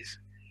yourself, please.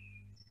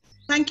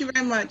 Thank you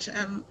very much,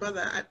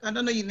 brother. I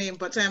don't know your name,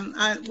 but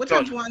what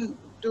I want to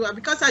do,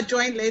 because I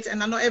joined late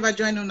and I not ever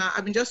joined Una,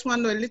 I've been just want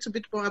to know a little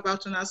bit more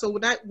about Una. So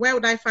where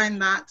would I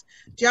find that?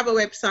 Do you have a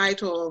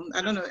website or,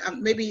 I don't know,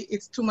 maybe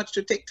it's too much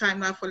to take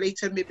time now for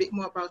later, maybe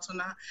more about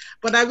Una.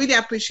 But I really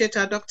appreciate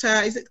our doctor.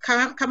 Is it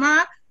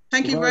Kamara?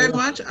 Thank you very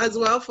much as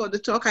well for the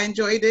talk. I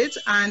enjoyed it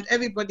and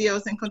everybody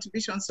else in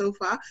contribution so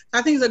far.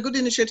 I think it's a good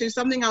initiative,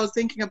 something I was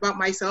thinking about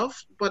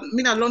myself, but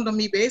me not London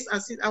me based.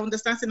 I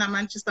understand in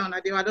Manchester and I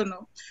don't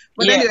know.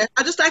 But anyway,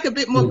 I just like a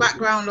bit more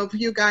background of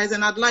you guys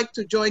and I'd like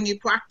to join you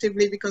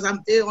proactively because I'm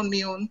there on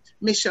my own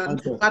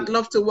mission. I'd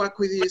love to work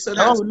with you. So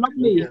that's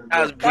lovely.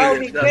 That's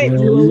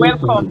brilliant. You're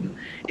welcome.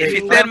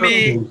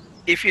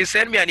 If you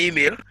send me an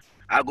email,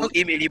 I'll go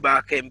email you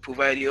back and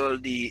provide you all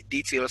the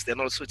details, then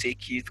also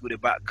take you through the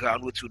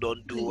background, what we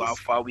don't do, how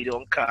far we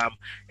don't come,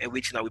 and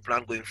which now we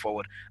plan going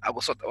forward. I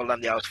will sort all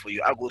that out for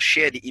you. I will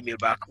share the email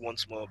back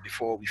once more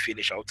before we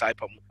finish. I'll type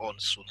them on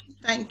soon.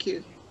 Thank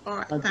you. All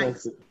right,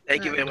 thanks.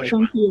 Thank you very much.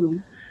 Thank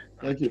you.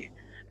 Thank you.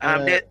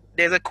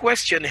 There's a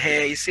question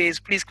here. It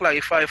says, please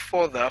clarify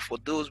further for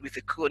those with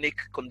a chronic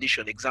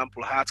condition,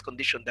 example, heart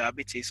condition,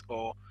 diabetes,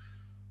 or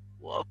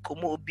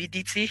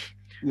comorbidity.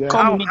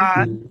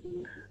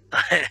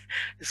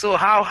 So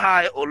how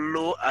high or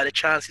low are the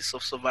chances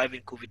of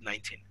surviving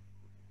COVID-19?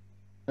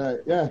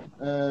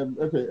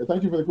 Okay,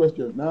 thank you for the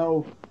question.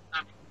 Now,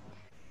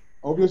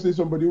 obviously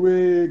somebody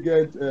will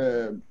get,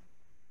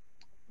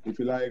 if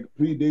you like,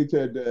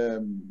 predated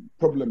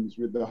problems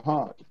with the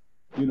heart,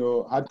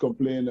 heart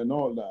complaint and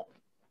all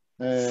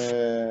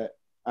that,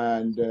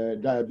 and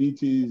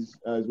diabetes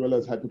as well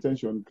as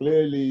hypertension.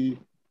 Clearly,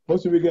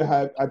 most people get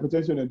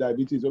hypertension and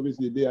diabetes,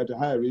 obviously they are at a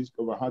higher risk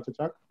of a heart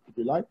attack, if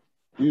you like.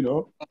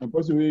 And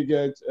possibly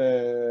get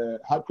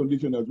heart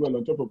condition as well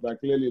on top of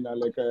that. Clearly, now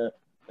like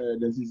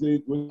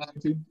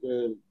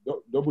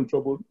double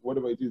trouble,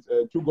 whatever it is,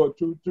 two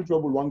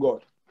trouble, one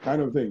God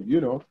kind of thing.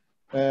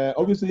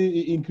 Obviously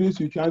it increases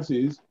your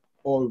chances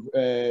of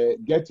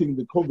getting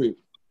the COVID.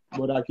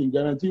 But I can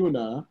guarantee you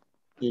now,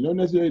 it don't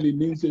necessarily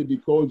means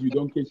because you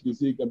don't catch the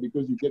sick and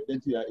because you get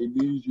NTI, it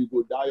means you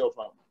go die of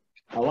them.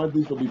 I want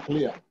this to be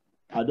clear.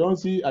 I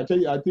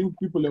think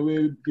people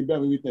can bear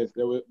witness.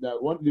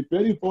 The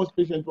very first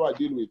patient who I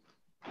deal with,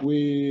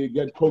 we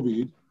get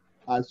COVID.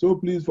 I'm so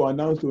pleased for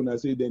announcing I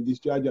say then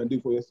discharge and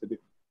day for yesterday.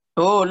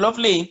 Oh,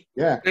 lovely.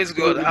 Yeah. It's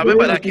good. I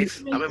remember that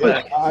case.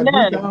 I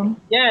admit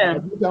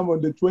him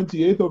on the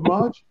 28th of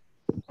March.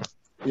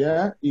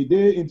 Yeah. He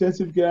did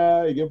intensive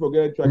care. He can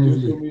forget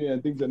tracheostomy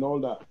and things and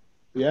all that.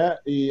 Yeah.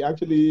 He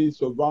actually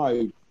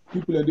survived.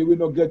 People and they will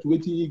not get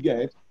what he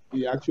get.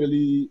 He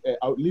actually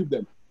outlived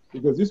them.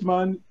 Because this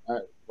man,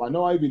 I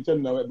know I've been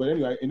telling you, but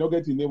anyway, I don't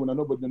get his name and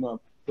nobody know him.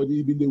 But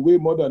he been the way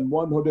more than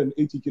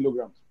 180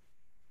 kilograms.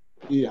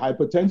 He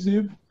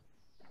hypertensive,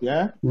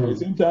 Yeah. At the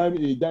same time,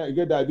 you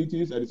get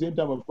diabetes. At the same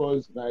time, of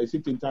course, a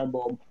sitting time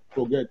bomb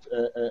to get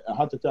a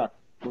heart attack.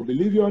 But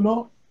believe you or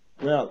not,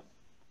 well,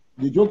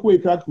 the joke he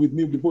cracked with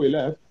me before he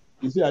left,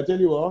 he said, "I tell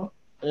you what,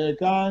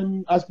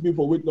 can't ask me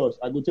for weight loss.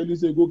 I go tell you,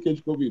 say, go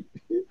catch COVID."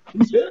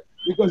 He said,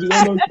 because he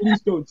don't know 3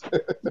 stones.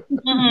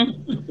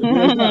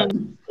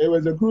 It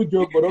was a crude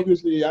joke, but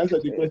obviously he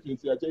answered the question.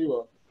 See, I tell you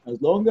what,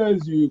 as long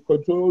as you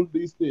control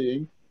this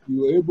thing,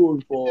 you're able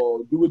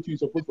to do what you're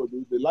supposed to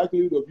do, the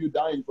likelihood of you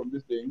dying from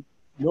this thing,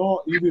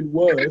 not even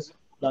worse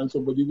than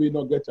somebody will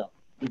not get up.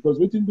 Because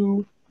what you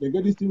do, they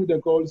get this thing they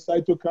call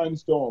cytokine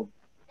storm.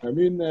 I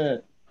mean,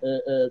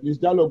 this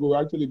dialogue will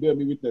actually bear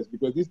me witness,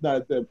 because this is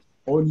not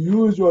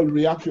unusual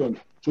reaction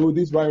to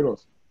this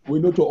virus. We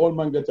know to all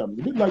man get them.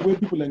 It's a bit like when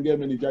people get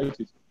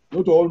meningitis.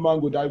 Not all man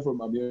will die from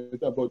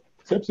it, but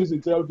sepsis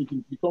itself, it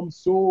can become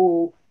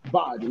so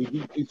bad.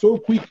 It's so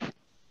quick.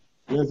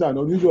 You understand?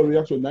 Unusual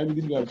reaction,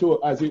 90 days. So,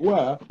 as it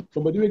were,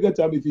 somebody will get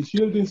them. If he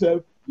shields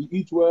himself, he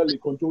eats well, he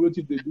controls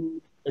it, they do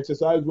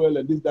exercise well,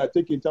 and this, that,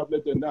 taking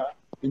tablet and that,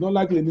 it's not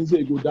likely means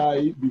he will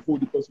die before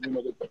the person will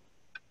not get them.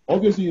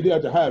 Obviously, you're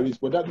at a higher risk,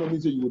 but that don't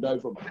mean you will die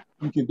from it.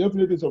 You can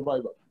definitely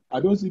survive it. I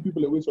don't see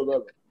people away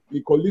survive it.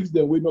 The colleagues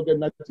then will not get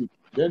negative.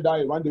 Then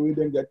die, one day we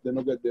then get, they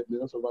not get, they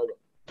not survive it.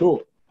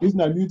 So, this is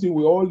a new thing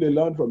we all they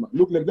learn from.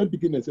 Look like them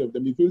picking themselves.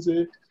 Them if you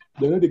say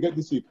they know they get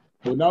this sick,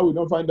 but now we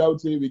don't find out.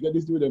 Say we get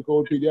this thing they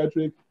call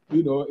pediatric,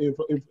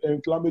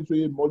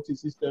 inflammatory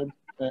multi-system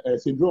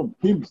syndrome.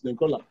 PIMS they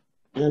call them.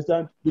 You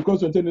understand?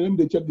 Because on them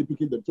they check the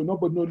picking them. So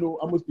nobody know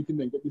how much picking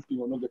them get this thing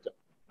or not get them.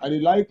 And they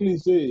likely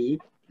say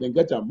they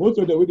get them. Most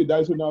of the way they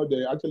die so now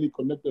they actually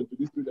connected to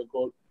this thing they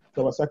call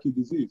Kawasaki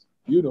disease.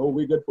 You know,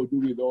 we get for do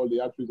with all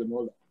the arteries and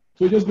all that.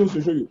 So just goes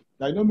to show you.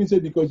 I don't mean say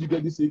because you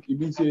get this sick, it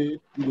means say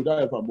you will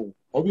die from more.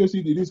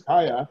 Obviously, the risk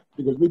higher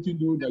because what you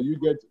do that you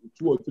get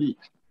 2 or 3.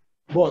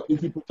 But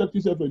if you protect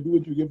yourself and do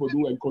what you get for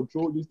do and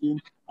control this thing,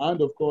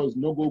 and of course,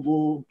 no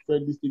go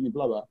fed this thing in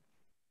blah blah,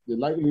 the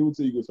likelihood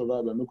say you will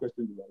survive, and no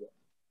question about that.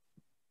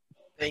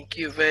 Thank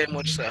you very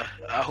much, sir.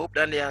 I hope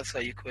that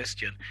answer your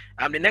question.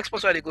 The next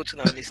person I go to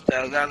now is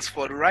Mr.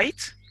 Ransford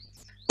Wright.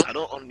 I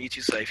don't unmute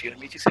you, sir. If you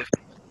unmute yourself.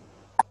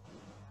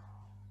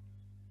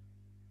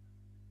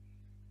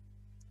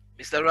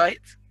 Mr. Wright,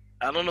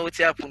 I don't know what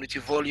happened with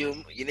your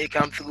volume. You need to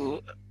come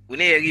through. We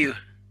need to hear you.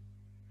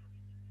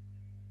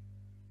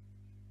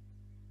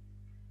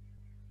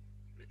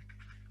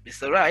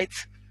 Mr. Wright,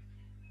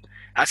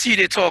 I see you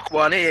they talk, but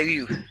I don't hear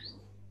you.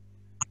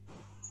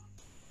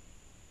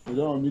 You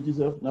don't unmute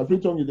yourself. Now, free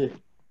tongue you there.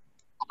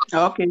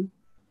 Okay.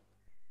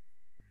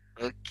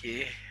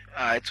 Okay.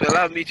 All right. Well,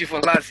 I'll meet you for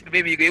last.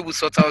 Maybe you're able to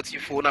sort out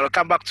your phone. I'll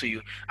come back to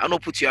you. I'll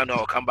not put you on.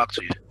 I'll come back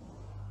to you.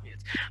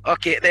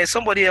 Okay, there's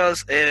somebody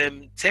else,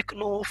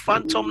 Techno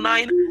Phantom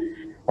 9.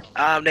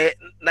 The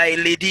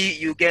lady,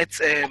 you get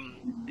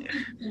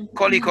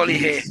Collie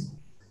here.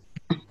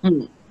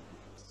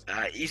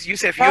 Is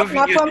Yusuf your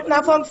video?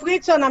 Now from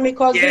Freetown, I'm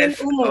cousin.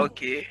 Yes,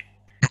 okay.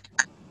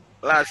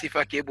 Let's see if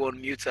I can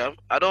unmute him.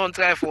 I don't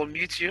try to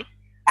unmute you.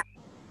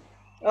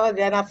 Oh,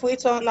 then na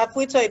Freetown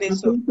it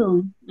is so.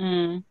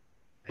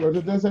 So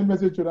just send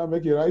message to them,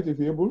 make it right if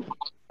you're able.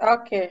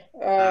 Okay.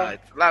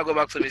 Alright, let's go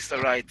back to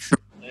Mr. Wright.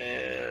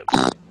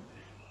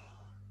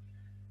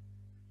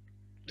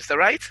 Mr.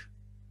 Wright?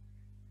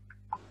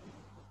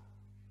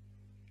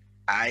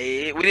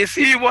 We didn't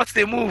see you watch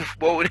the move,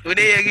 but we didn't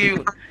hear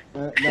you.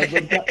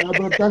 Na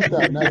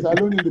broadcaster, na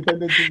Salon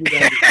Independent TV.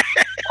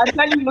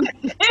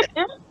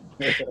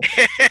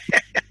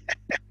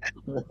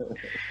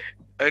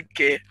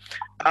 Okay.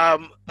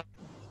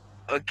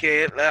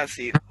 Okay, let's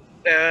see.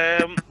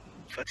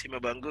 Fatima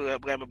Bangura,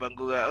 Brahma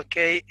Bangura.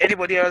 Okay.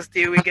 Anybody else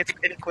there? We get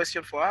any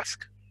question for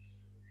ask?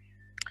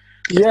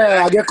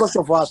 Yeah, I get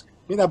question for ask.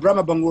 Me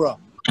Brahma Bangura.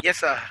 Yes,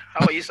 sir.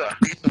 How are you, sir?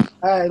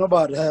 Hi, no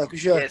bad.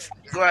 Yes,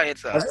 go ahead,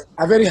 sir.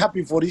 I'm very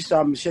happy for this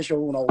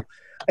session. You know,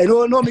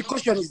 my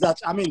question is that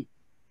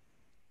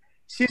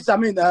since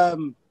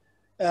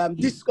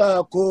this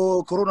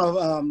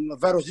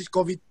coronavirus, this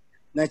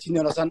COVID-19, you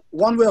understand,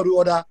 one way or the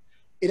other,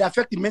 it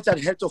affects the mental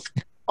health of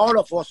all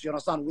of us. You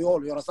understand? You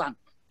understand?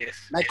 Yes.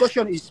 My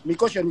question is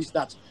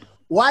that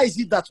why is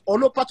it that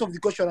although part of the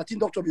question I think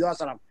Dr. will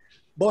answer,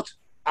 but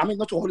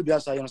not to only be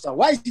answered. You understand?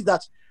 Why is it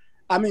that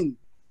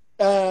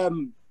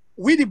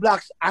we the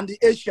blacks and the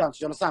Asians,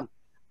 you understand,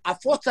 are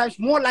 4 times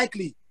more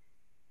likely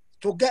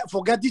to get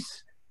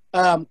this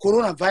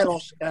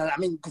coronavirus.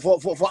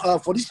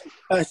 For this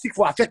sick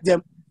for affect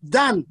them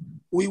than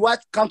we white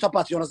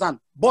counterparts. You understand?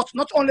 But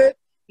not only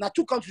now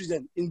 2 countries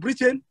then in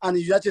Britain and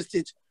the United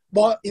States,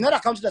 but in other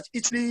countries like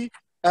Italy,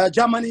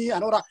 Germany,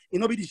 and other, it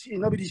not be the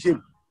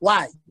same.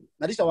 Why?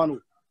 Now this I want to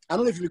know. I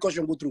don't know if the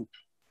question go through.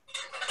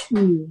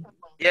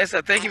 Yes,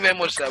 sir. Thank you very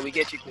much, sir. We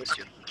get your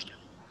question.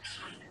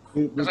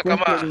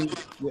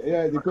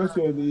 The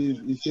question is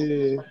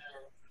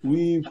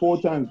we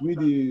 4 times, we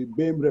the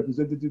BAME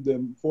representative,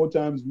 them 4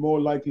 times more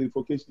likely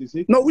for catch the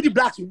sick. No, with the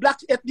blacks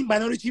ethnic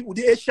minority, with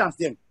the Asians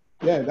then.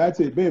 Yeah, that's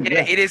it, BAME.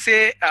 Yeah, it is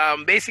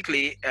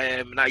basically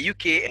now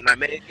UK and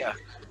America,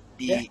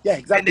 the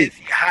exactly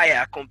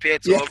higher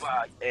compared to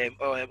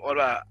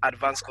other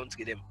advanced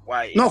countries. Them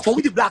why? No, for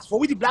with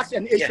the blacks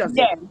and Asians.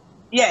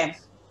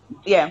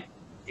 Yeah.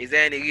 Is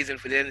there any reason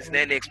for that? Is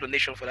there any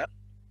explanation for that?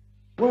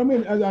 Well, I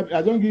mean,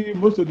 I don't give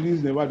most of the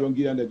reasons why I don't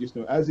give under just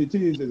now. As it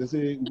is, as I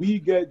say, we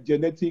get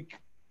genetic,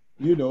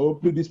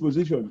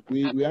 predisposition.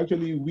 We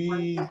actually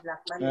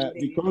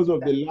because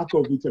of the lack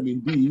of vitamin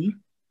D,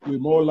 we're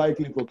more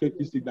likely for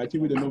cystic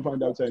activity. We don't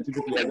find out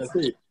scientifically. As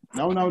I say,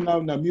 now,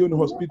 Leone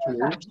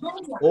Hospital,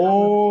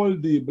 all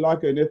the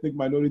black and ethnic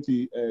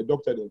minority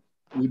doctors,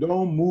 we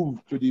don't move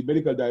to the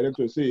medical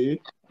director say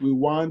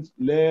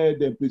let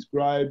them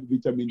prescribe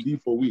vitamin D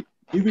for we,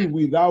 even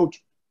without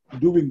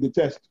doing the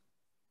test.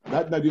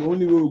 That's not the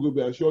only way we will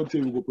be assured say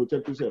we will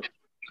protect yourself.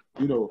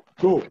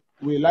 So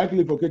we're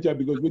likely for catch up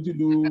because what you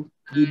do,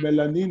 the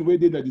melanin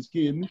weighted at the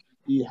skin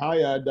is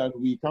higher than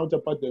we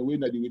counterpart the way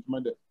that the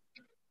Whitman.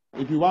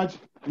 If you watch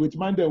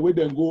Whitman, the way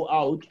then go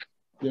out,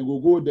 then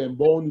go then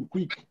born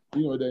quick,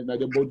 then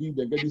the body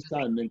then get this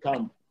tan then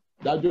come.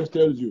 That just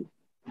tells you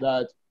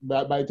that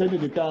by the time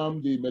they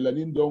come, the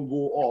melanin don't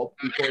go up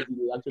because it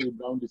will actually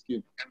brown the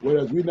skin.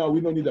 Whereas we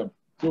don't need them.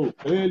 So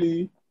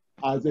clearly,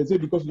 as I say,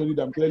 because we don't need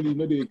them, clearly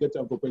they get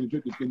them for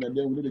penetrate the skin, and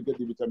then we need to get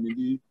the vitamin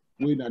D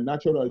with a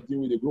natural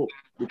thing when they grow.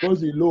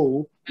 Because it's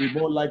low, we're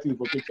more likely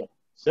for cancer.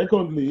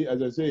 Secondly,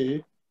 as I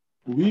say,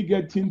 we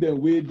get things that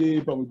way they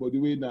from body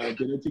way now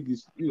genetic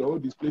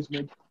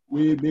displacement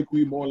we make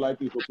we more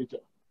likely for cancer.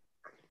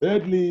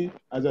 Thirdly,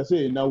 as I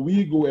say, now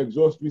we go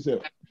exhaust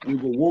ourselves. We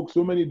go work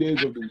so many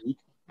days of the week.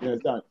 You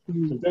understand?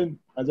 So then,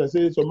 as I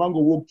say, some man go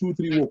work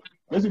 2-3 work.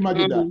 Let's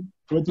imagine that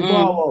 24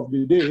 hours of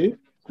the day,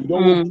 you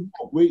don't work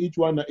where each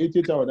one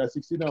 8 hours, that's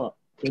 16 hours.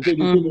 So you take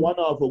 1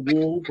 hour for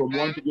go from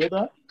one to the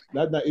other,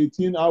 that's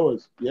 18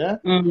 hours. Yeah?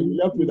 So you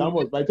left with how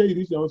much? By the time you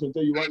reach the house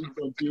until you want to eat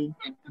something,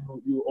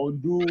 you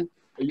undo,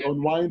 you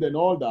unwind and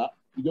all that,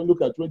 you don't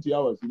look at 20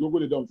 hours. You go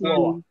down 4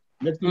 hours.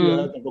 Next thing you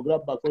realize, I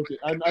grab back 40.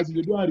 And as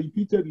you do it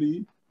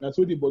repeatedly, now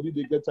so the body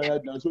they get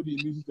tired, now so the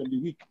immune system they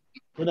weak.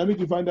 When I make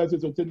you find out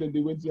something, then they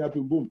went to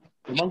happen, boom.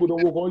 The mango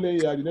don't work only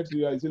the next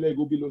year, I say like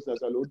go below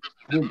salon,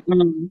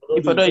 boom.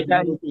 You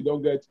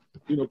don't get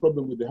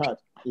problem with the heart,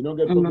 you don't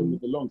get problem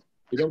with the lungs,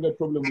 you don't get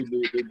problem with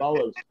the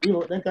bowels.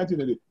 Then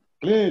continue.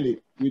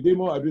 Clearly, we do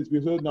more at risk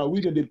because now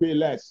we they pay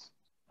less.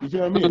 You see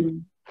what I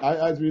mean?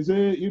 As we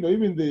say,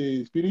 even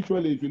the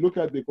spiritually, if you look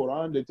at the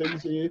Quran, they tell you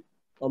say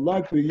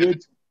Allah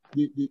creates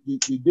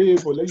the day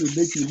for let you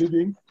make you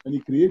living, and He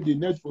create the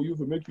net for you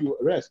to make you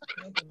rest.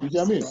 You see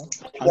what I mean?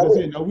 As I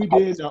say, now we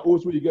day now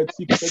also you get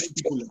 6-7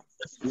 people.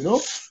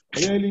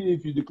 Clearly,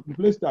 if you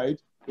place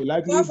tight, the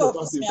likelihood of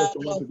us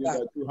infection once again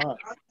are too high.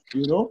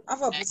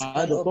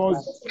 And of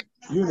course,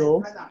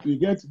 you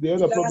get the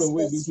other problem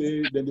where they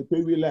say then they pay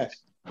you less.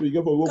 So you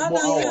get for work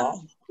more hour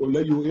or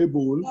let you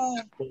able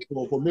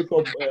for make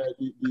up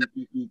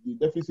the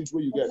deficit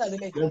where you get.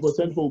 Then for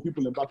send for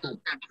people in back home.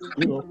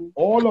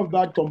 All of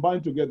that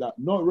combined together,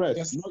 not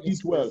rest, not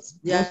eat well,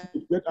 not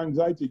get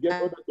anxiety,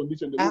 get other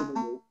conditions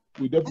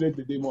we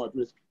definitely be more at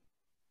risk.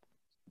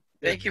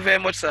 Thank you very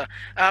much, sir.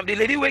 The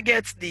lady who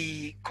gets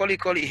the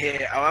collie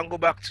here, I want to go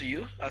back to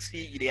you. I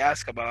see they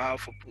ask about how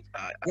for put.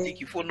 I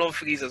think you for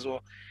non-freeze as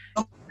well.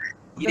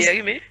 You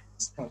hear me?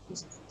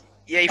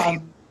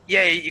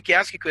 Yeah, you can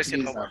ask a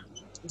question, Mama.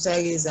 You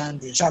are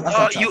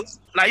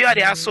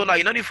the answer now.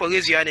 You don't need to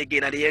raise your hand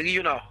again. I hear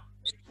you now.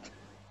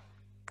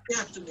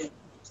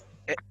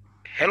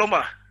 Hello,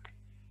 ma.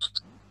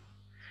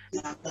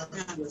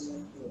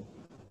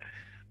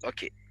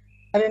 Okay.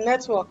 And the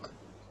network.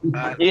 You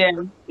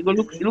go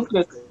look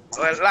like.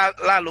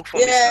 Well, look for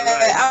me.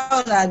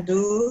 I wanna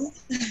do.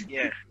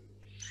 Yeah.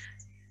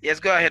 Yes,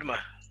 go ahead, ma.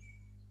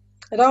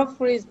 I don't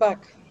freeze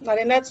back. Now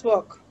the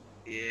network.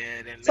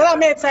 Yeah. Then so I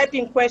may type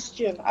in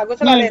question. I go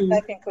tell her to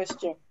type in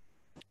question.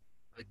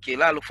 Okay,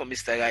 look for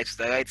Mr. Right.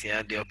 Mr. Right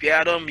here. Yeah,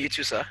 I don't mute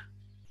you, sir.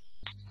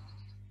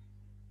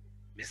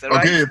 Mr.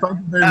 Right. Okay, thank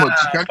you very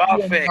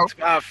much.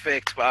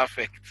 Perfect.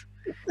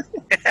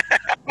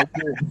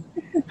 Okay.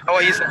 How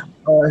are you, sir?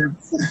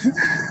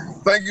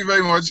 Thank you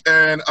very much,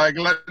 and I'm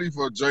glad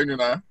for joining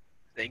us.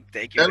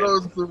 Thank you. Hello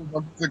to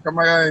Dr.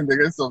 Kamara and the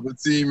rest of the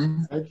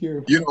team. Thank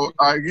you.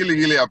 I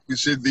really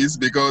appreciate this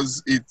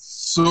because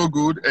it's so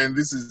good, and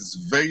this is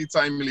very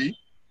timely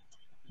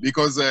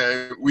because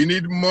we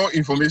need more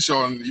information,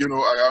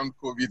 around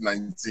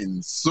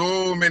COVID-19.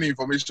 So many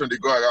information they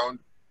go around.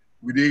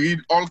 We read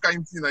all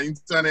kinds on the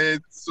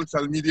internet,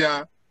 social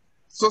media.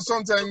 So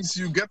sometimes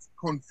you get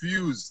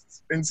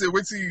confused and say,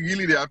 what's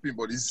really happening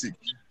but is sick?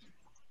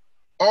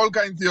 All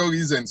kind of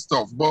theories and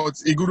stuff, but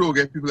it good to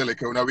get people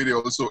like Leone they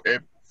also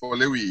help for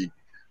Lewe.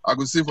 I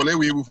could say for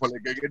Lewe able for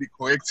get the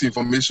correct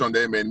information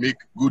them and make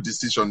good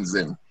decisions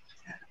them.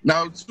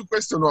 Now, 2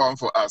 questions I want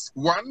to ask.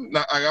 One,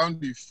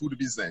 around the food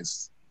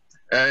business.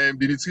 The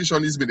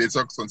nutritionist been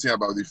talk something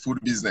about the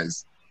food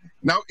business.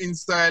 Now in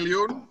Sierra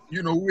Leone,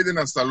 within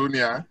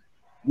Salonia,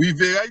 with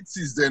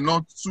varieties they're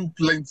not too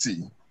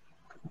plenty.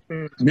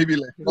 Maybe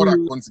like other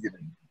countries.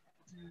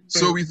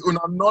 So with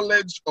our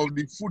knowledge of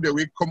the food that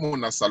we come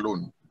on a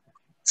salon,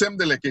 term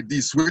them like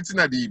this, waiting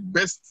at the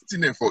best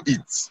thing for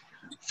it,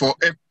 for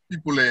help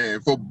people,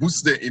 for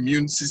boost the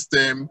immune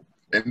system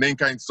and then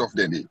kind of stuff.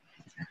 Then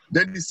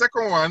the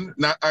second one,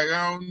 now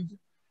around,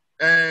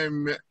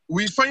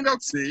 we find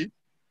out say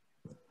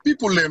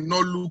people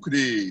not look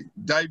they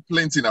die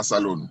plenty in a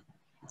salon.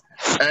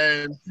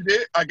 And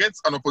today I get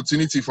an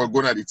opportunity for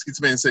going at the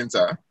treatment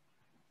center.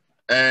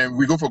 And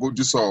we go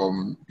do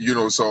some, you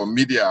know, some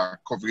media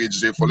coverage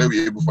there for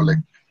we able for like.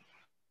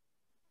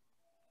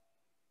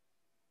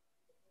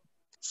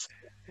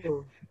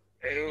 You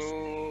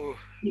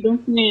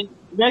don't need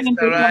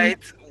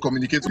right.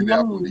 Communicate with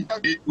their body.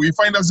 We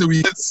find out that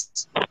we get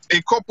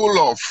a couple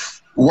of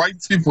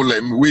white people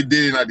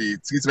within at the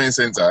treatment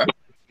center,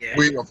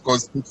 we of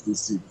course need to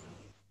see.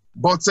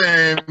 But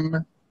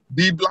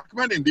the black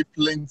man and they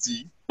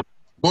plenty.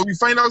 But we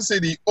find out say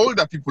the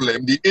older people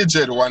the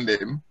aged one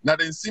them, now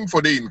they seem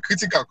for they in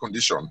critical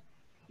condition.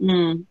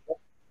 The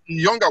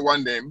younger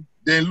one them,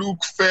 they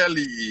look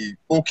fairly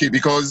okay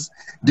because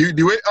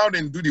the way out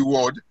and do the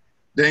ward,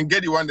 then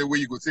get the one the way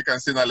you go take and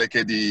say now like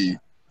the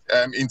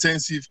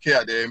intensive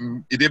care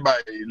them it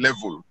by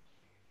level.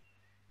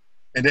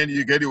 And then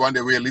you get the one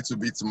the way a little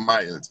bit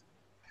mild.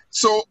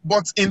 So,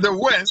 but in the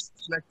West,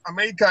 like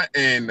America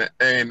and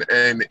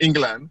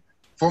England,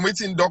 from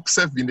waiting docs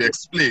have been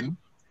explained,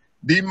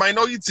 the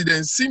minority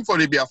then seem for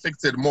to be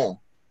affected more.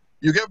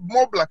 You get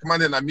more black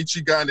men in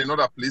Michigan and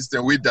other places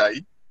than we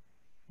die.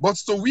 But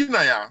so we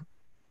now,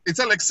 it's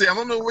like say, I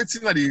don't know what's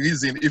the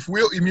reason. If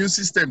our immune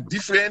system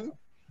different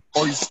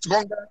or is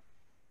stronger,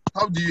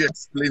 how do you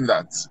explain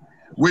that?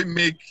 We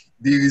make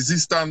the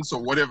resistance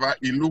or whatever,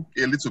 it look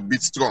a little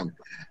bit strong.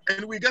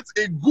 And we get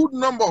a good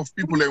number of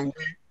people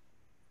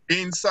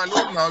in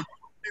salon now,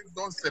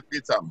 don't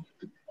separate them.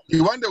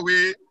 The one the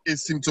way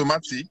is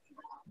symptomatic,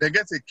 they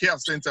get a care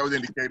center where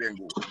they carry them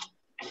go.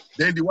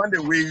 Then the one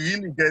the way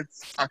really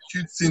gets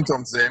acute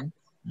symptoms then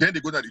they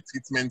go to the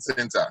treatment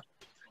center.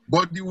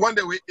 But the one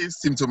the way is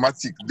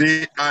symptomatic,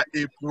 they are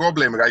a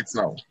problem right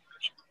now.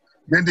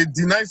 Then they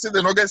deny say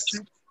they not get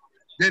sick.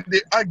 Then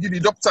they argue the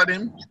doctor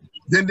them.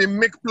 Then they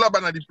make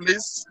plan at the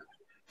place.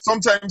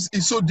 Sometimes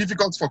it's so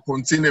difficult for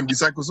contain them. The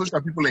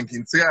psychosocial people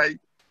can try,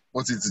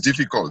 but it's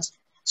difficult.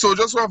 So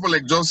just want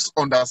to just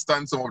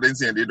understand some of the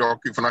things and the doc,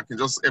 if I can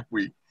just help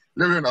we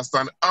let me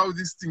understand how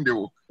this thing they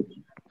work.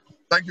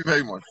 Thank you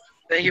very much.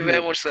 Thank you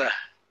very much, sir.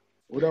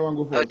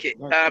 Okay.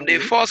 The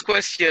first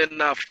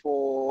question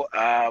for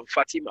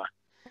Fatima.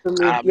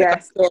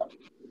 Yes.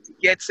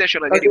 Get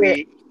session on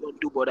anyway. Don't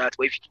do about that.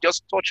 But if you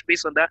just touch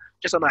base on that,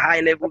 just on a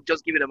high level,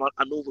 just give them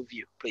an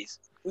overview, please.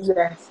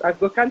 Yes, I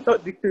can't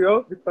talk the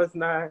KRIO because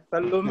now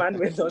Salomon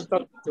will not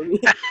talk to me.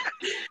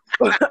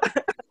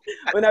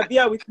 When I be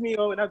with me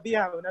or when I be.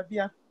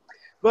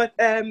 But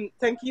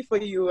thank you for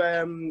you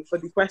for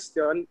the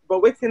question.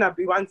 But waiting I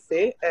be one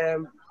say,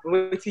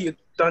 waiting you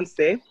don't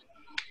say.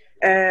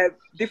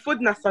 The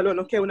food na salon,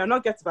 okay, when I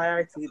not get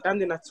variety, then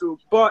they not true.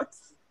 But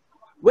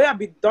where I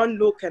be done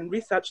look and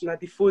research na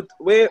the food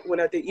where when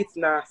I eat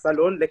na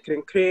salon, like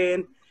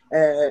crane,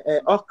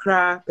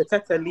 okra,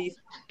 potato leaf,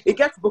 it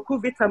gets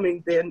beaucoup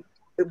vitamin then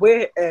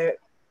where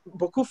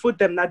beaucoup food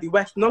them na the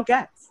West not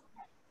get.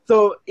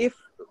 So if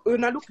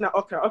when I look at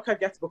okra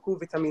gets beaucoup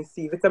vitamin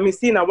C. Vitamin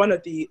C now one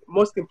of the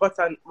most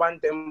important one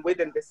them where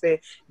then they say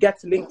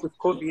gets linked with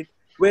COVID,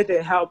 where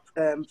they help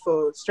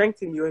for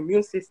strengthening your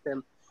immune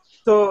system.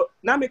 So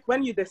now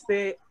when you they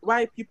say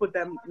why people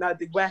them now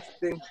the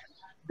West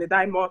they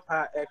die more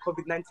per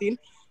COVID-19,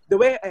 the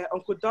way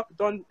Uncle Doc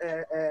don't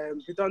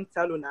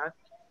tell you now,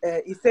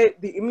 he said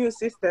the immune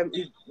system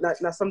is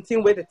not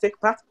something where they take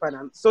part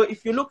in. So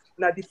if you look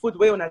at the food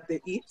where they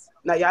eat,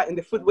 in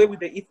the food where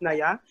they eat,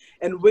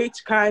 and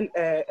which kind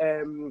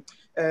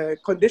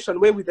condition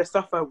where they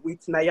suffer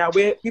with,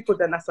 where people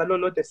that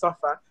are they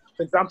suffer,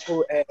 for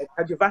example,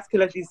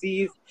 cardiovascular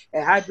disease,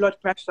 high blood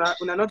pressure,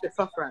 not they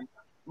suffering.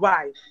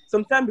 Why?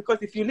 Sometimes because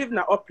if you live in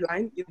an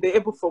upline, you're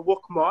able to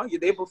work more,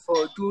 you're able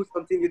to do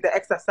something, you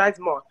exercise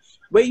more.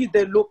 Where you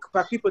they look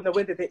for people that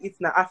when they eat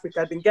in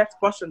Africa, they get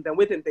portion than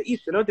waiting they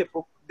eat. You know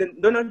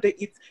they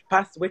eat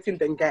past waiting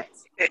then get.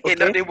 Okay?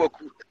 They work.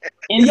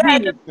 Yeah,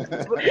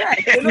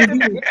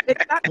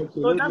 exactly.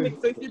 So that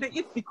makes so if they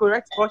eat the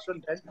correct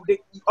portion, then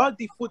all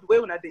the food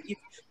where when they eat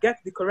get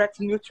the correct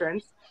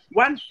nutrients.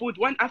 One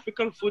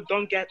African food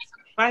don't get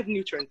 5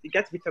 nutrients. You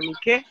get vitamin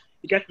K,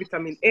 you get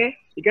vitamin A,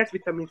 you get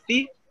vitamin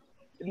C.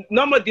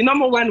 The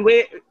number one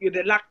way you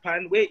the lack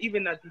pan, where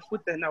even at the food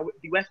that now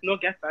the West no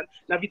get on,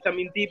 now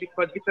vitamin D,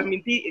 because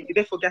vitamin D you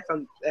therefore get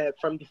on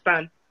from the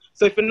sun.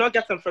 So if you not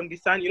get them from the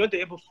sun, you're not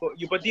able for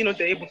your body not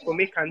able to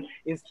make an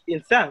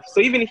itself. So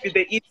even if you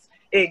they eat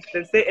eggs,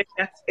 then say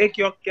egg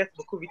yolk gets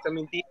beaucoup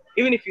vitamin D.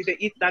 Even if you they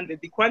eat then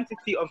the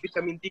quantity of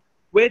vitamin D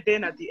where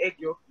then at the egg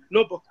yolk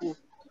no beaucoup.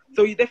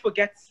 So you therefore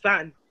get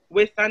sun,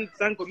 where sun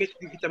go make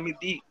the vitamin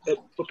D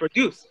to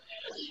produce.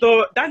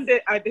 So then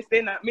they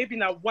say now maybe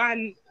now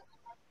one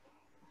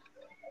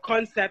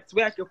concepts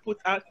where I could put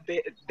out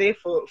there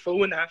for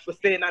una for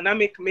saying, and I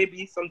make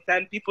maybe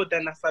sometimes people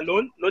that are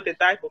alone, no they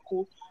die for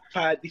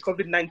the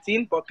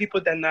COVID-19, but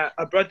people that are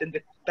abroad then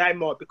they die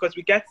more because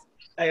we get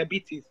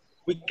diabetes,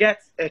 we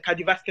get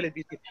cardiovascular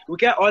disease, we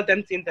get all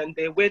them things and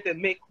the way they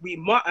make we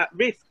more at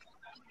risk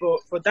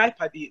for die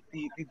for the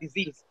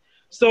disease.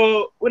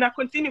 So when I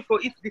continue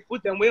for eat the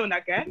food then we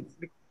una get,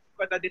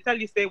 because they tell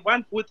you say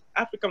one food,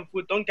 African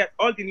food don't get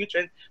all the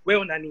nutrients we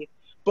una need,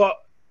 but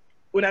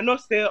when I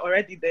not say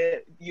already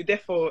you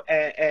therefore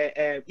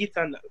eat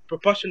and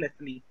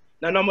proportionately,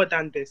 no more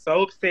than this. So I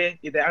hope say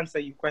it answer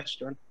your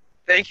question.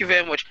 Thank you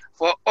very much.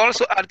 For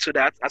also add to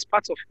that, as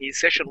part of a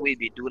session we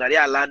do, that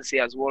they learn say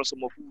as well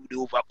some of who they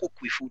overcook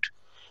with food.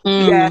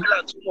 Yeah.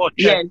 Well, too much.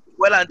 Yeah.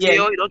 Well, until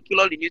Yeah. you don't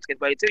kill all the nutrients,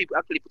 but until you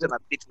actually put on a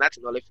plate,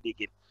 nothing left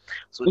again.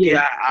 So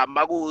there,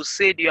 Mago will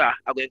say there,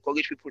 I will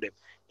encourage people them.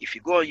 If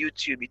you go on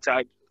YouTube, you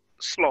type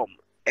SLOGM,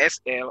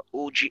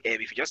 SLOGM.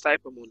 If you just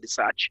type them on the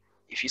search,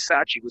 if you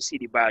search, you will see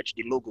the badge,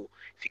 the logo.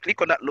 If you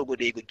click on that logo,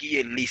 they will give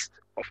you a list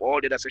of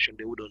all the other sessions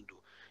they wouldn't do.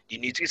 The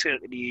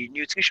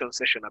nutrition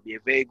session will be a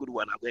very good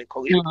one. I will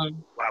encourage people to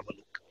have a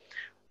look.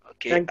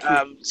 Okay.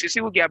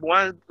 Sisi will give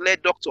one.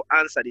 Let Doctor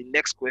answer the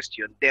next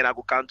question. Then I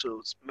will count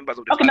to members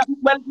of the. Okay.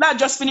 Now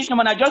just finish.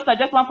 I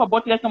just want for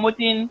both let's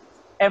promoting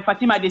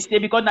Fatima they stay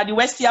because now the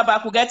West here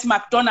back we get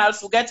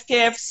McDonald's, we get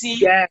KFC.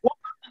 Yeah.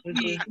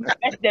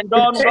 Then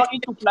don't go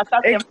into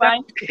Plaza and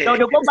fine. So they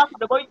go back,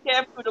 they go in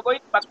KFC, they go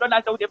into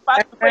McDonald's, so they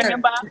fast.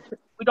 Remember,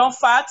 we don't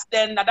fat.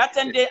 Then at that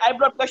 10 day, high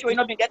blood pressure will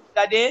not be get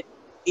today.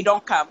 It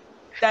don't come.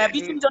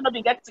 Diabetes don't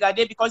be get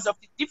today because of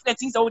the different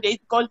things that they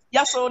call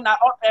so now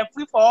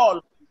free for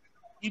all.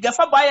 You get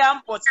for buy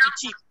them, but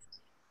it's cheap.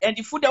 And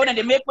the food that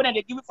they make when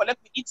they give it for let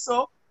we eat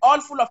so all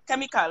full of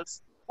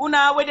chemicals.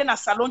 Una where a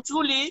salon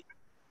truly.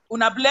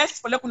 Una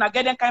blessed for like una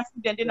get them kind of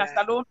food and then a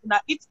salon, una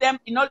eat them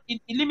in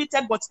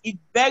limited, but it's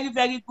very,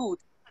 very good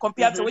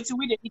compared to what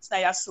we really eat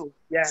now.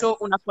 So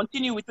una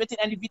continue with waiting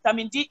and the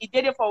vitamin D, it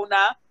did for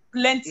una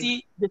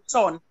plenty the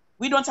sun.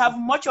 We don't have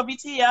much of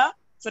it here.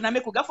 So now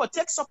make go for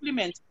take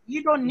supplement.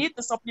 You don't need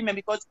the supplement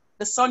because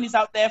the sun is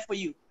out there for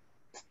you.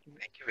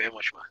 Thank you very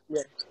much, man.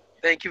 Yeah.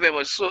 Thank you very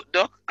much. So,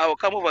 Doc, I will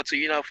come over to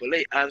you now for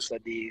let answer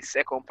the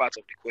second part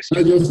of the question.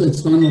 I just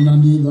expand on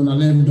that. Gonna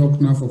let Doc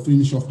now for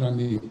finish off that.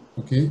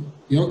 Okay?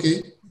 You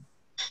okay?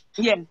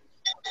 Yeah.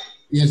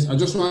 Yes, I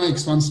just want to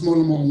expand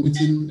small more on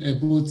within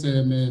both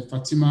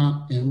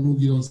Fatima and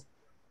Rugi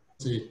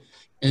say.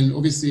 And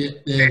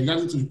obviously,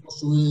 regarding to the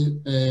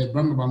question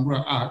Brahma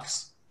Bambura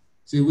asks,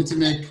 say we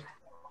make,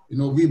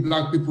 we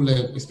black people,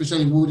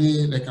 especially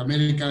Woody, like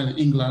America and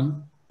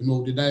England,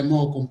 they die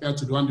more compared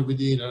to the one that we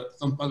did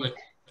some part like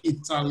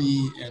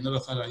Italy and other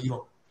side of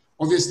Europe.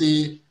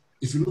 Obviously,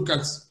 if you look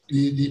at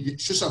the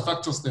social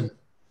factors, then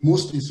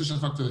mostly social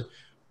factors,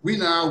 we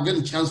now get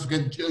a chance to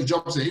get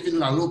jobs there, even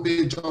in our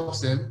low-paid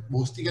jobs, then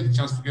we'll still get a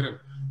chance to get them.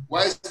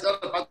 Why is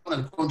that part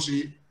of the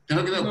country? They're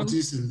not getting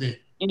opportunities in there.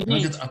 They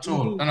don't get at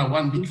all. That's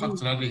one big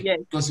factor that day.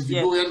 Because if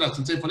you go in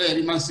and say, for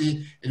every man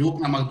say, they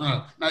open a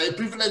McDonald's. Now a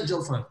privileged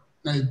job for it.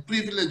 Now a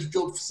privileged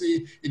job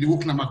say, they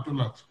open a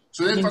McDonald's.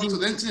 So then factor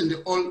then they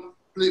all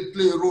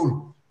play a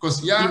role.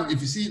 Because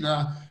if you see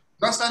that,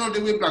 that's not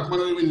the way black man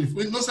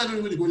no side of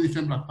the way they go in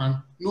defend black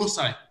man, no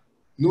side.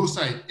 No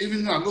side.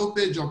 Even a low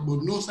paid job,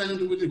 but no side of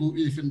the way they go in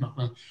defend black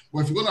man. But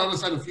if you go to the other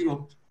side of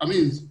Europe, I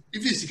mean,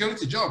 if it's a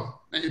security job,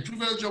 like a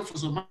privileged job for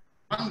some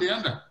man they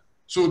under.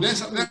 So then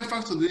that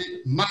factor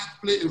they might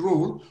play a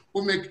role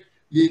who make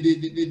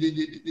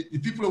the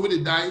people where they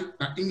die in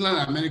England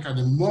and America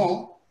the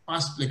more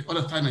past like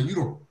other time in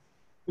Europe.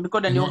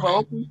 Because they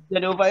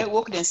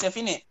overwork themselves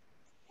in it.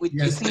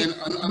 Yes,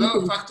 and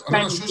another factor,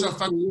 another social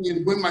factor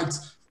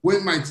we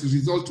might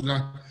result to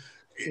that.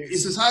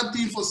 It's a hard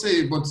thing for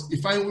say, but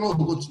if I will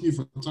go to you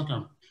for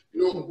talking,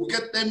 we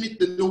get them meet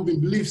the no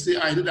believe say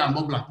I did I'm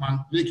black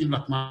man, they kill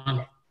black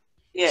man.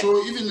 Yeah.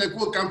 So even like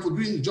what come for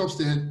doing the jobs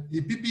there,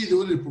 the PPE they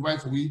only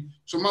provide for we.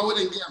 So my way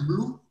they get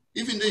blue,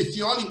 even though if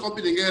you all in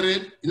company they get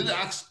red, you know they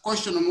ask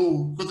question no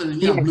more because they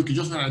get blue, you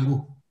just where I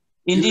go.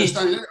 Indeed. You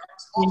understand?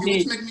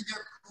 Okay, make me get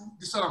blue,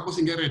 this sort of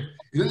person get red.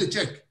 You know they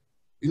check.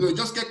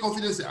 Just get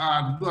confidence. They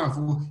do it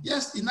for.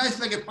 Yes, it's nice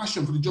like a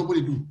passion for the job what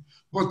they do.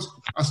 But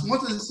as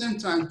much at the same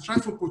time, try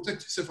to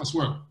protect yourself as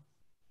well.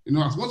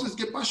 As much as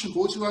get passion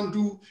for what you want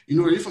to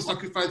do, ready for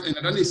sacrifice, and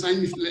then they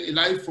sign a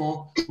life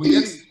for, but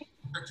yes,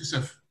 protect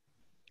yourself.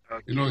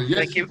 Okay.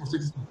 Thank you.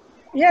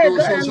 Yeah,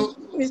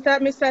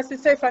 Mr.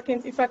 Sise, if I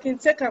can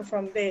take it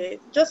from there,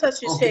 just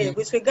as you say,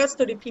 with regards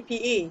to the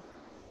PPE,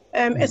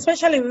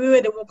 especially we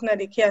were the working at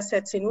the care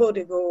setting, where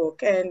they go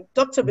work, and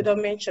Dr. Bidon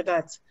mentioned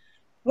that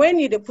when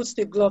they put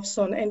the gloves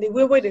on and the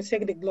way they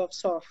take the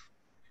gloves off.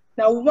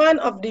 Now, one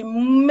of the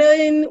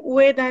main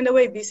way down the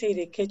way they say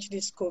they catch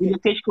this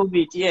COVID. They catch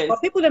COVID, yes.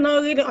 But people don't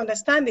really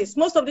understand this.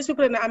 Most of these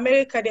people in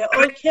America, they're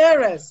all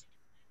carers.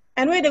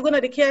 And when they go to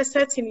the care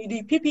setting,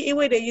 the PPE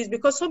way they use,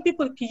 because some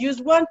people can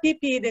use one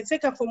PPE, they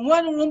take it from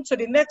one room to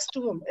the next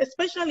room,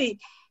 especially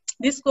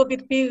this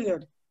COVID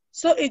period.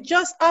 So it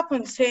just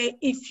happened, say,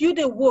 if you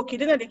dey work, you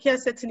didn't have the care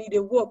setting, you dey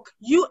work,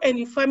 you and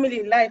your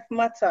family life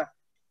matter.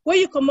 Where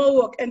you come out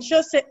work, and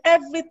just say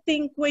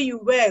everything where you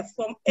wear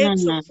from head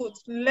to foot,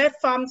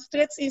 left arm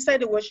straight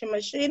inside the washing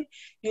machine,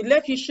 you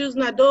left your shoes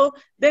na door,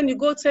 then you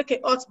go take a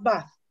hot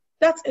bath.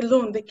 That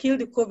alone, they kill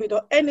the COVID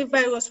or any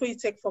virus where you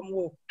take from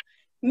work.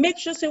 Make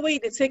sure say where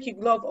you take your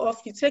glove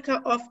off, you take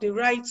her off the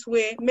right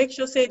way, make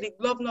sure say the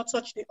glove not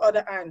touch the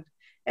other hand,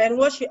 and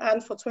wash your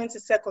hand for 20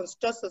 seconds,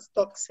 just as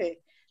Doc say.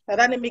 Now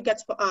that let me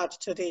get for add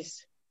to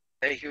this.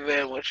 Thank you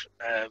very much,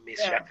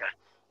 Miss Shaka.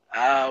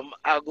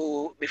 I'll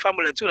go my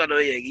family too.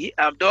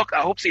 Doc,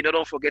 I hope so you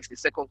don't forget the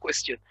second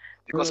question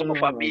because some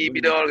of me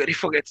they already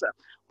forget that.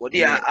 But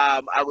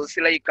I will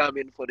still let you come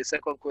in for the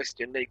second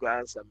question. Then you go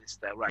answer,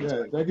 Mr. Wright.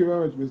 Yeah, thank you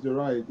very much, Mr.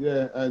 Wright.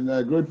 Yeah,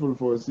 and grateful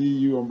for seeing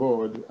you on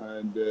board.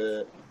 And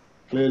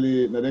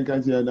clearly, Naden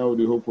can't see now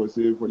the hope for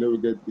say for let we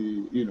get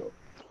the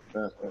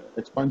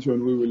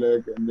expansion we will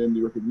like, and then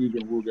the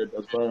recognition we'll get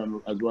as far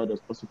and as wide as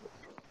possible.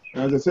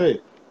 And as I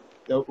say,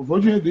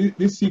 unfortunately,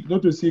 this sick,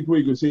 not to sick where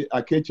you can say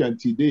I catch and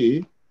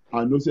today,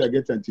 and no say I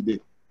get and today.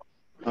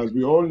 As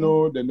we all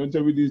know, the not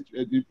with this,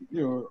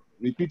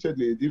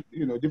 repeatedly,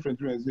 different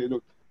trends say,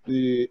 look,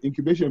 the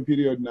incubation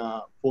period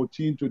now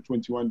 14 to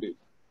 21 days.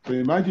 So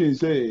imagine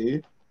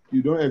say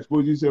you don't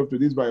expose yourself to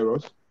this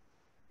virus,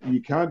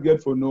 you can't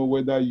get for know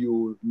whether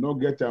you not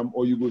get them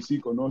or you go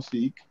sick or not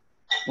sick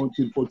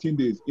until 14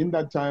 days. In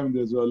that time,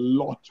 there's a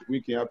lot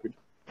we can happen.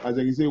 As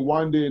I can say,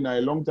 one day in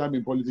a long time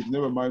in politics,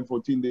 never mind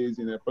 14 days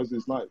in a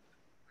person's life.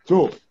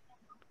 So,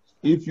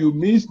 if you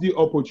miss the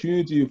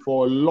opportunity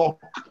for lock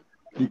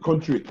the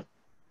country,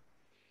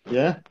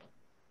 yeah,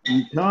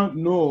 you can't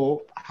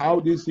know how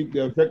this sick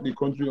will affect the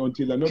country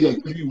until another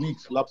 3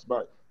 weeks lapse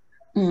by.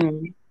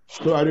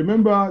 So I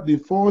remember the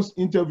first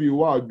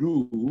interview I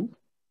do,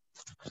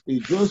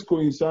 it just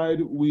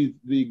coincided with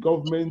the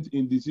government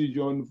in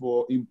decision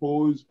for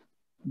impose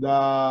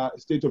the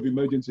state of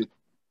emergency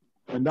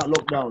and that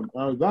lockdown.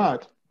 Now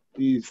that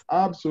is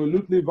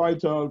absolutely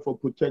vital for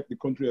protect the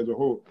country as a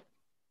whole.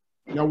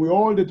 Now we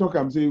all the talk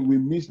and say we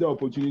missed the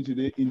opportunity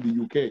today in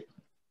the UK.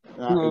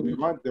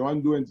 They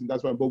won't do anything,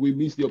 that's fine, but we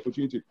missed the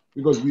opportunity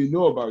because we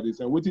know about this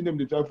and waiting them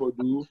to try for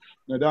do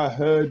now that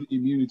herd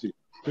immunity.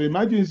 So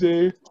imagine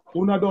say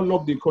una don't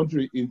lock the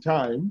country in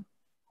time.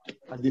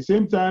 At the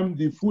same time,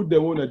 the food they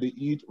want to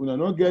eat, una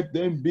not get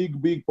them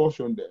big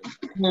portion them.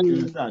 You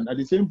understand? At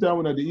the same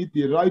time, when they eat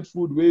the right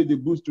food where they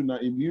boost una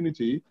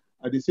immunity.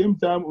 At the same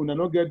time, una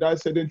not get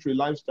that sedentary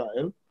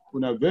lifestyle.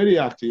 Una very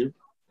active.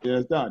 You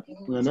understand?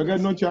 Una not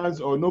get no chance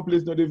or no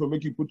place not for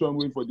make you put on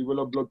weight for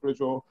develop blood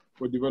pressure,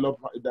 for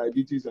develop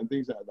diabetes and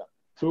things like that.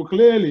 So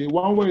clearly,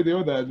 one way or the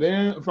other,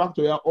 then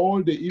factor are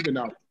all the even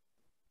out.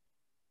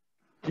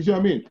 You see what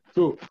I mean?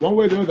 So one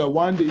way or the other,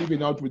 one they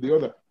even out with the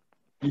other.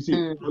 You see,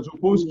 as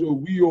opposed to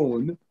we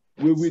own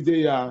where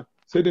they are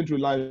sedentary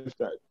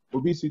lifestyle,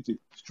 obesity,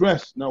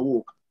 stress now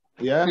work,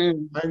 yeah,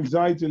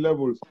 anxiety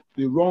levels,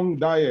 the wrong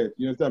diet,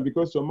 you understand?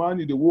 Because some man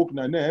they walk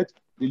na net,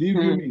 they leave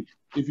you meat.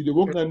 If you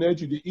walk na net,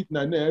 you eat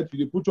na net,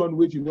 you put on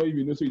weight, you know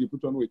even know so you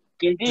put on weight.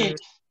 Indeed.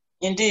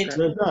 You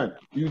understand?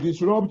 You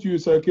disrupt your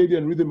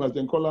circadian rhythm as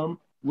they call them,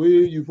 where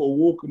you for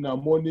walk na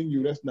morning,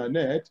 you rest na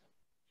net.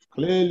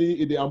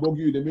 Clearly, if they ambog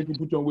you, they make you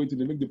put on weight,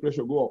 and they make the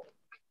pressure go up.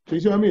 So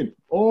you see what I mean?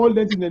 All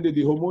that and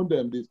the hormone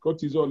them, this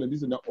cortisol and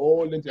this and that,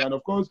 all that, and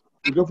of course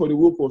we go for the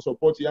work for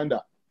support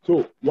yanda.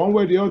 So one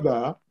way or the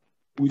other,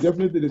 we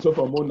definitely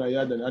suffer more than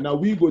yanda. And now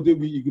we go there,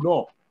 we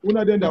ignore.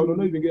 Una then that will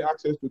not even get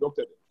access to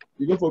doctor.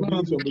 You go for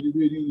being somebody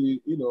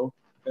really,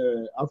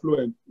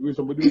 affluent, with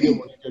somebody who get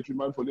money, get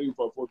treatment for living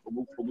for afford for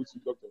good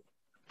doctor.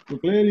 So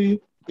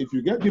clearly, if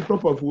you get the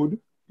proper food,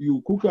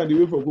 you cook and the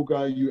way for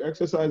cooker, you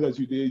exercise as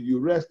you did, you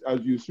rest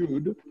as you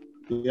should,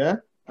 yeah.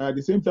 And at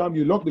the same time,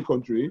 you lock the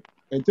country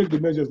and take the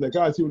measures like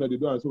I see when they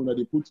do and so when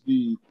they put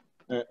the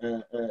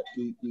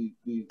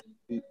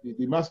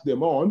mask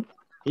them on.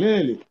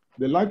 Clearly,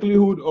 the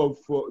likelihood of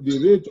the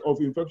rate of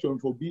infection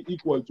for be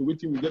equal to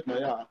what we get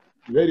now,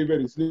 very,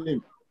 very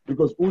slim.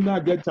 Because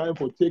una get time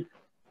for take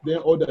their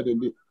order than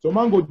they. So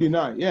man go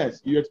deny, yes,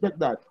 you expect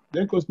that.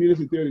 Then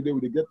conspiracy theory, they will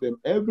get them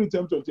every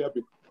time to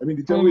happen. I mean,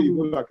 the time where you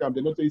go back,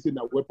 they're not saying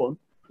a weapon,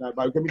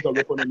 biochemical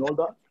weapon and all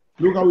that.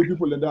 Look how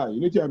people that die.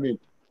 You know what I mean?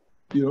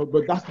 You know,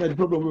 but that's not the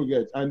problem we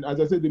get. And as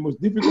I said, the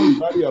most difficult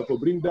barrier for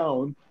bring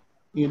down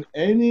in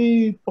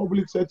any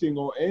public setting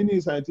or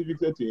any scientific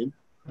setting,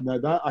 now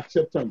that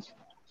acceptance,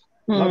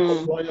 that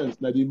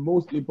compliance, now the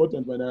most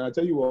important one. And I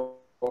tell you what,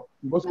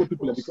 you must get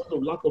people, and because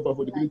of lack of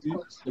affordability,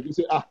 if you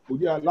say,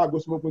 go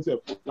smoke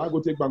myself,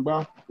 go take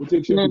bangba, go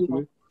take shake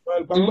well,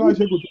 bangba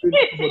shake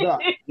for that,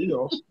 you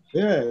know.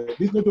 Yeah,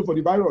 this is not for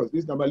the virus, this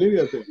is the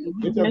malaria thing.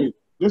 You tell me,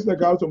 just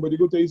like how somebody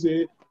go tell you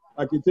say,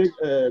 I can take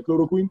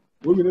chloroquine,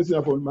 we will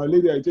not for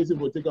malaria, I take it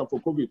for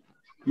COVID.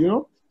 You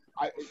know?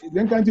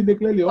 Then can't they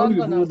clearly all the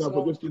people now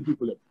for just kill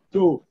people.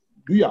 So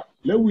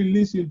let we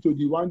listen to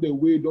the one that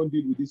we don't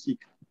deal with this sick.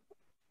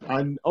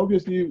 And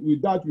obviously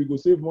with that we go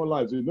save more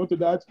lives. If not to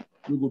that,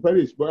 we go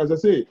perish. But as I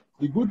say,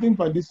 the good thing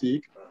for this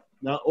sick,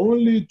 Now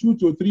only 2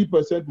 to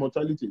 3%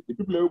 mortality. The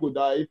people who go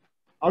die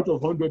out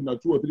of 100, now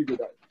 2 or 3 go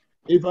die.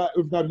 If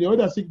the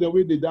other sick, the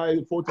way they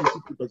die 40,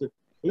 60%,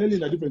 clearly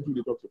in a different to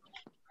the doctor.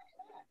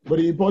 But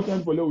the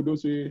important for them,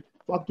 say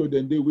factor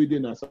then they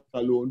within us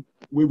alone,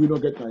 we will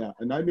not get there.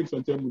 And I make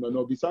some time,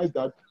 no. Besides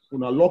that,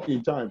 we are locked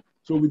in time.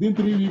 So within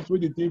 3 weeks,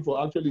 with the thing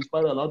for actually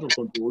spiral out of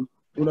control,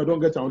 we don't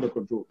get under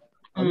control.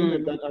 I don't know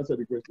if that answered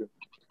the question.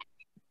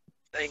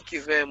 Thank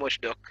you very much,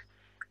 Doc.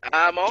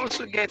 I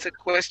also get a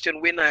question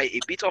when a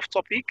bit off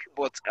topic,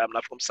 but I'm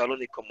not from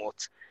Saloni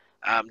Komot.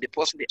 The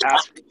person they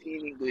asked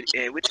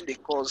which they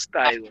cause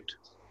thyroid.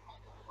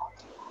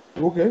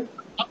 Okay.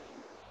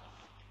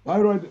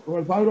 Thyroid,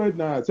 well, thyroid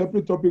now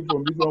separate topic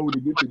from this one we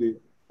do today.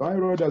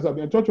 Thyroid, as I've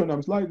been touching on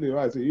them slightly,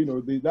 right? So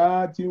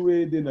that thing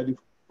way then at the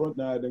front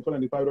now, they call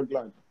it the thyroid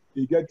gland.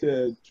 You get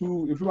 2.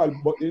 If you like,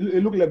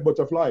 it look like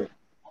butterfly.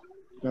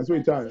 That's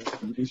what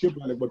it's shaped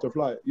like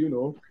butterfly.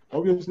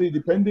 Obviously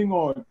depending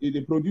on if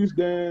they produce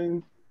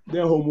then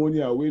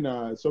hormonia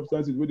when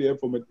substances where they have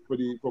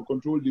for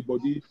control the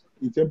body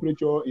in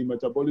temperature, in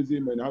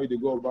metabolism, and how they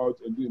go about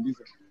and doing this.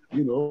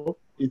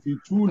 If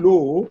it's too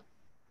low,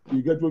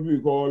 you get what we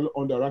call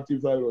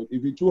underactive thyroid.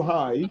 If it's too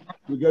high,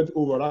 you get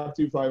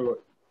overactive thyroid.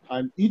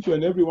 And each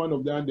and every one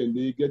of them, then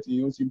they get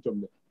your own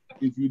symptom.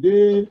 If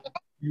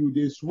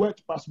they sweat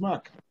past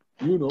mark,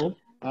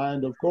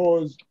 and of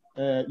course,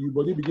 your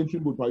body begin to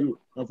tremble by you.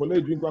 And for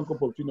let drink 1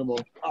 cup of tea no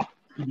more,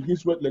 you begin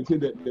sweat like say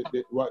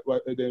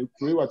the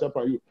throw water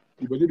by you.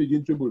 Your body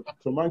begin to tremble.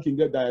 Some man can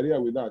get diarrhea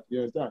with that. You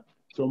understand?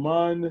 Some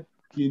man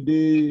can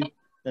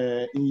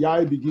in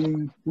eye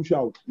begin push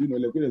out.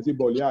 Like when they say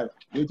ball eye.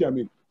 You know what I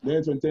mean?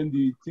 Then sometimes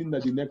the thing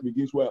that the neck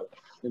begins swell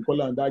and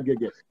call it that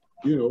gege.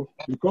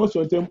 Because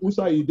sometimes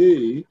outside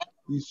the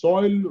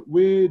soil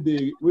where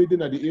they in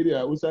the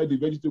area outside the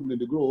vegetable that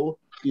they grow,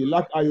 it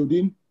lack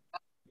iodine.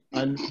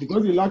 And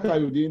because they lack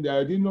iodine, the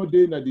iodine not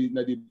there in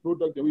the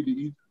product that we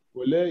eat,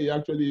 well, they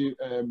actually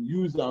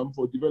use them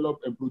for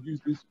develop and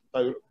produce this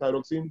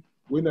thyroxine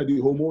when the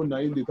hormone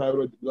in the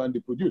thyroid gland they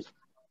produce.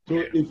 So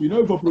if if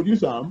you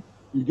produce them,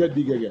 you get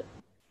big again.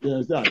 You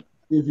understand?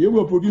 If you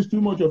ever produce too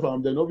much of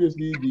them, then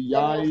obviously the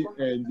eye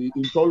and the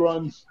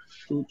intolerance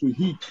to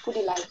heat,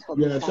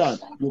 you understand,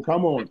 will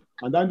come on.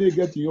 And then they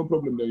get your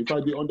problem there. In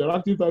fact, the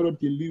underactive thyroid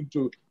can lead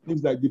to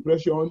things like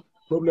depression,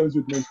 problems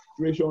with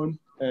menstruation,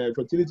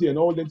 fertility and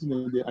all that,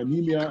 the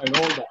anemia and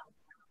all that.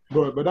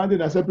 But that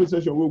in a separate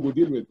session we will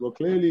deal with. But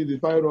clearly the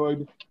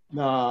thyroid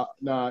na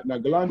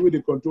gland where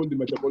they control the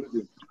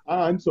metabolism.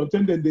 And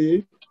sometimes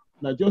they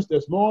just a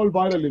small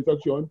viral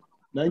infection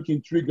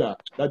can trigger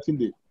that thing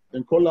they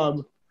and call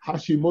them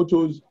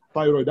Hashimoto's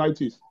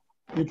thyroiditis,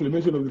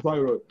 inflammation of the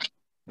thyroid.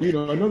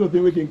 Another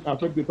thing we can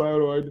affect the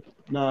thyroid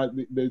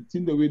the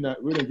thing that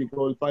we can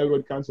call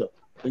thyroid cancer.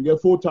 They get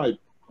 4 types.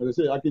 As I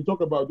say, I can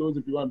talk about those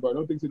if you want, but I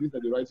don't think this is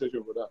the right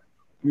session for that.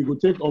 We will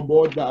take on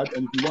board that,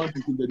 and if you want,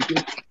 we can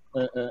dedicate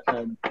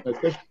a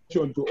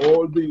session to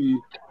all the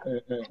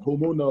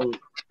hormonal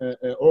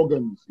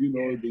organs,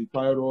 the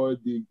thyroid,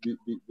 the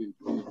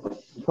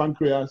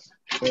pancreas,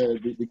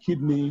 the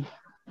kidney,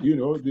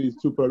 the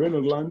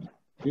suprarenal gland,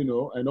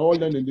 and all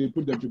them, and they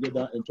put them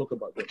together and talk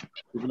about them.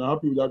 If you're not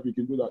happy with that, we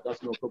can do that.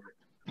 That's no problem.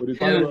 But the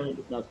thyroid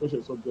is a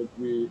special subject.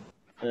 We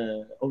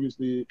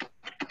obviously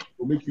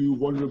will make you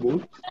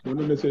vulnerable, but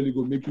not necessarily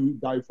will make you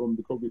die from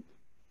the COVID.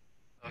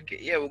 Okay,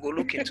 yeah, we'll go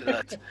look into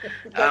that.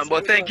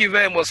 But thank you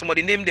very much.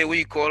 Somebody name the way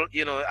you call,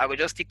 I will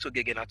just stick to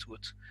Gegen at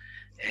what.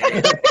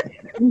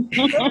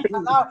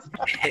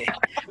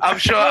 I'm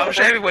sure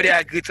everybody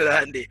agree to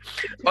that day.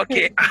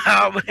 Okay,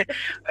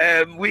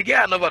 we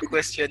get another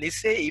question. He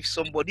say if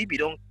somebody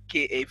don't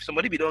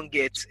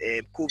get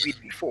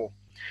COVID before,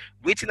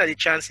 waiting at the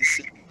chance is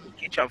to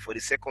catch him for the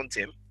second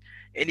term,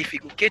 and if he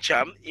could catch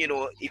him,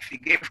 if he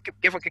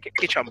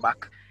catch him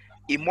back,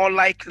 he more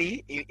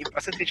likely in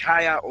percentage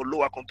higher or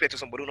lower compared to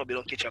somebody who not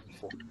don't catch him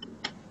before.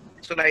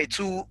 So now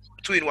two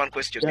in one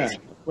question. Yeah.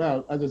 Basically.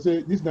 Well, as I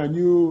say, this is a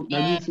new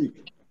sick.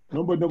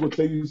 Nobody will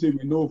tell you say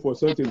we know for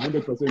certain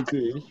 100%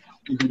 say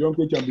if you don't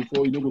catch him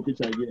before, you don't go catch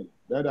him again.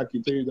 That I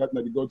can tell you that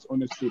the God's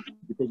honest truth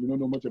because we don't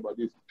know much about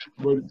this.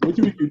 But what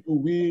we do,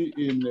 we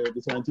in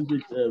the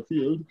scientific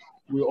field,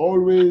 we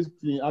always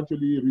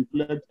actually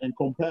reflect and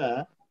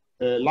compare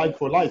like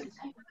for like.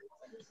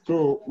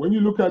 So when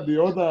you look at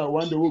the other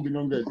one that will be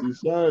longer, the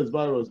SARS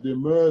virus, the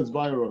MERS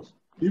virus,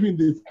 even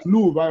the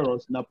flu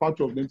virus, na part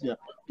of them here.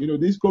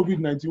 This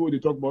COVID-19 what they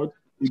talk about,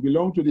 it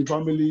belongs to the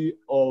family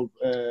of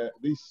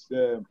this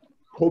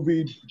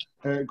COVID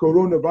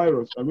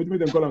coronavirus. And we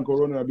them call them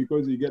corona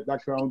because you get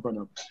that crown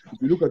panel.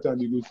 If you look at them,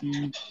 you will see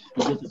you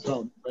get the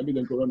crown. I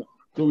mean, corona.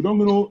 So we don't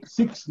know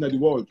 6 in the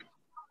world.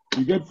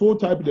 You get 4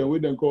 types that we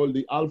then call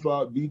the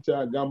alpha,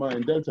 beta, gamma,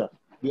 and delta.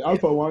 The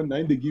alpha one,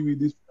 now they give you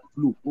this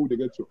flu, who they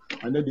get to.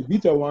 And then the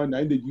beta one,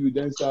 now they give you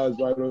the SARS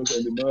virus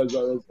and the MERS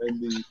virus and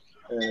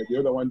the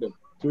other one then.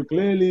 So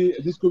clearly,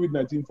 this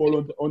COVID-19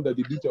 falls under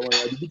the beta one.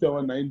 The beta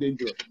one, now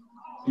dangerous.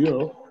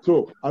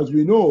 So as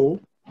we know,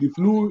 The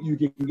flu, you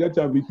can get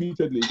them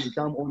repeatedly. It can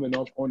come on and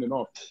off, on and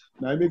off.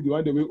 Now, I make the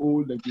one the way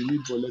old that you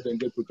need for let them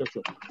get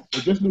protection.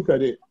 But just look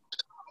at it.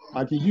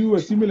 I can give you a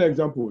similar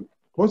example.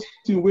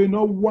 Person will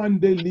not one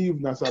day leave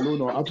Salone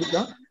or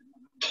Africa.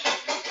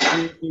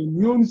 The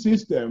immune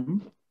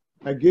system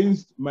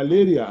against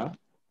malaria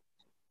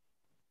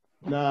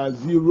now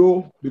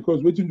zero,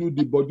 because what you do,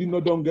 the body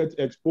not don't get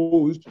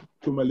exposed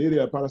to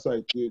malaria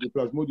parasite, the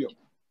plasmodium.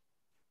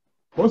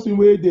 Person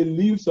where they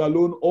leave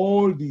Salone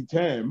all the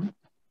time,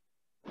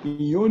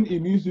 your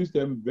immune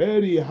system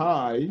very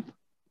high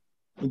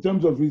in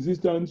terms of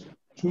resistance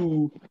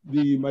to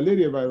the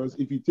malaria virus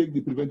if you take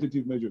the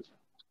preventative measures.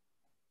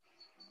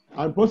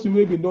 And person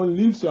where we don't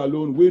leave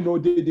Salone, we know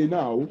they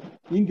now,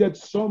 he get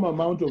some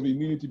amount of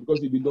immunity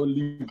because if we don't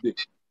leave there.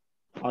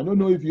 I don't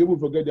know if you will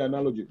forget the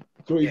analogy.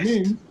 So it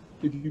means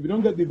if you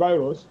don't get the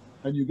virus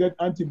and you get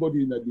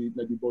antibody in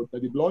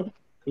the blood,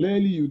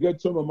 clearly you get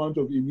some amount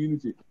of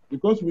immunity.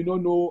 Because we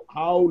don't know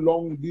how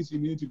long this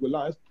immunity will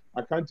last,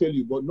 I can't tell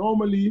you. But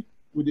normally,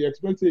 with the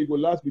expected, it will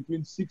last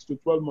between 6 to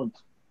 12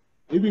 months.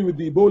 Even with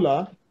the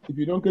Ebola, if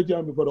you don't catch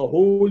them for the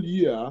whole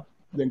year,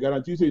 then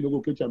guarantee you don't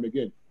go catch them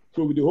again.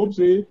 So with the hope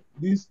say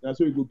this, and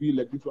so it will be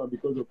like this one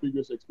because of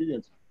previous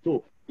experience.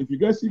 So if you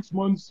get 6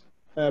 months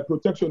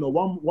protection or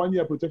one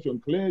year protection,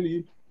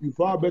 clearly you're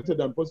far better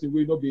than person who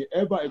will not be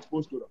ever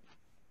exposed to them.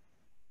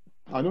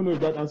 I don't know if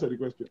that answered the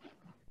question.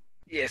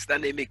 Yes,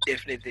 that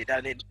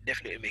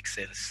definitely makes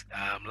sense.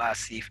 Let's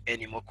see if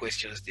any more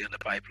questions there on the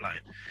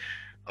pipeline.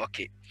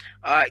 Okay,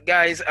 all right,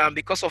 guys.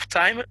 Because of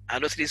time, I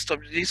know this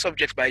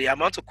subject by the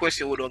amount of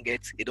questions we don't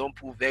get, it don't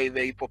prove very,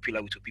 very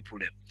popular with people.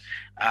 Them,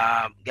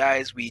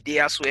 guys, we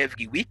do so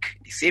every week,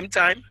 the same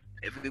time,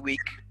 every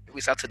week,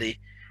 every Saturday.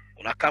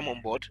 When I come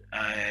on board,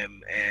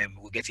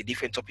 we'll get a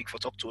different topic for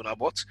talk to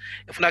about.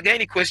 If you get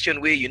any question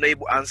where you're not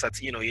able to answer,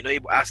 you're not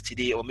able to ask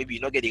today, or maybe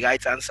you not get the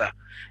right answer,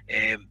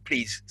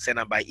 please send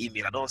them by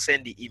email. I don't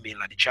send the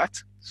email at the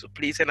chat, so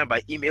please send them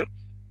by email.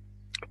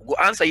 We'll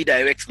answer you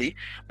directly,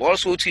 but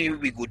also to you,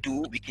 we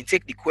can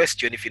take the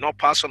question. If you're not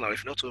personal,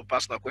 if you're not a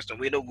personal question,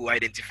 we don't go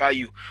identify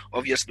you.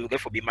 Obviously, we'll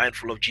therefore be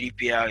mindful of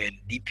GDPR and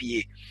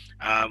DPA.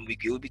 We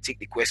can take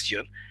the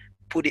question,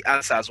 put the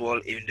answer as well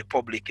in the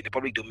public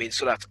domain,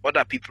 so that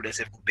other people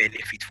themselves could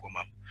benefit from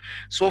them.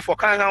 So for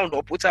kind of round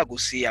up, what I go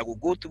say, I will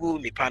go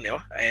through my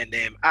panel and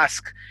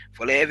ask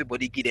for let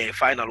everybody give their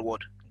final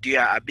word. They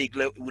are a big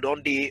we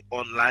don't be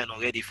online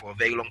already for a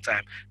very long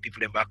time. People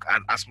them back,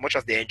 and as much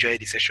as they enjoy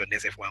the session,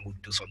 there's everyone will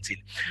do something.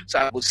 So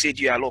I would say,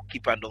 do you allow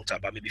keep and don't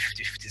about maybe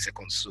 50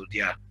 seconds, so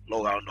they are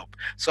low round up.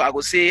 So I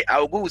would say I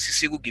will go with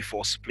Sisigu give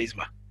first, please,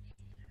 ma.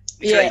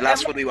 Yeah, the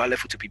last one we were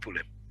left with two people.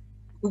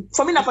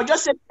 For me, now for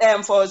just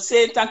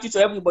say thank you to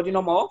everybody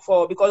no more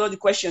for because of the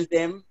questions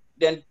then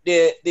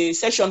the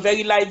session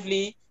very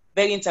lively,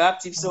 very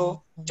interactive.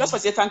 So just for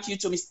say thank you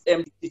to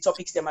the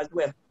topics them as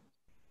well.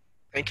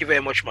 Thank you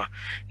very much, ma.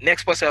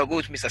 Next person, I'll go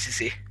with Mr.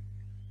 Sise.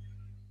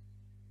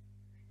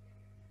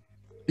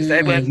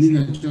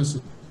 Just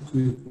a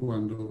quick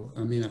one, though. I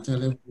mean, I tell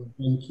everybody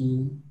thank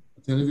you.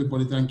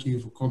 Thank you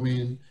for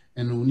coming.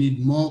 And we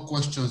need more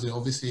questions.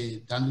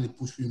 Obviously, Daniel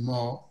push me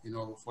more,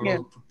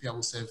 follow, prepare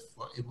ourselves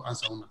for able to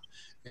answer.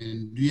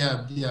 And do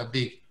you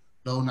big,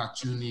 don't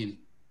tune in.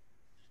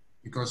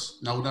 Because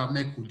now that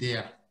make you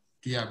there,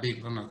 do you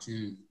big, don't tune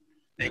in.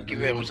 Thank you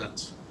very much,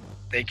 sir.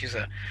 Thank you,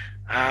 sir.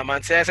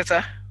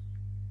 Sir.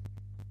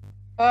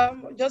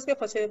 Just going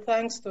to say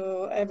thanks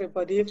to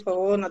everybody for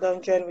all that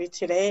don't join me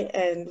today,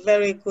 and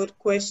very good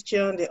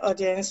question. The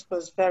audience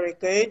was very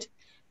good.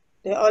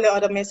 The only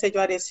other message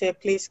where they say,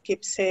 please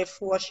keep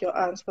safe, wash your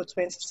hands for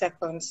 20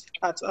 seconds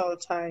at all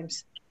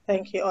times.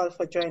 Thank you all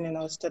for joining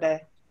us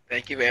today.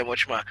 Thank you very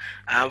much, ma.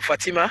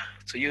 Fatima,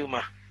 to you,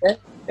 ma.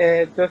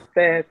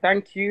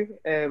 Thank you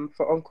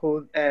for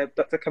Uncle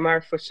Dr.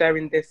 Kamara for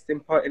sharing this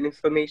important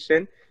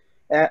information.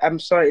 I'm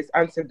sure it's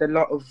answered a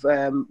lot of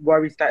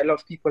worries that a lot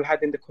of people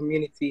had in the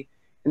community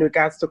in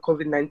regards to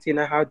COVID-19 and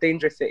how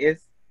dangerous it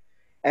is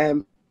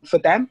for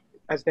them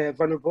as they're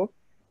vulnerable.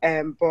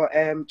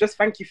 But just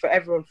thank you for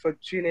everyone for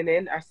tuning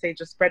in. I say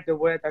just spread the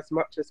word as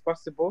much as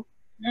possible,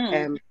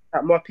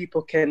 that more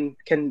people can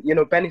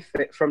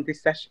benefit from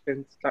these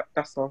sessions.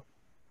 That's all.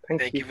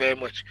 Thank you very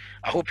much.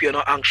 I hope you're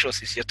not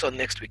anxious. It's your turn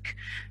next week.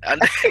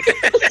 And as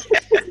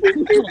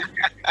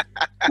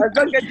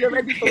long as you're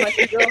ready for my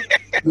video.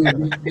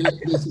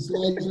 There's a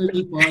slide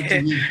ready for her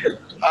to me.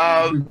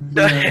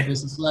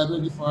 There's a slide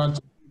ready for her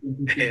to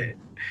me.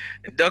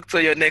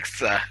 Doctor, you're next,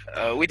 sir.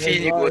 Which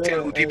you go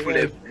tell people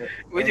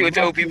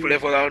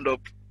for round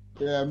up?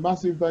 Yeah,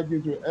 massive thank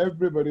you to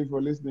everybody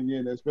for listening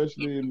in,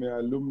 especially my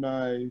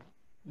alumni,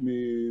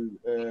 me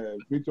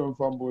Victor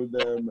Fumble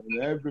them,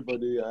 and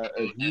everybody. A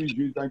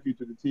huge thank you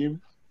to the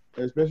team,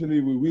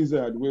 especially with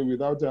Wizard.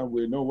 Without them,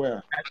 we're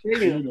nowhere.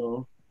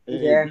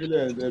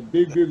 A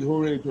big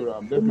hooray to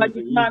Ram.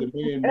 Definitely, he's the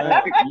main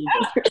man.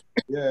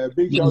 Yeah,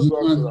 big shout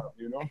out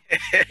to Ram.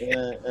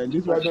 And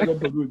this was not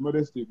to do with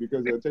modesty,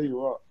 because I'll tell you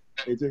what,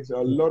 it takes a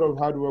lot of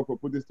hard work to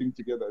put this thing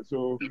together.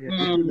 So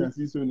you can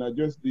see soon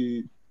just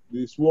the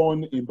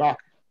swan in back.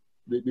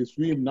 they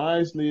swim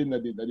nicely,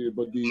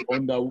 but the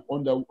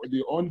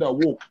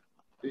underwalk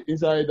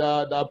inside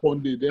that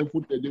pond, they then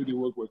put the day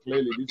work were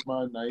clearly this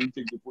man now he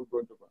take the full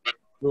front of it.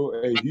 So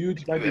a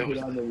huge thank you for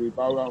that, and we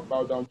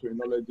bow down to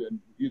knowledge and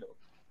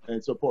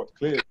and support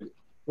clearly.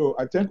 So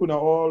I thank you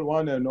all,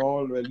 one and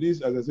all, at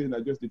least as I say,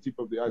 not just the tip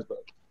of the iceberg.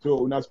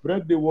 So now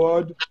spread the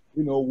word,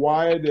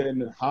 wide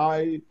and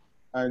high,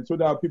 and so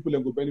that people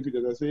can go benefit.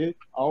 As I say,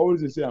 I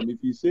always say, if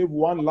you save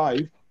one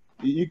life,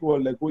 it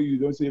equal like what you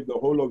don't save the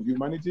whole of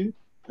humanity,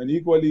 and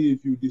equally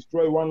if you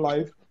destroy one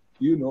life,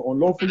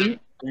 unlawfully,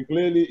 and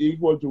clearly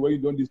equal to where you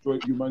don't destroy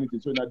humanity.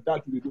 So now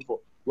that we do for.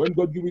 When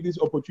God give you this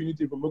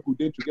opportunity for make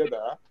day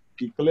together,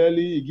 He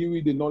clearly give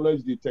you the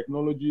knowledge, the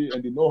technology,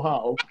 and the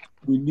know-how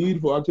we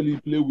need for actually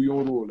play with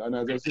your role. And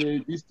as I say,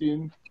 this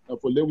thing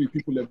for let with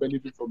people and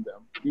benefit from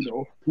them.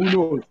 Who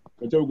knows?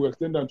 Until we go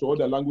extend them to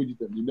other languages,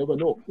 then you never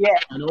know. Yeah.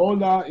 And all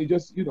that is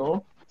just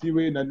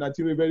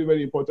TV very,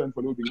 very important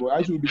for Loading. But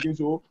as we begin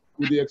so,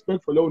 we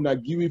expect for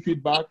Loading give you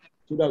feedback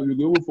so that we'll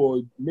be able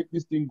to make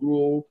this thing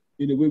grow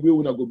in a way we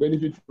will go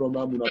benefit from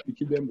them, we'll pick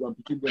them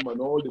and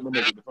all the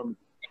members of the family.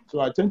 So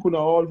I thank you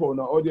all for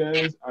our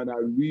audience, and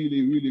I'm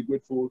really, really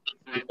grateful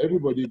to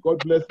everybody. God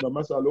bless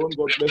Mama Salone,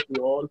 God bless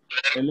you all,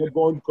 and let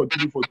God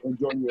continue to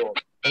enjoy you all.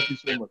 Thank you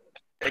so much.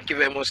 Thank you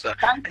very much, sir.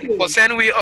 Thank you. For sending we